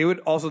 they would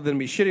also then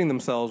be shitting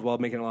themselves while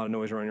making a lot of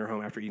noise around your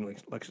home after eating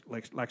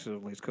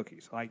laxative-laced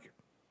cookies. Like,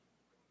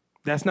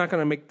 that's not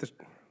going to make this...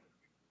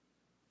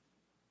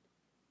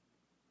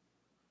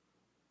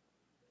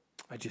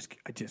 I just...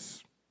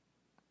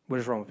 What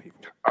is wrong with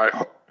people?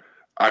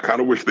 I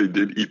kind of wish they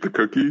did eat the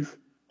cookies,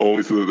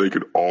 only so that they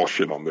could all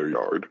shit on their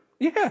yard.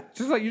 Yeah,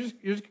 just like you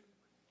just...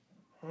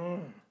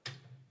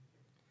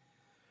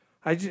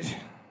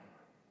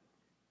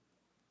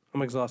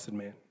 I'm exhausted,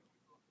 man.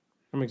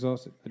 I'm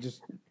exhausted.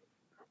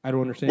 I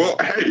don't understand. Well,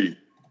 hey,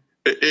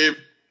 if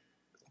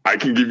I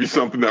can give you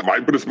something that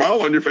might put a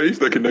smile on your face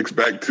that connects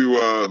back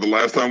to the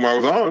last time I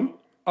was on.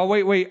 Oh,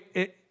 wait.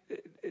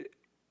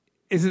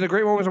 Is it a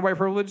Great Moments of White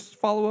Privilege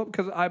follow-up?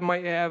 Because I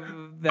might have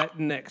that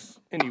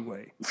next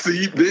anyway.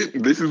 See,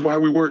 this is why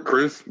we work,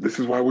 Chris. This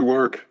is why we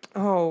work.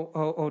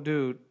 Oh,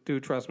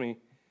 dude, trust me.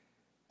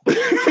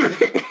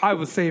 I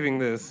was saving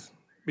this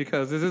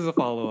because this is a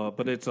follow-up,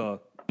 but it's a...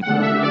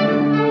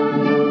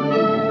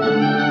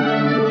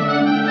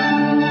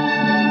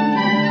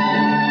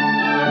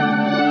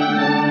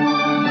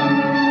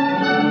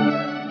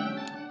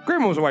 Great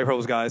Moments of White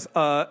Privilege, guys.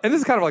 And this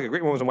is kind of like a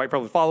Great Moments of White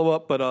Privilege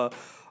follow-up, but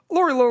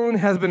Lori Loughlin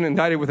has been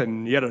indicted with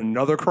yet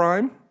another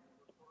crime.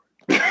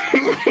 The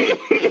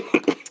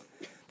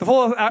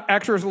full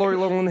actress Lori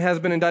Loughlin has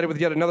been indicted with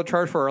yet another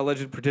charge for her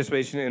alleged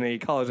participation in a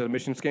college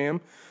admission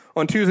scam.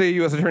 On Tuesday, the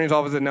U.S. Attorney's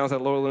Office announced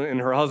that Loughlin and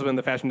her husband,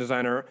 the fashion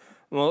designer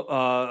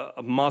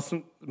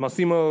Massimo,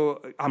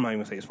 I'm not even going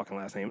to say his fucking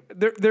last name,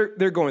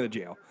 they're going to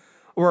jail.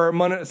 Were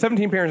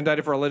 17 parents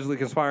indicted for allegedly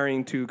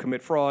conspiring to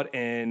commit fraud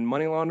and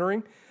money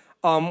laundering.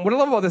 What I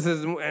love about this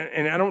is,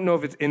 and I don't know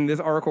if it's in this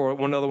article or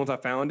one of the other ones I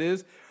found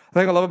is, the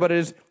thing I love about it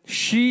is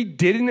she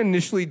didn't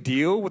initially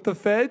deal with the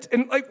feds.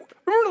 And like,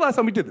 remember the last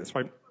time we did this,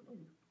 right?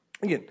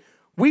 Again,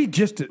 we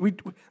just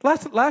did.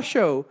 Last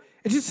show,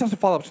 it just has to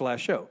follow up to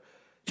last show.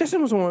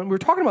 Justin was on, we were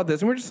talking about this,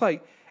 and we are just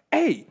like,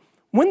 hey,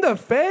 when the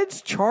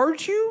feds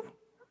charge you,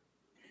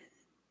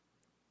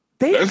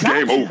 That's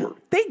game over.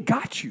 They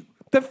got you.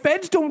 The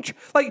feds don't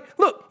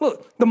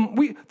look.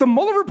 The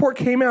Mueller report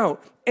came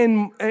out,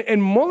 and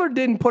Mueller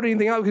didn't put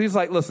anything out because he's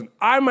like, listen,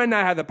 I might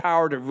not have the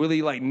power to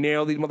really like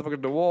nail these motherfuckers to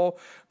the wall.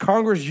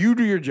 Congress, you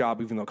do your job,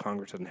 even though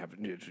Congress doesn't have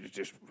it.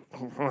 Just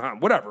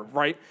whatever,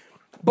 right?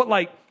 But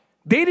like,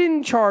 they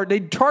didn't charge. They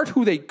charged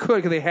who they could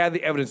because they had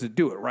the evidence to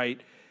do it, right?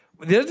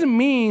 It doesn't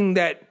mean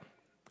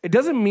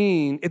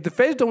if the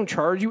feds don't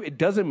charge you, it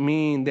doesn't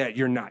mean that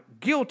you're not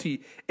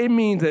guilty. It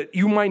means that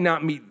you might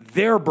not meet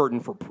their burden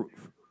for proof.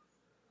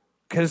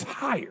 Because it's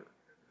higher.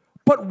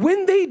 But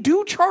when they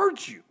do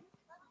charge you,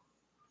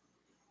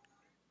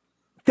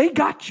 they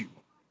got you.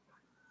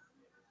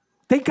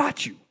 They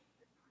got you.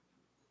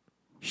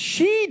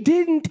 She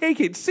didn't take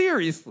it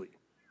seriously.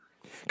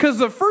 Because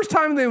the first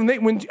time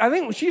I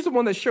think she's the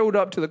one that showed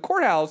up to the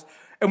courthouse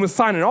and was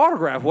signing an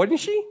autograph, wasn't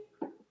she?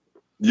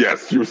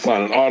 Yes, she was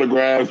signing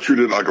autographs,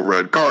 treated like a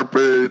red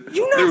carpet.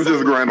 It was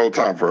just a grand old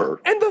time for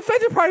her. And the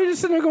feds are probably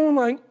just sitting there going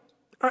like,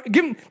 they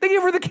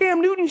give her the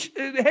Cam Newton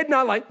head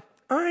nod like,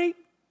 all right,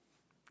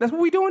 that's what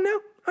we doing now?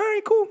 All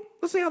right, cool.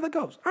 Let's see how that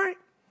goes. All right.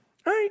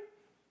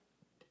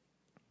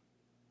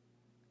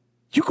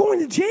 You're going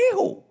to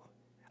jail.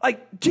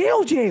 Like,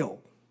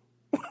 jail.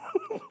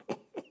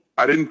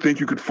 I didn't think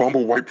you could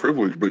fumble white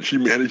privilege, but she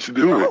managed to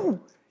do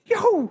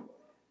it.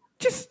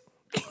 Just...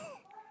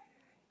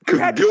 Because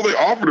the deal they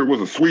offered her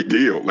was a sweet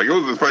deal. Like, it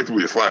was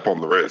effectively a slap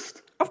on the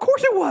wrist. Of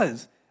course it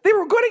was. They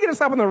were going to get a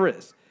slap on the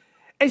wrist.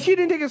 And she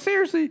didn't take it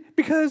seriously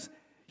because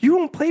you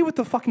don't play with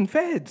the fucking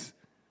feds.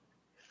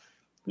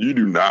 You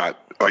do not.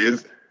 Like,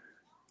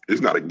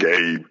 it's not a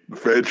game. The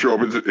feds show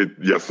up.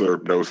 Yes, sir.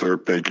 No, sir.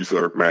 Thank you,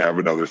 sir. May I have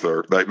another,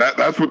 sir? Like,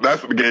 that's what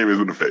the game is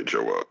when the feds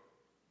show up.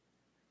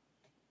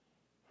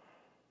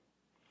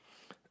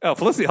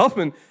 Felicity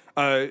Huffman,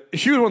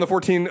 she was one of the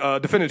 14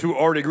 defendants who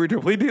already agreed to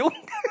a plea deal.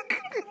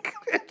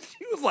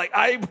 She was like,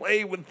 I ain't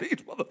playing with these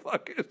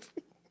motherfuckers.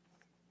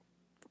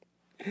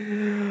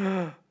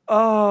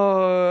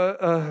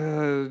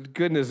 Oh,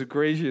 goodness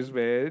gracious,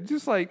 man.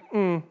 Just like,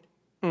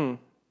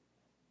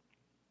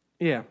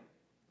 yeah.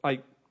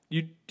 Like,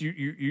 you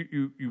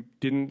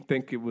didn't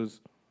think it was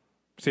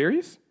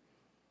serious?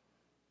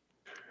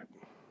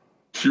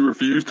 She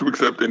refused to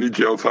accept any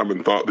jail time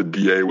and thought the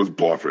DA was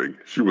bluffing.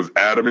 She was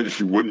adamant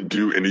she wouldn't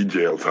do any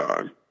jail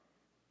time.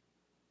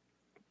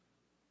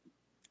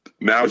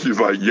 Now she's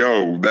like,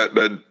 yo,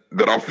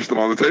 that offer's still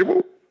on the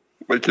table?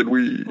 Like, can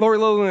we... Lori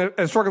Loughlin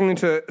is struggling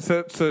to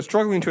accept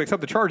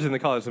the charges in the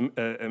college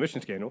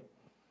admission scandal.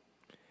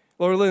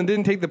 Lori Loughlin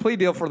didn't take the plea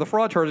deal for the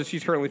fraud charges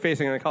she's currently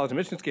facing in the college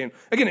admission scandal.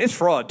 Again, it's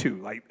fraud,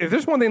 too. Like, if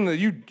there's one thing that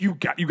you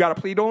got to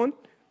plead on,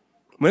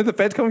 when the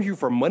feds come to you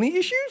for money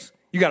issues,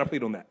 you got to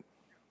plead on that.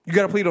 You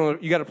got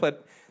to plead.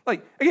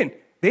 Like, again,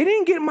 they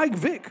didn't get Mike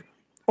Vick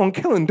on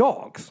killing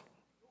dogs.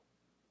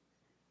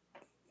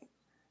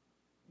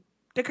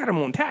 They got him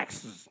on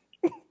taxes.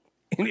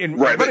 and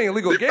right. Running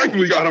illegal they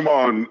actually got him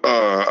on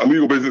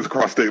illegal business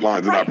across state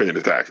lines and not paying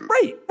his taxes.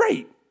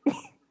 Right.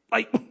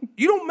 Like,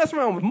 you don't mess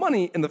around with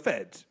money in the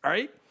feds, all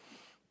right?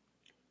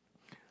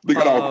 They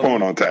got Al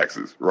Capone on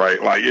taxes,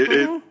 right? Like,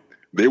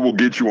 they will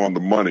get you on the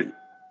money.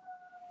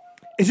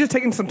 It's just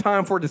taking some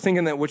time for it to sink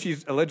in that what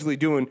she's allegedly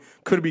doing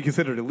could be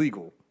considered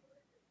illegal.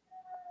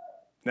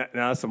 Now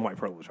that's some white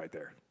privilege right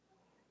there.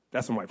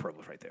 That's some white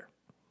privilege right there.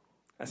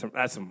 That's some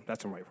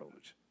white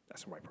privilege.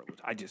 That's some white privilege.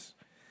 I just...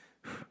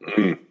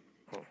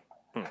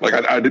 Like,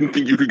 I didn't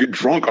think you could get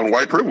drunk on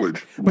white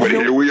privilege, but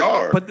here we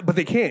are. But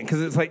they can't,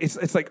 because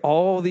it's like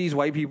all these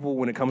white people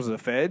when it comes to the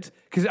feds.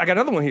 Because I got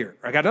another one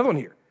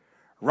here.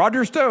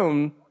 Roger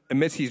Stone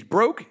admits he's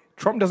broke.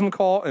 Trump doesn't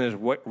call, and his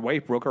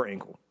wife broke her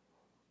ankle.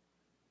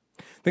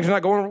 Things are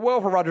not going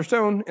well for Roger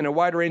Stone. In a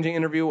wide-ranging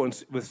interview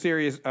with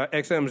Sirius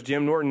XM's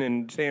Jim Norton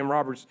and Sam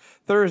Roberts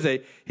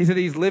Thursday, he said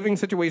his living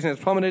situation has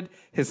plummeted,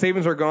 his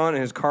savings are gone,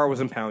 and his car was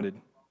impounded.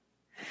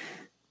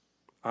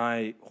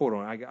 Hold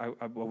on.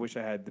 I wish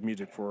I had the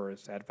music for a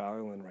sad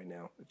violin right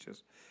now. It's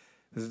just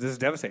this is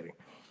devastating.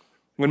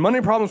 When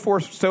money problems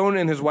forced Stone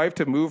and his wife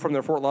to move from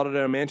their Fort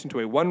Lauderdale mansion to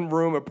a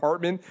one-room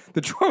apartment, the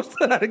Trumps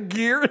went out of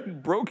gear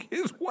and broke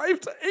his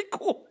wife's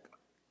ankle.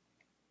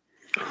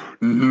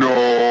 No.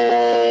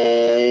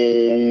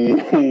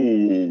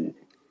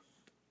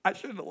 I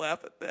shouldn't have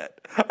laughed at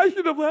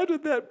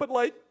that. But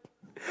like,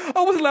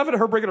 I wasn't laughing at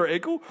her breaking her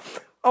ankle.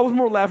 I was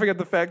more laughing at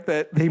the fact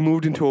that they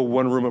moved into a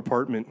one-room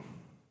apartment.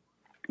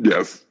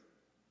 Yes.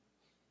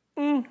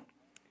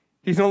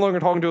 He's no longer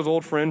talking to his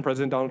old friend,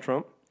 President Donald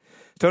Trump.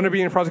 Stoner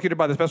being prosecuted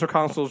by the special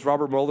counsel's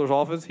Robert Mueller's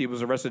office. He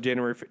was arrested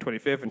January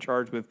 25th and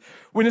charged with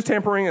witness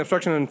tampering,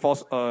 obstruction, and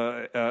false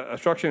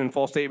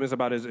statements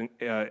about his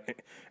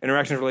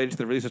interactions related to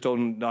the release of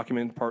stolen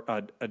document,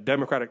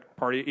 Democratic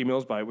Party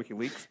emails by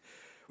WikiLeaks.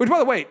 Which, by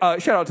the way,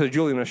 shout out to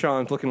Julian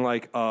Assange looking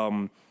like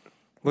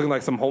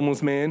some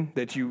homeless man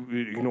that you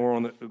ignore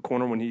on the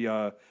corner when he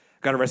got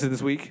arrested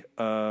this week.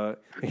 Hold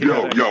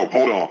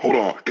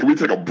on. Can we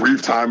take a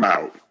brief time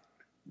out?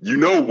 You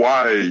know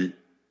why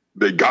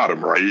they got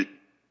him, right?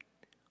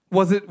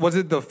 Was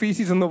it the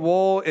feces on the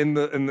wall and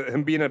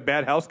him being a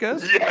bad house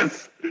guest?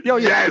 Yes. Yo,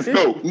 yeah, yes,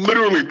 no,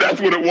 literally,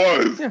 that's what it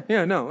was.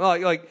 Yeah, no,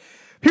 like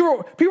people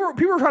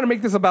were trying to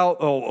make this about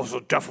it's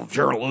the death of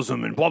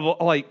journalism and blah blah.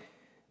 Like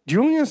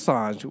Julian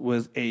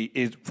Assange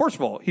is first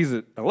of all, he's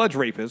an alleged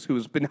rapist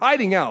who's been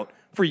hiding out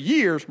for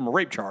years from a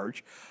rape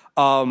charge.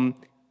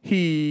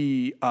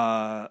 He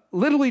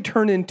literally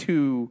turned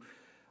into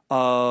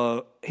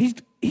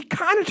he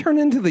kind of turned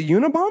into the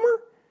Unabomber.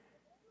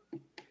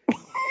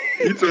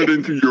 He turned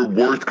into your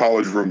worst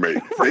college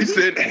roommate. They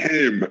sent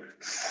him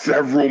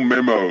several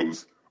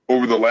memos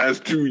over the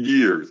last 2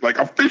 years, like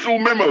official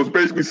memos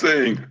basically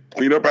saying,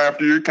 clean up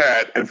after your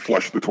cat and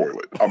flush the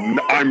toilet.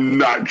 I'm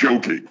not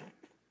joking.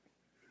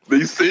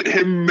 They sent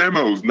him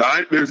memos.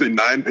 There's a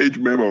 9-page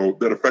memo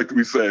that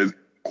effectively says,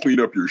 clean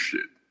up your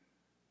shit.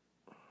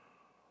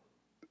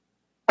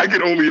 I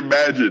can only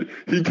imagine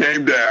he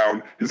came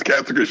down, his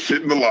cat took a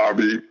shit in the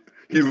lobby,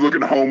 he's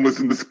looking homeless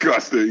and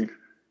disgusting.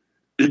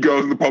 He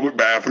goes in the public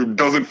bathroom,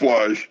 doesn't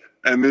flush,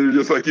 and then you're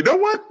just like, you know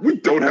what? We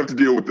don't have to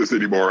deal with this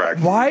anymore.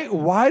 Actually,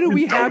 why do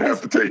we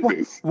have to take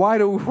this? Why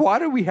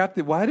do we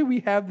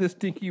have this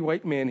stinky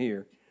white man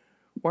here?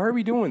 Why are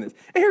we doing this?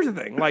 And here's the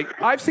thing: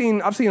 like I've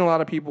seen a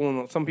lot of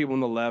people, some people on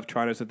the left,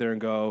 trying to sit there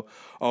and go,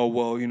 oh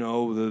well, you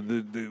know,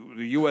 the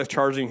U.S.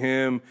 charging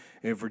him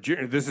and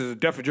this is a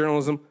death of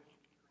journalism.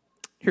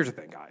 Here's the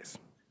thing, guys.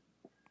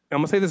 I'm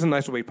gonna say this in the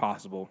nicest way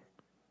possible.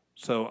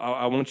 So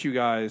I want you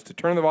guys to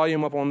turn the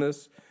volume up on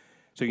this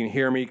so you can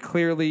hear me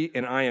clearly,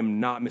 and I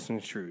am not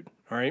misconstrued,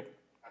 all right?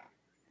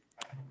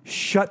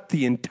 Shut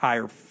the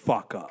entire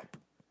fuck up.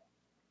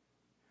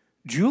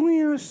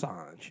 Julian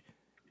Assange,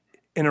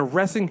 and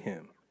arresting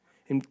him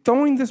and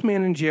throwing this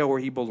man in jail where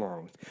he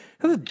belongs,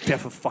 that's the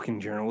death of fucking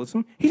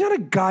journalism. He's not a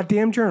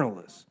goddamn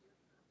journalist.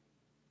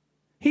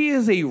 He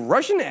is a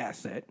Russian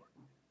asset.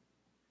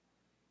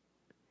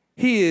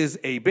 He is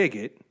a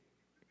bigot.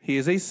 He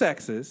is a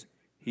sexist.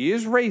 He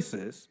is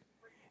racist.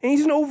 And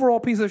he's an overall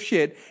piece of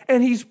shit.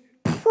 And he's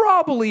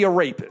probably a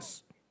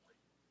rapist.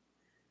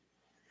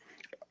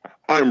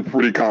 I'm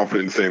pretty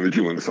confident in saying that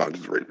Julian Assange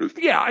is a rapist.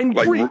 Yeah, I'm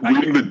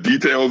reading the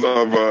details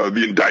of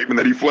the indictment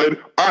that he fled,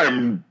 I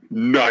am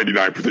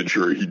 99%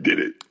 sure he did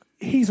it.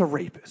 He's a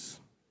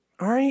rapist.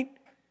 All right?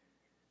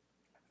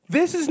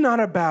 This is not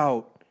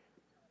about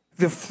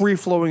the free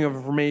flowing of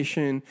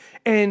information.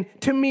 And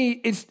to me,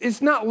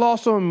 it's not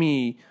lost on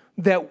me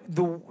that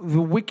the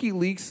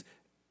WikiLeaks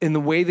and the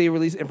way they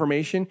release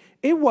information,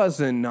 it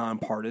wasn't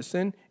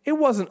nonpartisan. It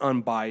wasn't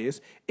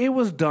unbiased. It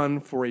was done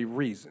for a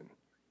reason.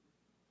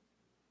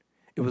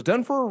 It was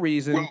done for a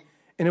reason,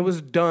 and it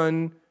was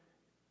done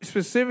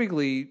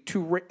specifically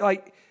to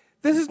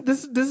this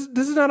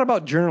is not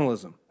about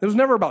journalism. It was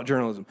never about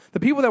journalism. The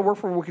people that work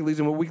for WikiLeaks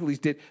and what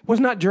WikiLeaks did was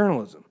not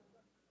journalism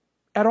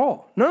at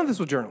all. None of this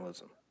was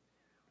journalism.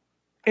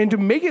 And to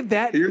make it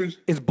that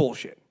is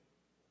bullshit.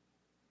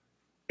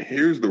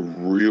 Here's the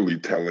really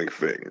telling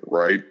thing,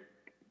 right?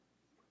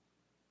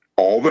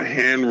 All the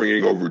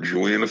hand-wringing over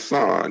Julian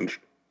Assange,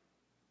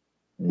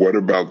 what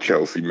about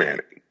Chelsea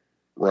Manning,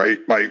 right?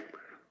 Like,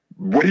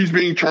 what he's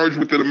being charged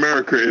with in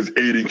America is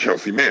aiding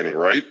Chelsea Manning,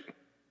 right?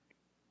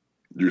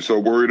 You're so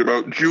worried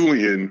about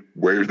Julian,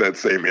 where's that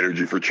same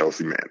energy for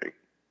Chelsea Manning?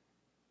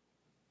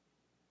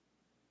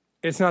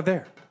 It's not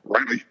there.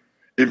 Right?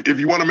 If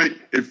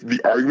the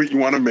argument you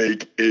want to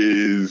make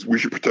is we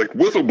should protect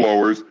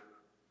whistleblowers,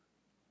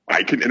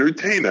 I can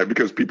entertain that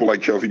because people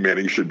like Chelsea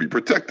Manning should be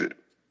protected.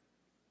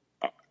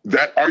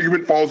 That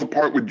argument falls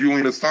apart with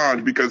Julian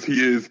Assange because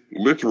he is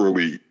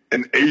literally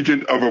an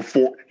agent of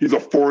he's a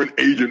foreign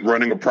agent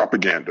running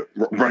propaganda,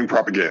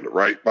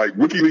 right? Like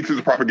WikiLeaks is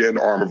a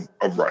propaganda arm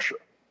of Russia.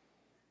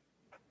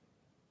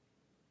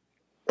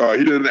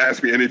 He didn't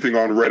ask me anything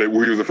on Reddit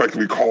where he was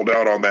effectively called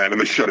out on that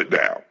and they shut it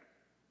down.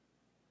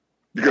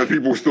 Because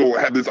people still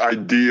have this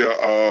idea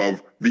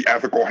of the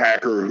ethical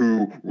hacker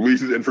who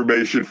releases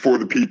information for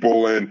the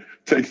people and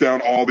takes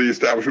down all the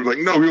establishments. Like,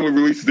 no, he only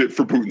releases it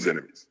for Putin's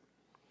enemies.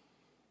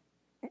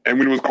 And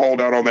when it was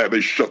called out on that,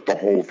 they shut the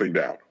whole thing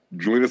down.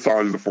 Julian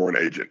Assange is a foreign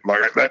agent.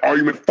 Like, that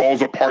argument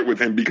falls apart with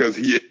him because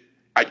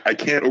I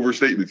can't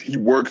overstate this. He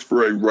works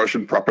for a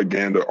Russian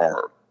propaganda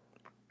arm.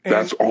 And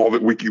that's all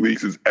that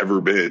WikiLeaks has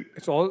ever been.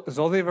 It's all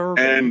they've ever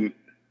been. And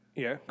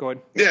yeah, go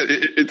ahead. Yeah,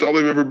 it's all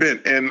they've ever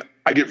been. And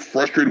I get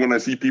frustrated when I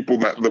see people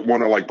that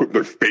want to like put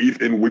their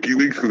faith in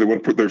WikiLeaks because they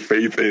want to put their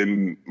faith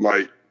in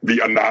like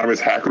the anonymous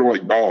hacker.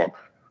 Like, dog,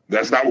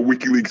 that's not what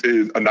WikiLeaks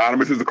is.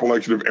 Anonymous is a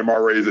collection of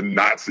MRAs and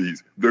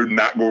Nazis. They're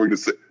not going to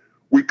say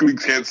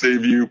WikiLeaks can't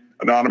save you.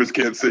 Anonymous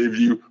can't save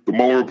you. The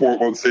Mueller report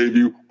won't save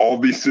you. All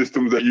these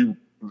systems that you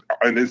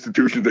and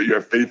institutions that you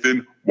have faith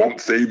in won't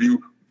save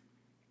you.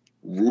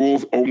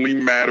 Rules only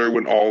matter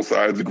when all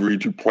sides agree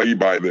to play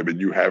by them,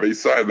 and you have a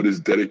side that is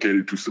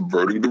dedicated to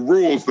subverting the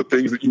rules. The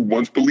things that you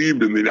once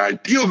believed in, the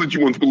ideals that you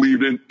once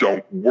believed in,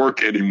 don't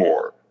work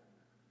anymore.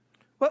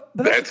 Well,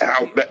 that's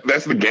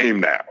the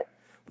game now.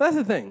 That's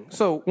the thing.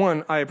 So,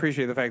 one, I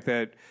appreciate the fact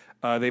that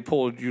they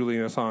pulled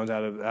Julian Assange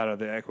out of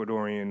the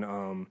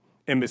Ecuadorian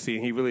embassy,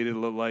 and he really did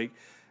look like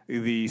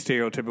the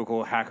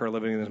stereotypical hacker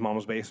living in his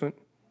mama's basement.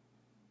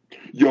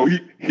 Yo,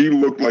 he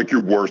looked like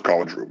your worst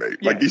college roommate.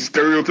 Yeah. Like the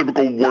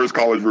stereotypical worst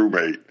college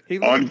roommate.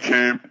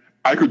 Unkempt.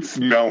 I could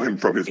smell him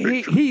from his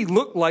picture. He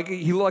looked like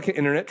an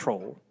internet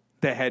troll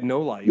that had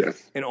no life.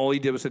 Yes. And all he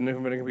did was sit in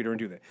front of a computer and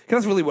do that.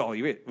 Because that's really what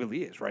he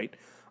really is, right?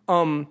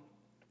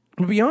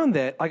 But beyond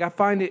that, like I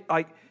find it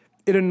like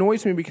it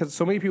annoys me because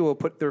so many people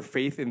put their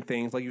faith in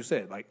things like you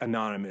said, like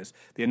Anonymous,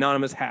 the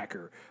anonymous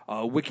hacker,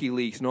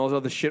 WikiLeaks, and all this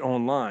other shit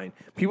online.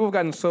 People have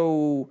gotten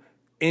so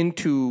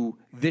into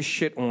this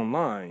shit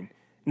online,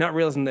 not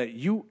realizing that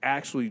you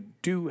actually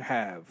do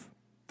have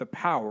the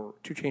power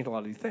to change a lot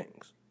of these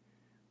things.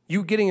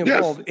 You getting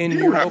involved in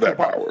your local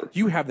power.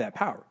 You have that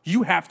power.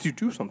 You have to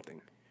do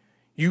something.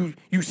 You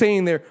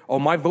saying there, oh,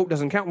 my vote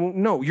doesn't count. Well,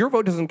 no, your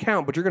vote doesn't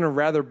count, but you're going to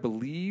rather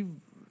believe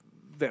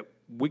that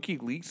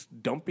WikiLeaks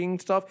dumping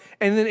stuff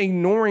and then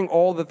ignoring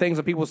all the things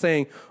that people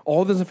saying,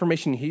 all this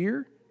information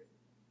here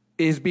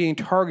is being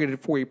targeted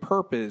for a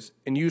purpose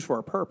and used for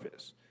a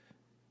purpose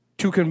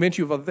to convince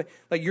you of other things.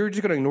 Like, you're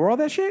just going to ignore all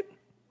that shit?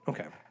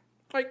 Okay.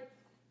 Like,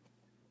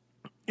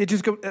 it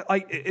just goes,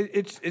 like,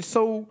 it's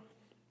so,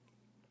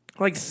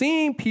 like,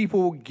 seeing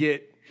people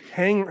get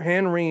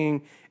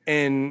hand-wringing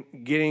and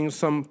feeling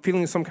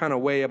some kind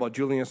of way about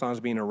Julian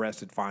Assange being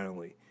arrested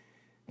finally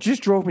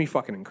just drove me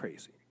fucking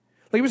crazy.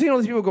 Like, we're seeing all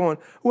these people going,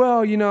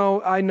 well, you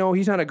know, I know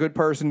he's not a good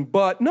person,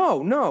 but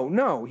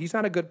no, he's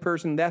not a good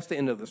person. That's the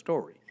end of the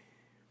story.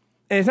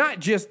 And it's not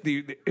just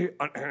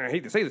I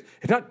hate to say this,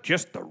 it's not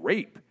just the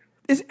rape.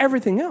 It's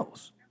everything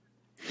else.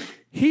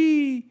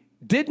 He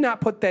did not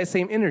put that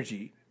same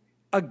energy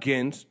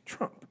against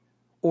Trump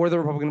or the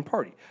Republican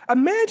Party.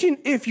 Imagine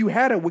if you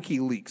had a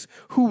WikiLeaks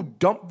who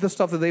dumped the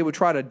stuff that they would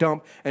try to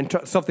dump and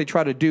stuff they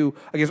try to do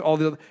against all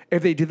the other,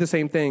 if they did the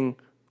same thing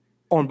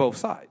on both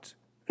sides.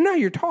 Now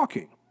you're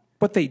talking,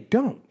 but they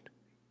don't.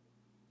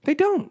 They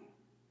don't.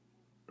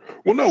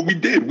 Well, no, we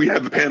did. We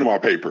had the Panama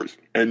Papers,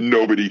 and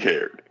nobody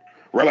cared.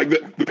 Right?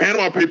 Like, the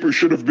Panama Papers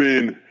should have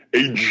been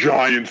a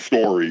giant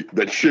story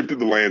that shifted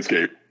the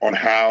landscape on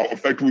how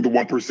effectively the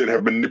 1%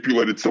 have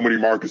manipulated so many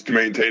markets to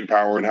maintain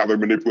power and how they're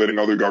manipulating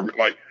other government.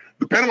 Like,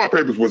 the Panama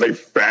Papers was a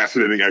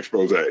fascinating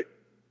expose,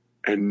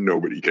 and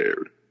nobody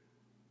cared.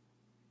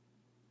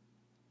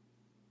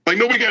 Like,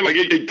 nobody cared. Like,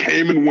 it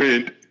came and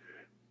went,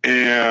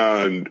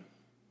 and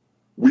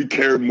we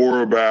cared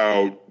more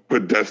about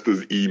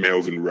Podesta's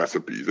emails and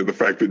recipes and the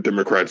fact that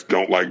Democrats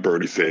don't like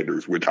Bernie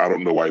Sanders, which I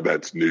don't know why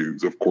that's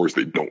news. Of course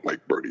they don't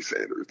like Bernie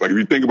Sanders. Like, if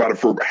you think about it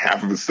for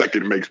half of a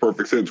second, it makes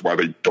perfect sense why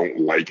they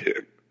don't like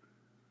him.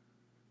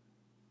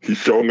 He's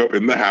showing up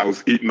in the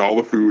house, eating all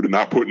the food and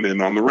not putting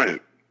in on the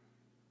rent,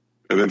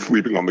 and then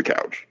sleeping on the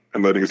couch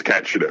and letting his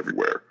cat shit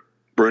everywhere.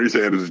 Bernie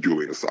Sanders is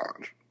Julian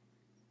Assange.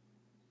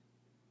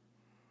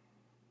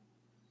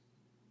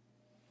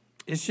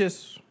 It's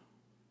just...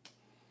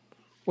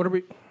 What are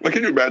we... Like,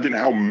 can you imagine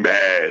how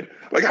mad...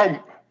 Like,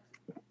 how...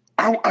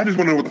 I just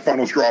want to know what the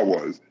final straw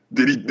was.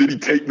 Did he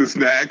take the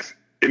snacks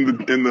in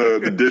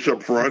the dish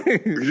up front?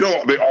 You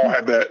know, they all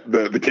had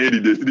the candy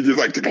dish. Did he just,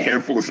 like, take a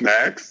handful of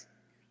snacks?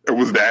 And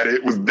was that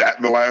it? Was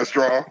that the last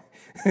straw?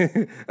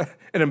 An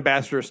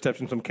ambassador steps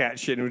in some cat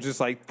shit and was just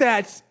like,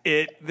 that's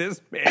it.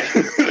 This man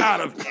is out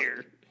of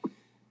here.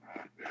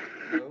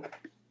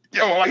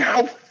 Yo, like,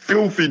 how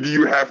filthy do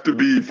you have to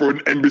be for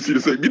an embassy to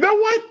say, you know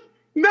what?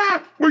 Nah,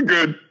 we're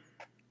good.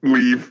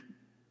 Leave.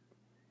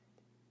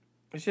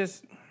 It's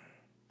just,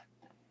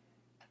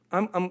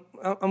 I'm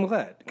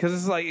glad because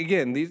it's like,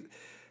 again, these,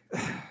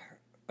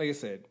 like I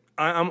said,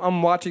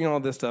 I'm watching all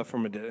this stuff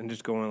from a and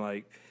just going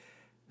like,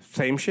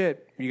 same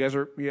shit. You guys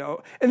are, you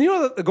know, and you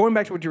know, going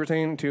back to what you were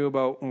saying too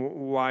about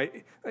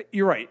why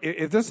you're right.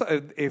 If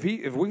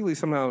WikiLeaks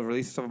somehow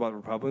releases stuff about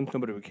Republicans,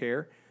 nobody would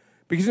care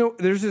because, you know,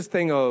 there's this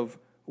thing of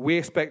we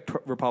expect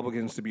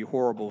Republicans to be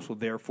horrible, so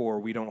therefore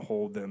we don't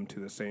hold them to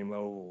the same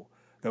level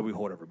that we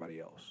hold everybody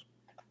else.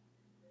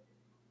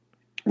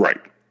 Right.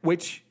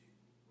 Which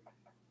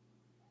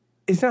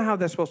is not how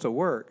that's supposed to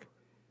work.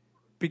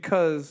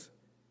 Because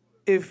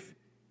if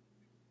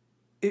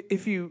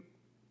you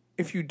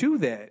do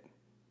that,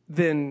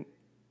 then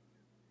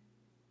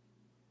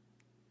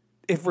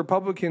if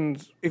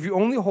you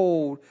only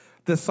hold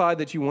the side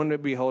that you want to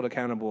be held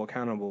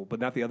accountable, but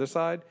not the other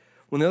side,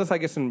 when the other side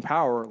gets in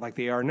power like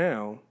they are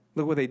now,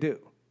 look what they do.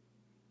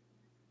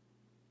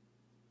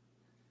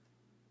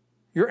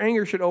 Your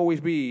anger should always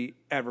be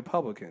at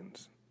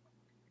Republicans.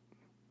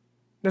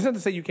 That's not to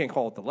say you can't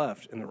call it the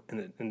left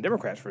and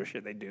Democrats for the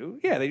shit they do.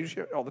 Yeah, they do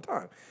shit all the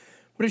time.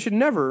 But it should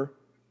never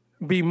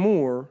be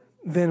more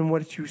than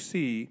what you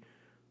see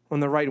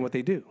on the right and what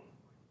they do.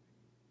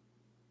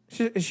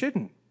 It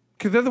shouldn't.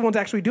 Because they're the ones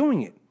actually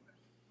doing it.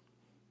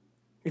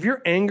 If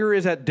your anger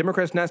is at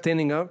Democrats not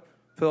standing up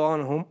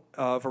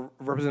for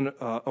Representative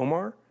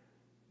Omar,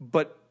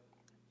 but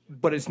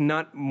it's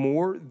not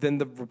more than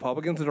the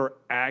Republicans that are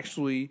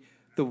actually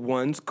the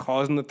ones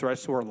causing the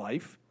threats to our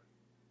life.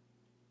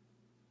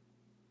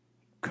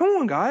 Come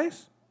on,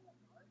 guys.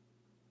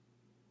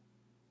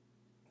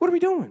 What are we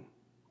doing?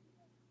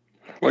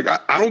 Like,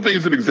 I don't think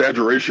it's an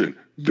exaggeration.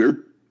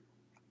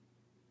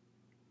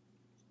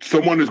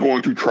 Someone is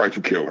going to try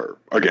to kill her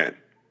again.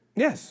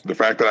 Yes. The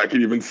fact that I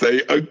can even say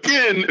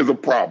again is a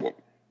problem,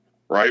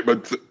 right?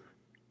 But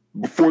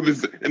before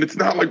this, and it's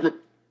not like the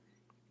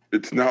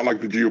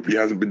GOP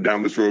hasn't been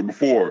down this road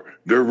before.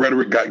 Their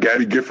rhetoric got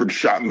Gabby Gifford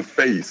shot in the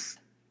face.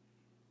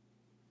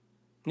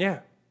 Yeah.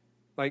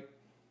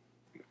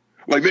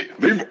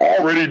 They've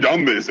already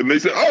done this, and they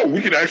said, "Oh,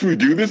 we can actually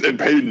do this and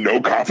pay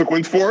no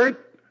consequence for it."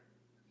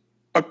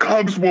 A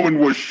Congresswoman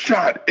was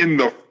shot in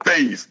the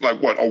face,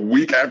 a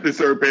week after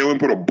Sarah Palin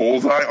put a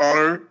bullseye on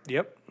her?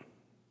 Yep.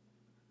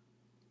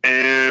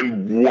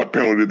 And what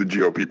penalty did the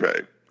GOP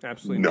pay?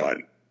 Absolutely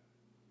none.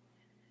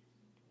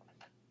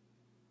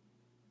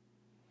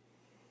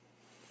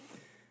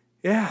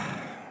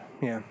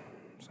 Yeah.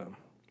 So,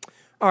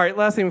 all right.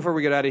 Last thing before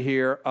we get out of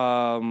here,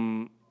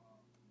 I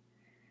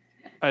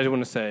just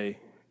want to say,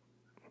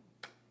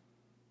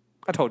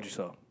 I told you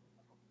so.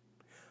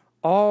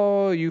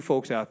 All you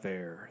folks out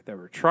there that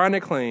were trying to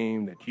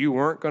claim that you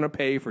weren't going to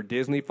pay for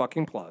Disney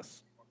fucking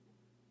Plus,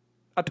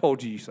 I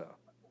told you so.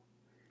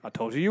 I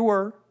told you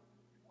were.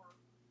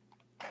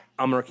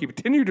 I'm going to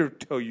continue to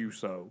tell you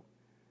so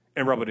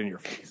and rub it in your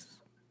face.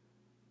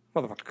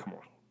 Motherfucker, come on.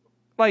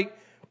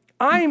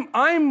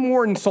 I'm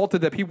more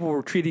insulted that people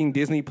were treating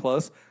Disney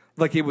Plus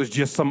like it was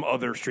just some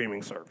other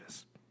streaming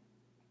service.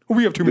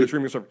 We have too many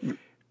streaming services.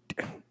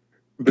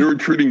 They were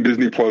treating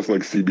Disney Plus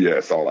like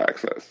CBS All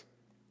Access.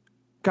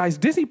 Guys,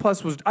 Disney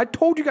Plus I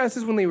told you guys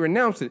this when they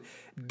announced it.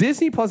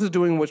 Disney Plus is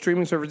doing what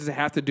streaming services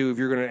have to do if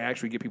you're going to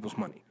actually get people's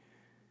money.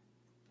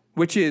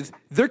 Which is,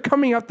 they're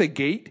coming out the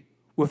gate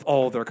with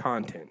all their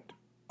content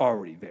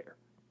already there.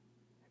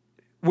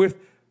 With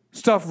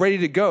stuff ready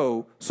to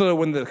go, so that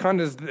when the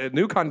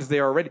new content's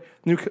there already,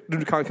 new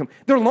content comes,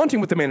 they're launching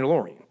with The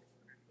Mandalorian.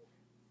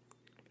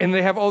 And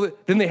they have all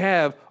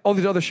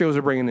these other shows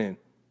they're bringing in.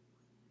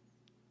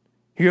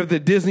 You have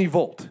the Disney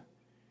Vault.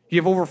 You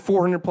have over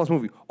 400 plus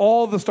movies.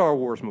 All the Star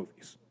Wars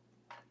movies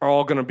are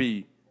all going to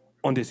be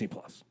on Disney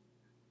Plus.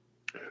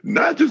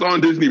 Not just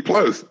on Disney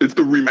Plus, it's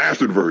the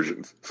remastered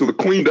versions. So the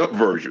cleaned up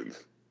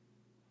versions.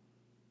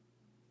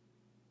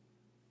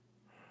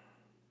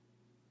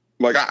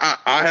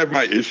 I have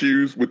my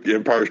issues with The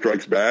Empire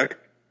Strikes Back,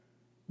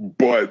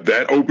 but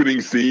that opening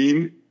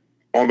scene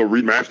on the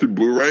remastered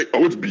Blu-ray,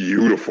 it's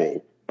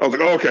beautiful. I was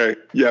like, okay,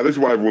 yeah, this is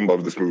why everyone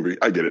loves this movie.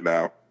 I get it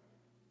now.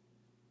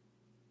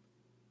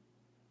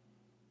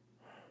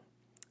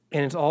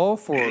 And it's all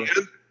for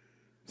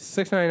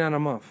 $6.99 a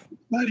month.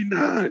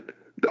 $99.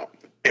 No.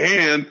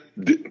 And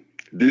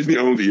Disney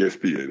owns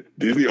ESPN.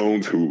 Disney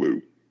owns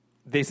Hulu.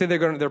 They say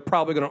they're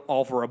probably gonna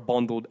offer a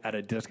bundled at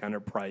a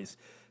discounted price.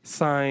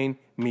 Sign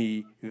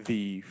me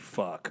the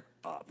fuck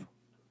up.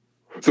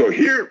 So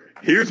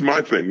here's my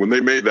thing. When they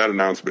made that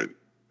announcement,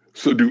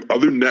 so do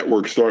other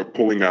networks start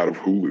pulling out of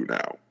Hulu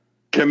now?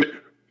 Can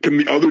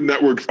the other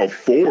networks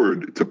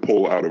afford to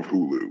pull out of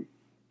Hulu?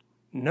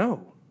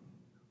 No.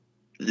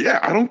 Yeah,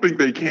 I don't think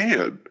they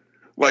can.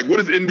 What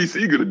is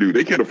NBC going to do?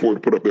 They can't afford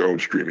to put up their own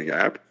streaming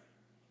app.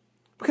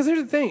 Because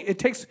here's the thing. It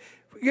takes,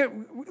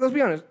 let's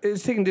be honest,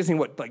 it's taken Disney,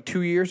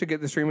 2 years to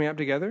get the streaming app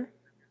together?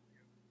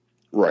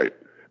 Right.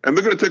 And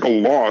they're going to take a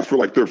loss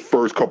for their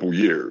first couple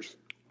years.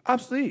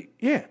 Absolutely.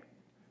 Yeah.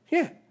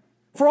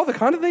 For all the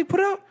content they put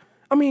out,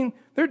 I mean,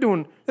 they're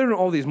doing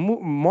all these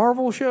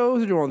Marvel shows,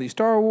 they're doing all these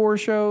Star Wars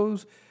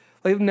shows.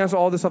 That's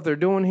all the stuff they're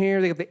doing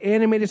here. They got the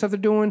animated stuff they're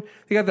doing.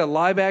 They got the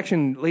live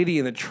action Lady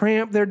and the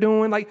Tramp they're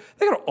doing. They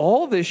got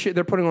all this shit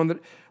they're putting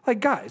on.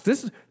 Guys, they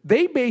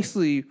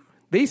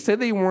said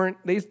they weren't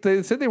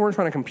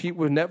trying to compete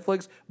with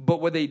Netflix,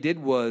 but what they did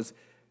was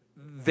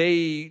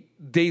they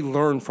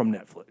learned from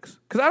Netflix.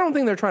 Because I don't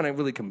think they're trying to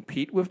really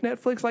compete with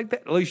Netflix like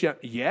that, at least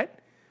not yet.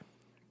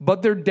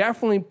 But they're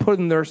definitely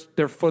putting their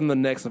foot in the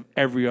necks of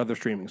every other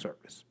streaming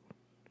service.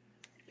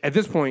 At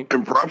this point,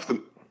 and props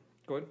to.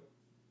 Go ahead.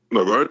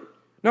 No, go ahead.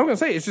 No, I'm gonna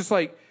say it's just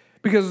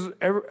because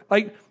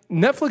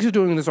Netflix is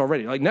doing this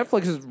already.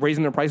 Netflix is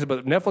raising their prices,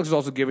 but Netflix is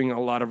also giving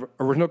a lot of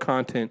original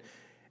content,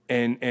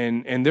 and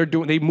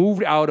they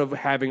moved out of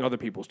having other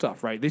people's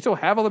stuff. Right? They still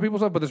have other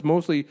people's stuff, but it's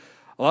mostly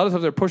a lot of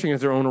stuff they're pushing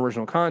is their own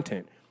original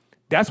content.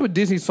 That's what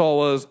Disney saw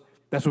was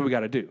that's what we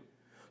got to do.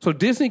 So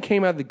Disney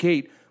came out of the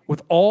gate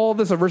with all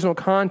this original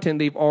content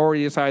they've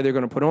already decided they're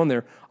going to put on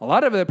there. A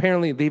lot of it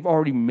apparently they've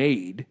already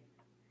made,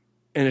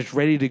 and it's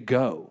ready to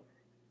go.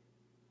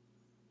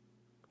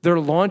 They're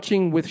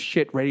launching with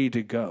shit ready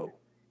to go.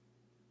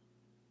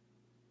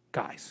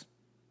 Guys.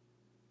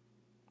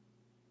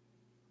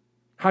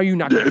 How are you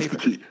not going to pay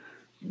for it?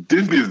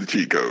 Disney is the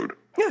cheat code.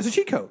 Yeah, it's a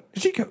cheat code.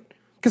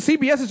 Because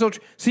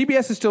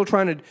CBS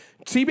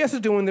is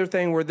doing their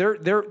thing where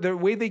their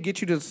way they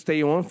get you to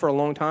stay on for a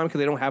long time because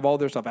they don't have all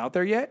their stuff out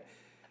there yet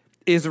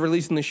is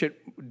releasing the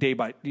shit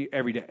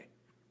every day.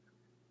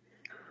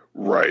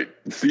 Right.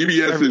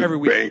 CBS is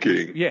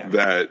banking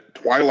that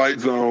Twilight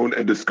Zone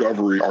and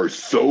Discovery are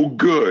so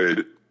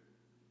good.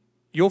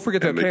 You'll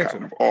forget to cancel.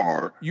 Kind of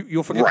are.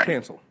 You'll forget to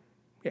cancel.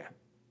 Yeah.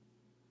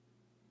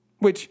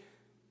 Which,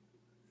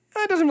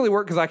 it doesn't really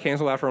work because I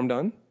cancel after I'm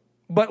done.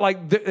 But,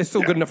 it's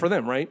still good enough for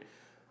them, right?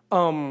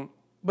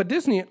 But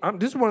Disney,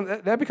 this is one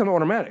that becomes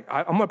automatic.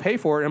 I'm gonna pay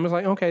for it. I'm just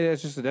like, okay,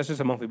 that's just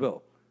a monthly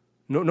bill.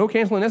 No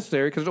canceling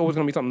necessary because there's always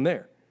gonna be something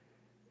there.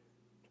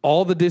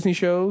 All the Disney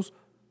shows,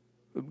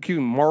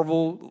 including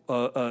Marvel,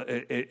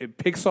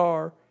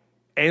 Pixar,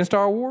 and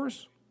Star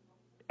Wars,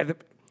 and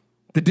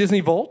the Disney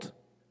Vault,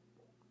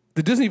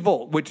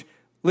 which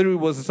literally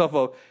was the stuff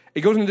of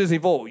it goes in Disney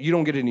Vault, you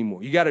don't get it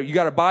anymore. You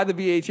gotta buy the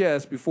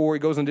VHS before it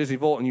goes in Disney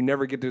Vault, and you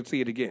never get to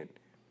see it again.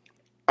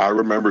 I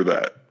remember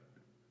that.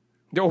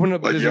 They opened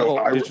up the Disney Vault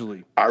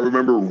digitally. I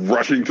remember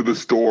rushing to the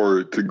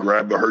store to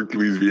grab the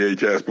Hercules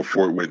VHS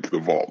before it went to the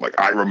vault. Like,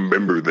 I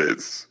remember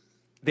this.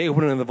 They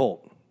opened it in the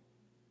vault.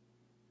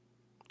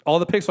 All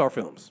the Pixar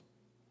films.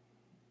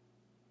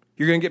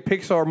 You're going to get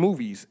Pixar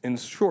movies and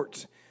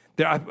shorts.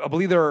 I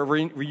believe they're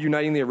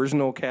reuniting the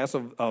original cast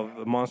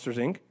of Monsters,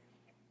 Inc.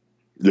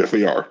 Yes,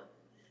 they are.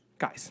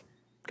 Guys,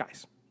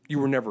 you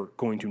were never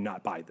going to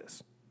not buy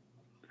this.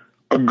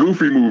 A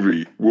Goofy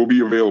movie will be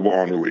available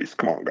on release.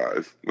 Come on,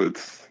 guys.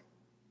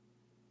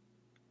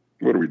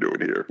 What are we doing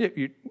here?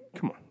 Yeah,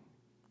 come on.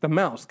 The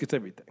mouse gets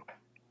everything.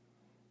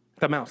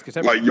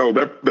 Like, yo,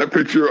 that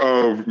picture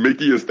of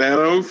Mickey as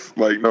Thanos,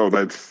 like, no,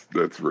 that's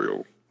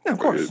real. Yeah, of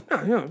course.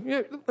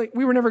 Yeah, like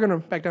we were never going to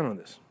back down on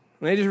this.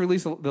 And they just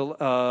released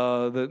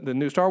the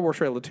new Star Wars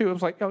trailer too. I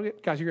was like, oh, yeah,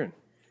 guys, you're in.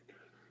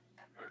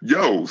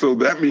 Yo, so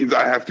that means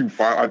I have to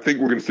I think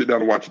we're going to sit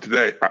down and watch it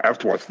today. I have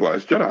to watch The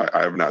Last Jedi.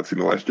 I have not seen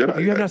The Last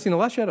Jedi. You have not seen The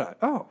Last Jedi?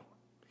 Oh.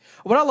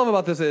 What I love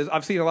about this is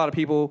I've seen a lot of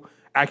people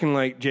acting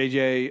like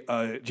J.J.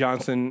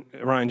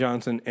 Ryan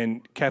Johnson,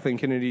 and Kathleen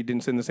Kennedy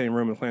didn't sit in the same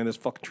room and plan this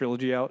fucking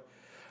trilogy out.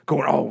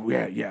 Going, oh,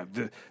 yeah,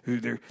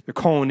 they're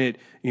calling it,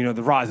 The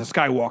Rise of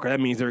Skywalker. That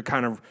means they're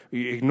kind of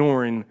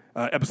ignoring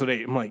Episode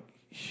 8. I'm like,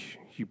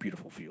 you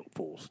beautiful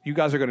fools. You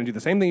guys are going to do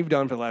the same thing you've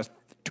done for the last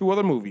 2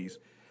 other movies.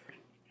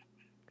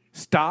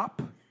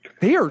 Stop.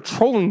 They are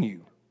trolling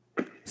you.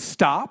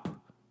 Stop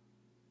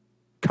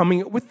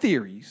coming up with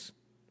theories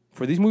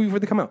for these movies before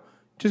they come out.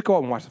 Just go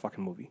out and watch the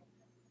fucking movie.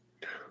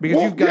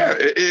 Because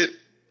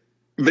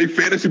they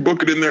fantasy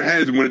book it in their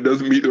heads, and when it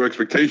doesn't meet their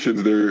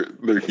expectations,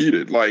 they're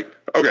heated. Like,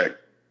 okay,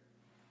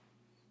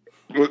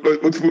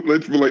 let's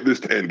relate this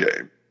to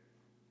Endgame.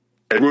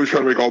 Everyone's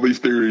trying to make all these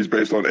theories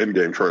based on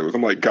Endgame trailers.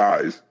 I'm like,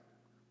 guys,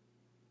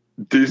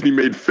 Disney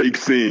made fake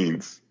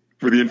scenes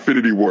for the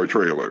Infinity War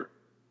trailer.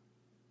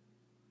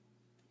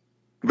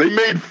 They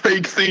made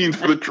fake scenes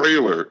for the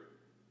trailer.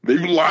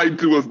 They've lied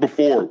to us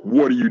before.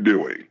 What are you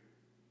doing?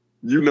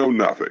 You know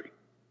nothing.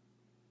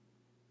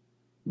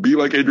 Be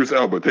like Idris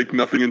Elba. Take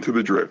nothing into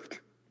the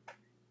drift.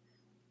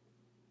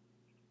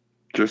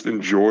 Just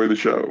enjoy the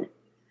show.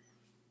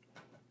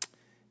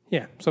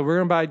 Yeah, so we're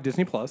going to buy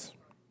Disney Plus.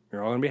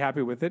 You're all going to be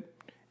happy with it.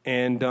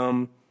 And,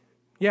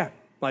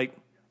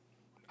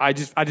 I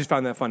just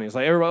found that funny. It's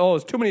like, everybody,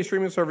 it's too many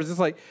streaming services. It's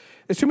like,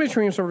 there's too many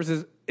streaming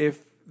services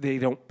if they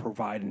don't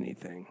provide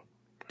anything.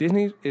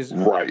 Disney is...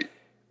 Right.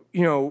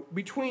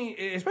 Between...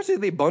 Especially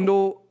if they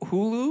bundle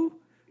Hulu...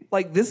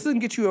 Like, this doesn't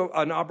get you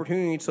an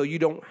opportunity so you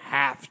don't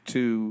have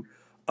to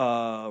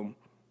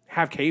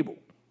have cable.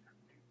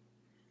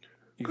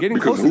 You're getting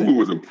because close to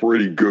Hulu is a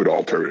pretty good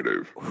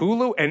alternative.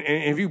 Hulu, and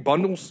if you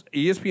bundle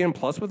ESPN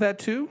Plus with that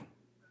too,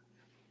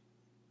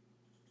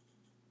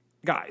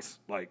 guys,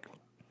 like,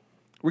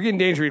 we're getting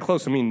dangerously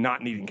close to me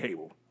not needing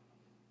cable.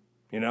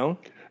 And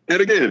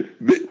again,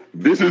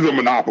 this is a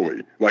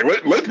monopoly. Like,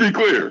 let's be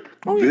clear.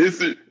 Oh, yeah.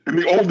 This is, in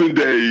the olden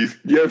days,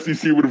 the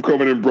FCC would have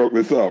come in and broke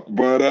this up.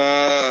 But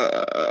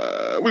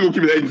we're going to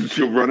keep the Agents of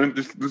S.H.I.E.L.D. running.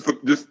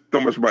 Just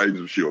don't mess with my Agents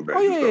of S.H.I.E.L.D.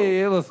 Oh,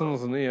 yeah.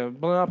 Listen. Yeah,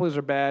 monopolies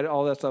are bad.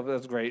 All that stuff,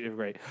 that's great. It's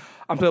great.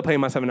 I'm still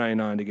paying my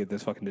 $7.99 to get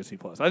this fucking Disney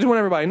Plus. I just want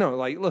everybody to know,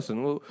 like,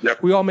 listen,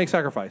 we all make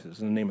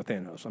sacrifices in the name of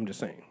Thanos. I'm just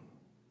saying.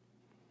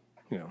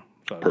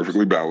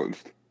 Perfectly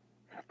balanced.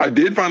 I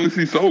did finally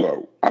see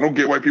Solo. I don't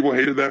get why people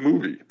hated that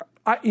movie.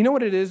 You know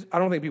what it is? I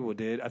don't think people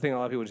did. I think a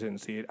lot of people just didn't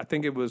see it.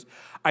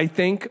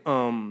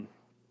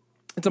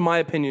 It's in my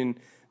opinion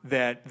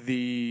that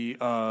the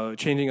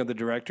changing of the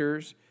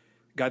directors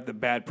got the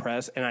bad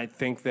press, and I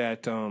think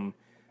that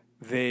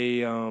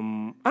they I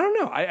don't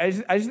know. I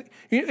just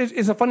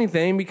it's a funny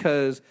thing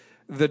because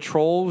the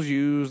trolls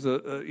use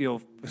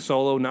the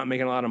Solo not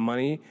making a lot of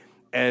money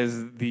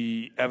as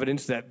the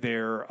evidence that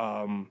their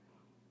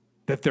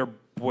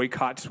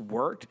boycotts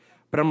worked,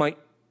 but I'm like,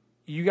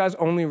 you guys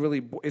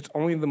it's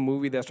only the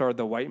movie that started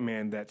the white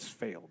man that's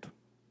failed.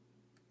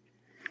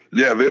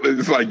 Yeah,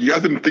 it's like, you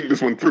guys didn't think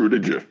this one through,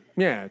 did you?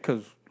 Yeah,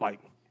 because,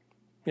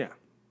 yeah.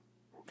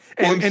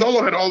 And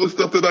Solo had all the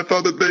stuff that I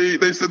thought that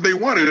they said they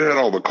wanted. It had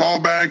all the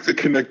callbacks. It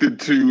connected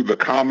to the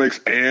comics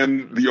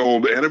and the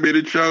old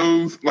animated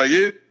shows. Like,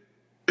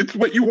 it's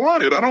what you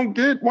wanted. I don't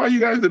get why you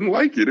guys didn't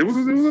like it. It was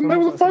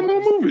a fun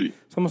little movie.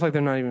 It's almost like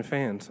they're not even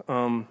fans.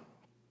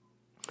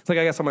 It's like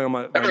I got somebody on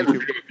my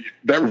YouTube.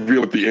 That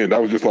reveal at the end, I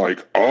was just like,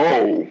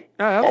 my.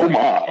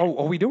 Oh,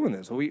 are we doing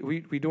this? Are we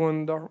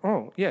doing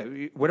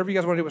whatever you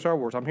guys want to do with Star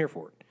Wars, I'm here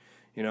for it.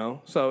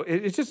 So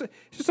it's just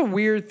a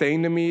weird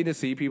thing to me to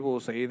see people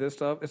say this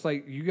stuff. It's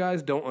like, you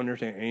guys don't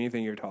understand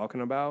anything you're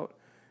talking about,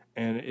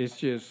 and it's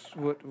just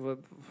what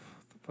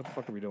what the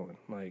fuck are we doing?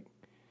 Like,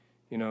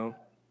 you know,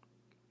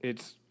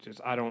 it's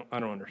just I don't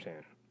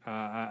understand.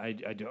 I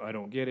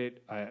don't get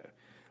it.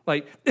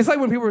 It's like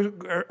when people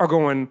are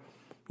going,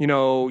 you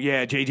know,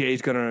 yeah,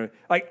 JJ's gonna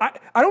like.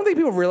 I don't think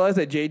people realize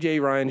that JJ,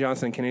 Rian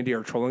Johnson, and Kennedy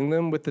are trolling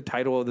them with the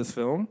title of this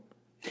film,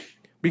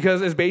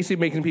 because it's basically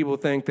making people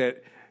think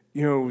that,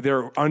 you know,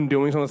 they're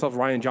undoing some of the stuff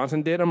Rian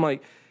Johnson did. I'm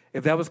like,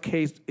 if that was the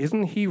case,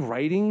 isn't he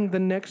writing the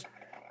next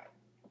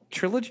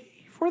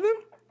trilogy for them?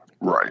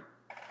 Right.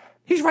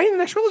 He's writing the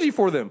next trilogy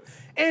for them,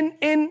 and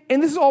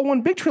this is all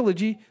one big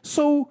trilogy.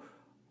 So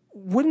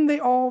wouldn't they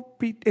all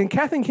be? And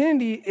Kathleen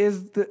Kennedy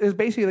is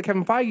basically the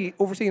Kevin Feige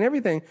overseeing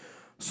everything.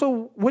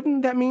 So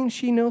wouldn't that mean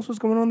she knows what's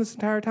going on this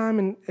entire time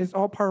and it's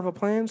all part of a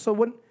plan? So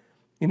what?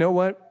 You know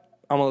what?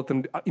 I'm gonna let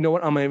them. You know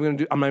what? I'm not even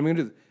gonna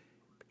do this.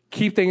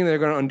 Keep thinking they're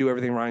gonna undo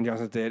everything Rian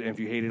Johnson did, and if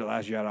you hated The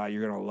Last Jedi,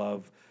 you're gonna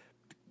love.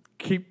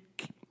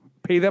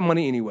 Pay that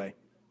money anyway.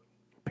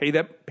 Pay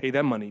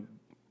that money.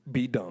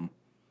 Be dumb.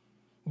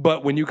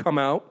 But when you come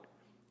out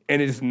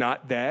and it is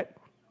not that,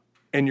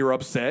 and you're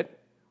upset,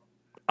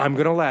 I'm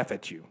going to laugh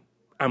at you.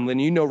 I'm letting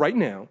you know right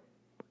now,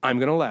 I'm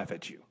going to laugh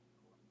at you.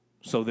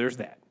 So there's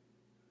that.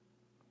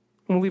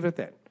 And we'll leave it at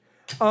that.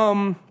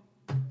 All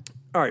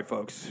right,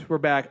 folks. We're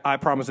back. I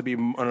promise to be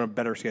on a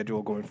better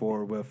schedule going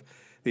forward with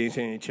the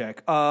Insanity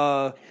Check.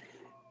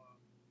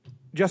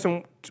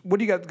 Justin, what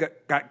do you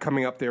got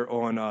coming up there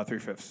on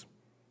 3/5?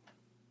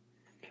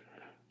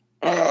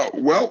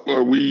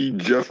 We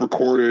just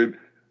recorded.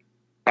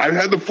 I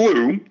had the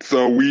flu,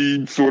 so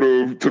we sort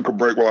of took a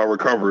break while I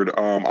recovered.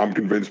 I'm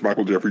convinced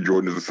Michael Jeffrey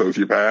Jordan is a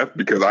sociopath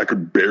because I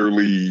could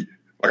barely,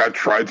 I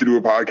tried to do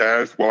a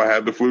podcast while I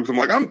had the flu. So I'm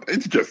like,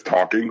 it's just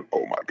talking.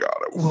 Oh my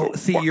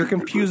God. You're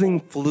confusing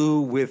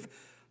flu with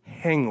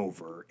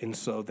hangover. And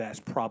so that's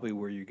probably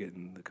where you're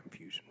getting the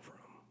confusion from.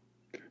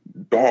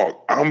 Dog,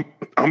 I'm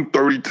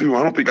 32.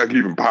 I don't think I can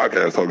even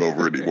podcast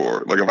hungover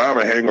anymore. Like, if I have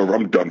a hangover,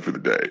 I'm done for the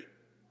day.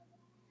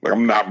 Like,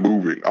 I'm not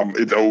moving.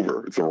 It's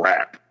over. It's a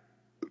wrap.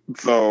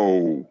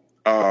 So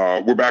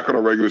we're back on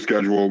our regular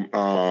schedule.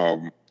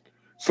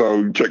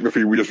 So check the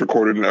feed. We just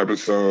recorded an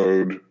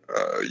episode,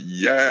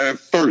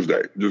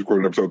 Thursday. Just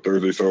recorded an episode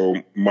Thursday. So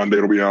Monday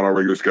it'll be on our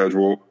regular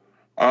schedule.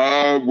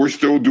 We're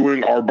still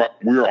doing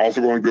we are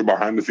also going through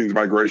behind the scenes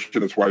migration.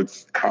 That's why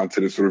its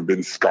content has sort of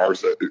been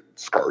scarce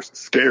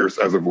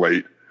as of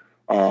late.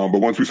 But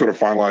once we sort of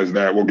finalize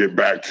that, we'll get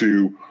back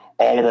to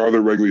all of our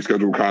other regularly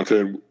scheduled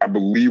content. I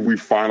believe we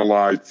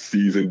finalized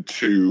season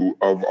 2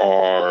 of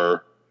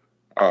our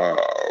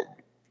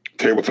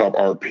tabletop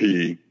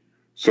RP.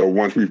 So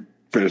once we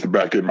finish the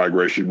back end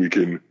migration, we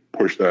can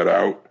push that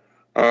out.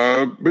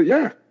 But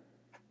yeah,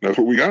 that's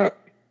what we got.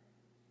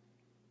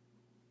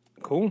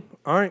 Cool.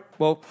 All right.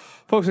 Well,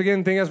 folks,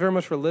 again, thank you guys very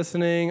much for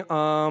listening.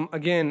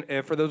 Again,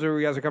 for those of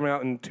you guys who are coming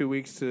out in 2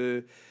 weeks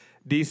to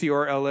DC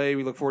or LA,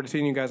 we look forward to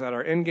seeing you guys at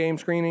our Endgame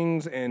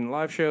screenings and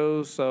live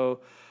shows. So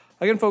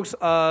again, folks,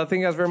 thank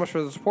you guys very much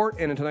for the support.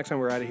 And until next time,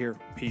 we're out of here.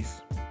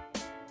 Peace.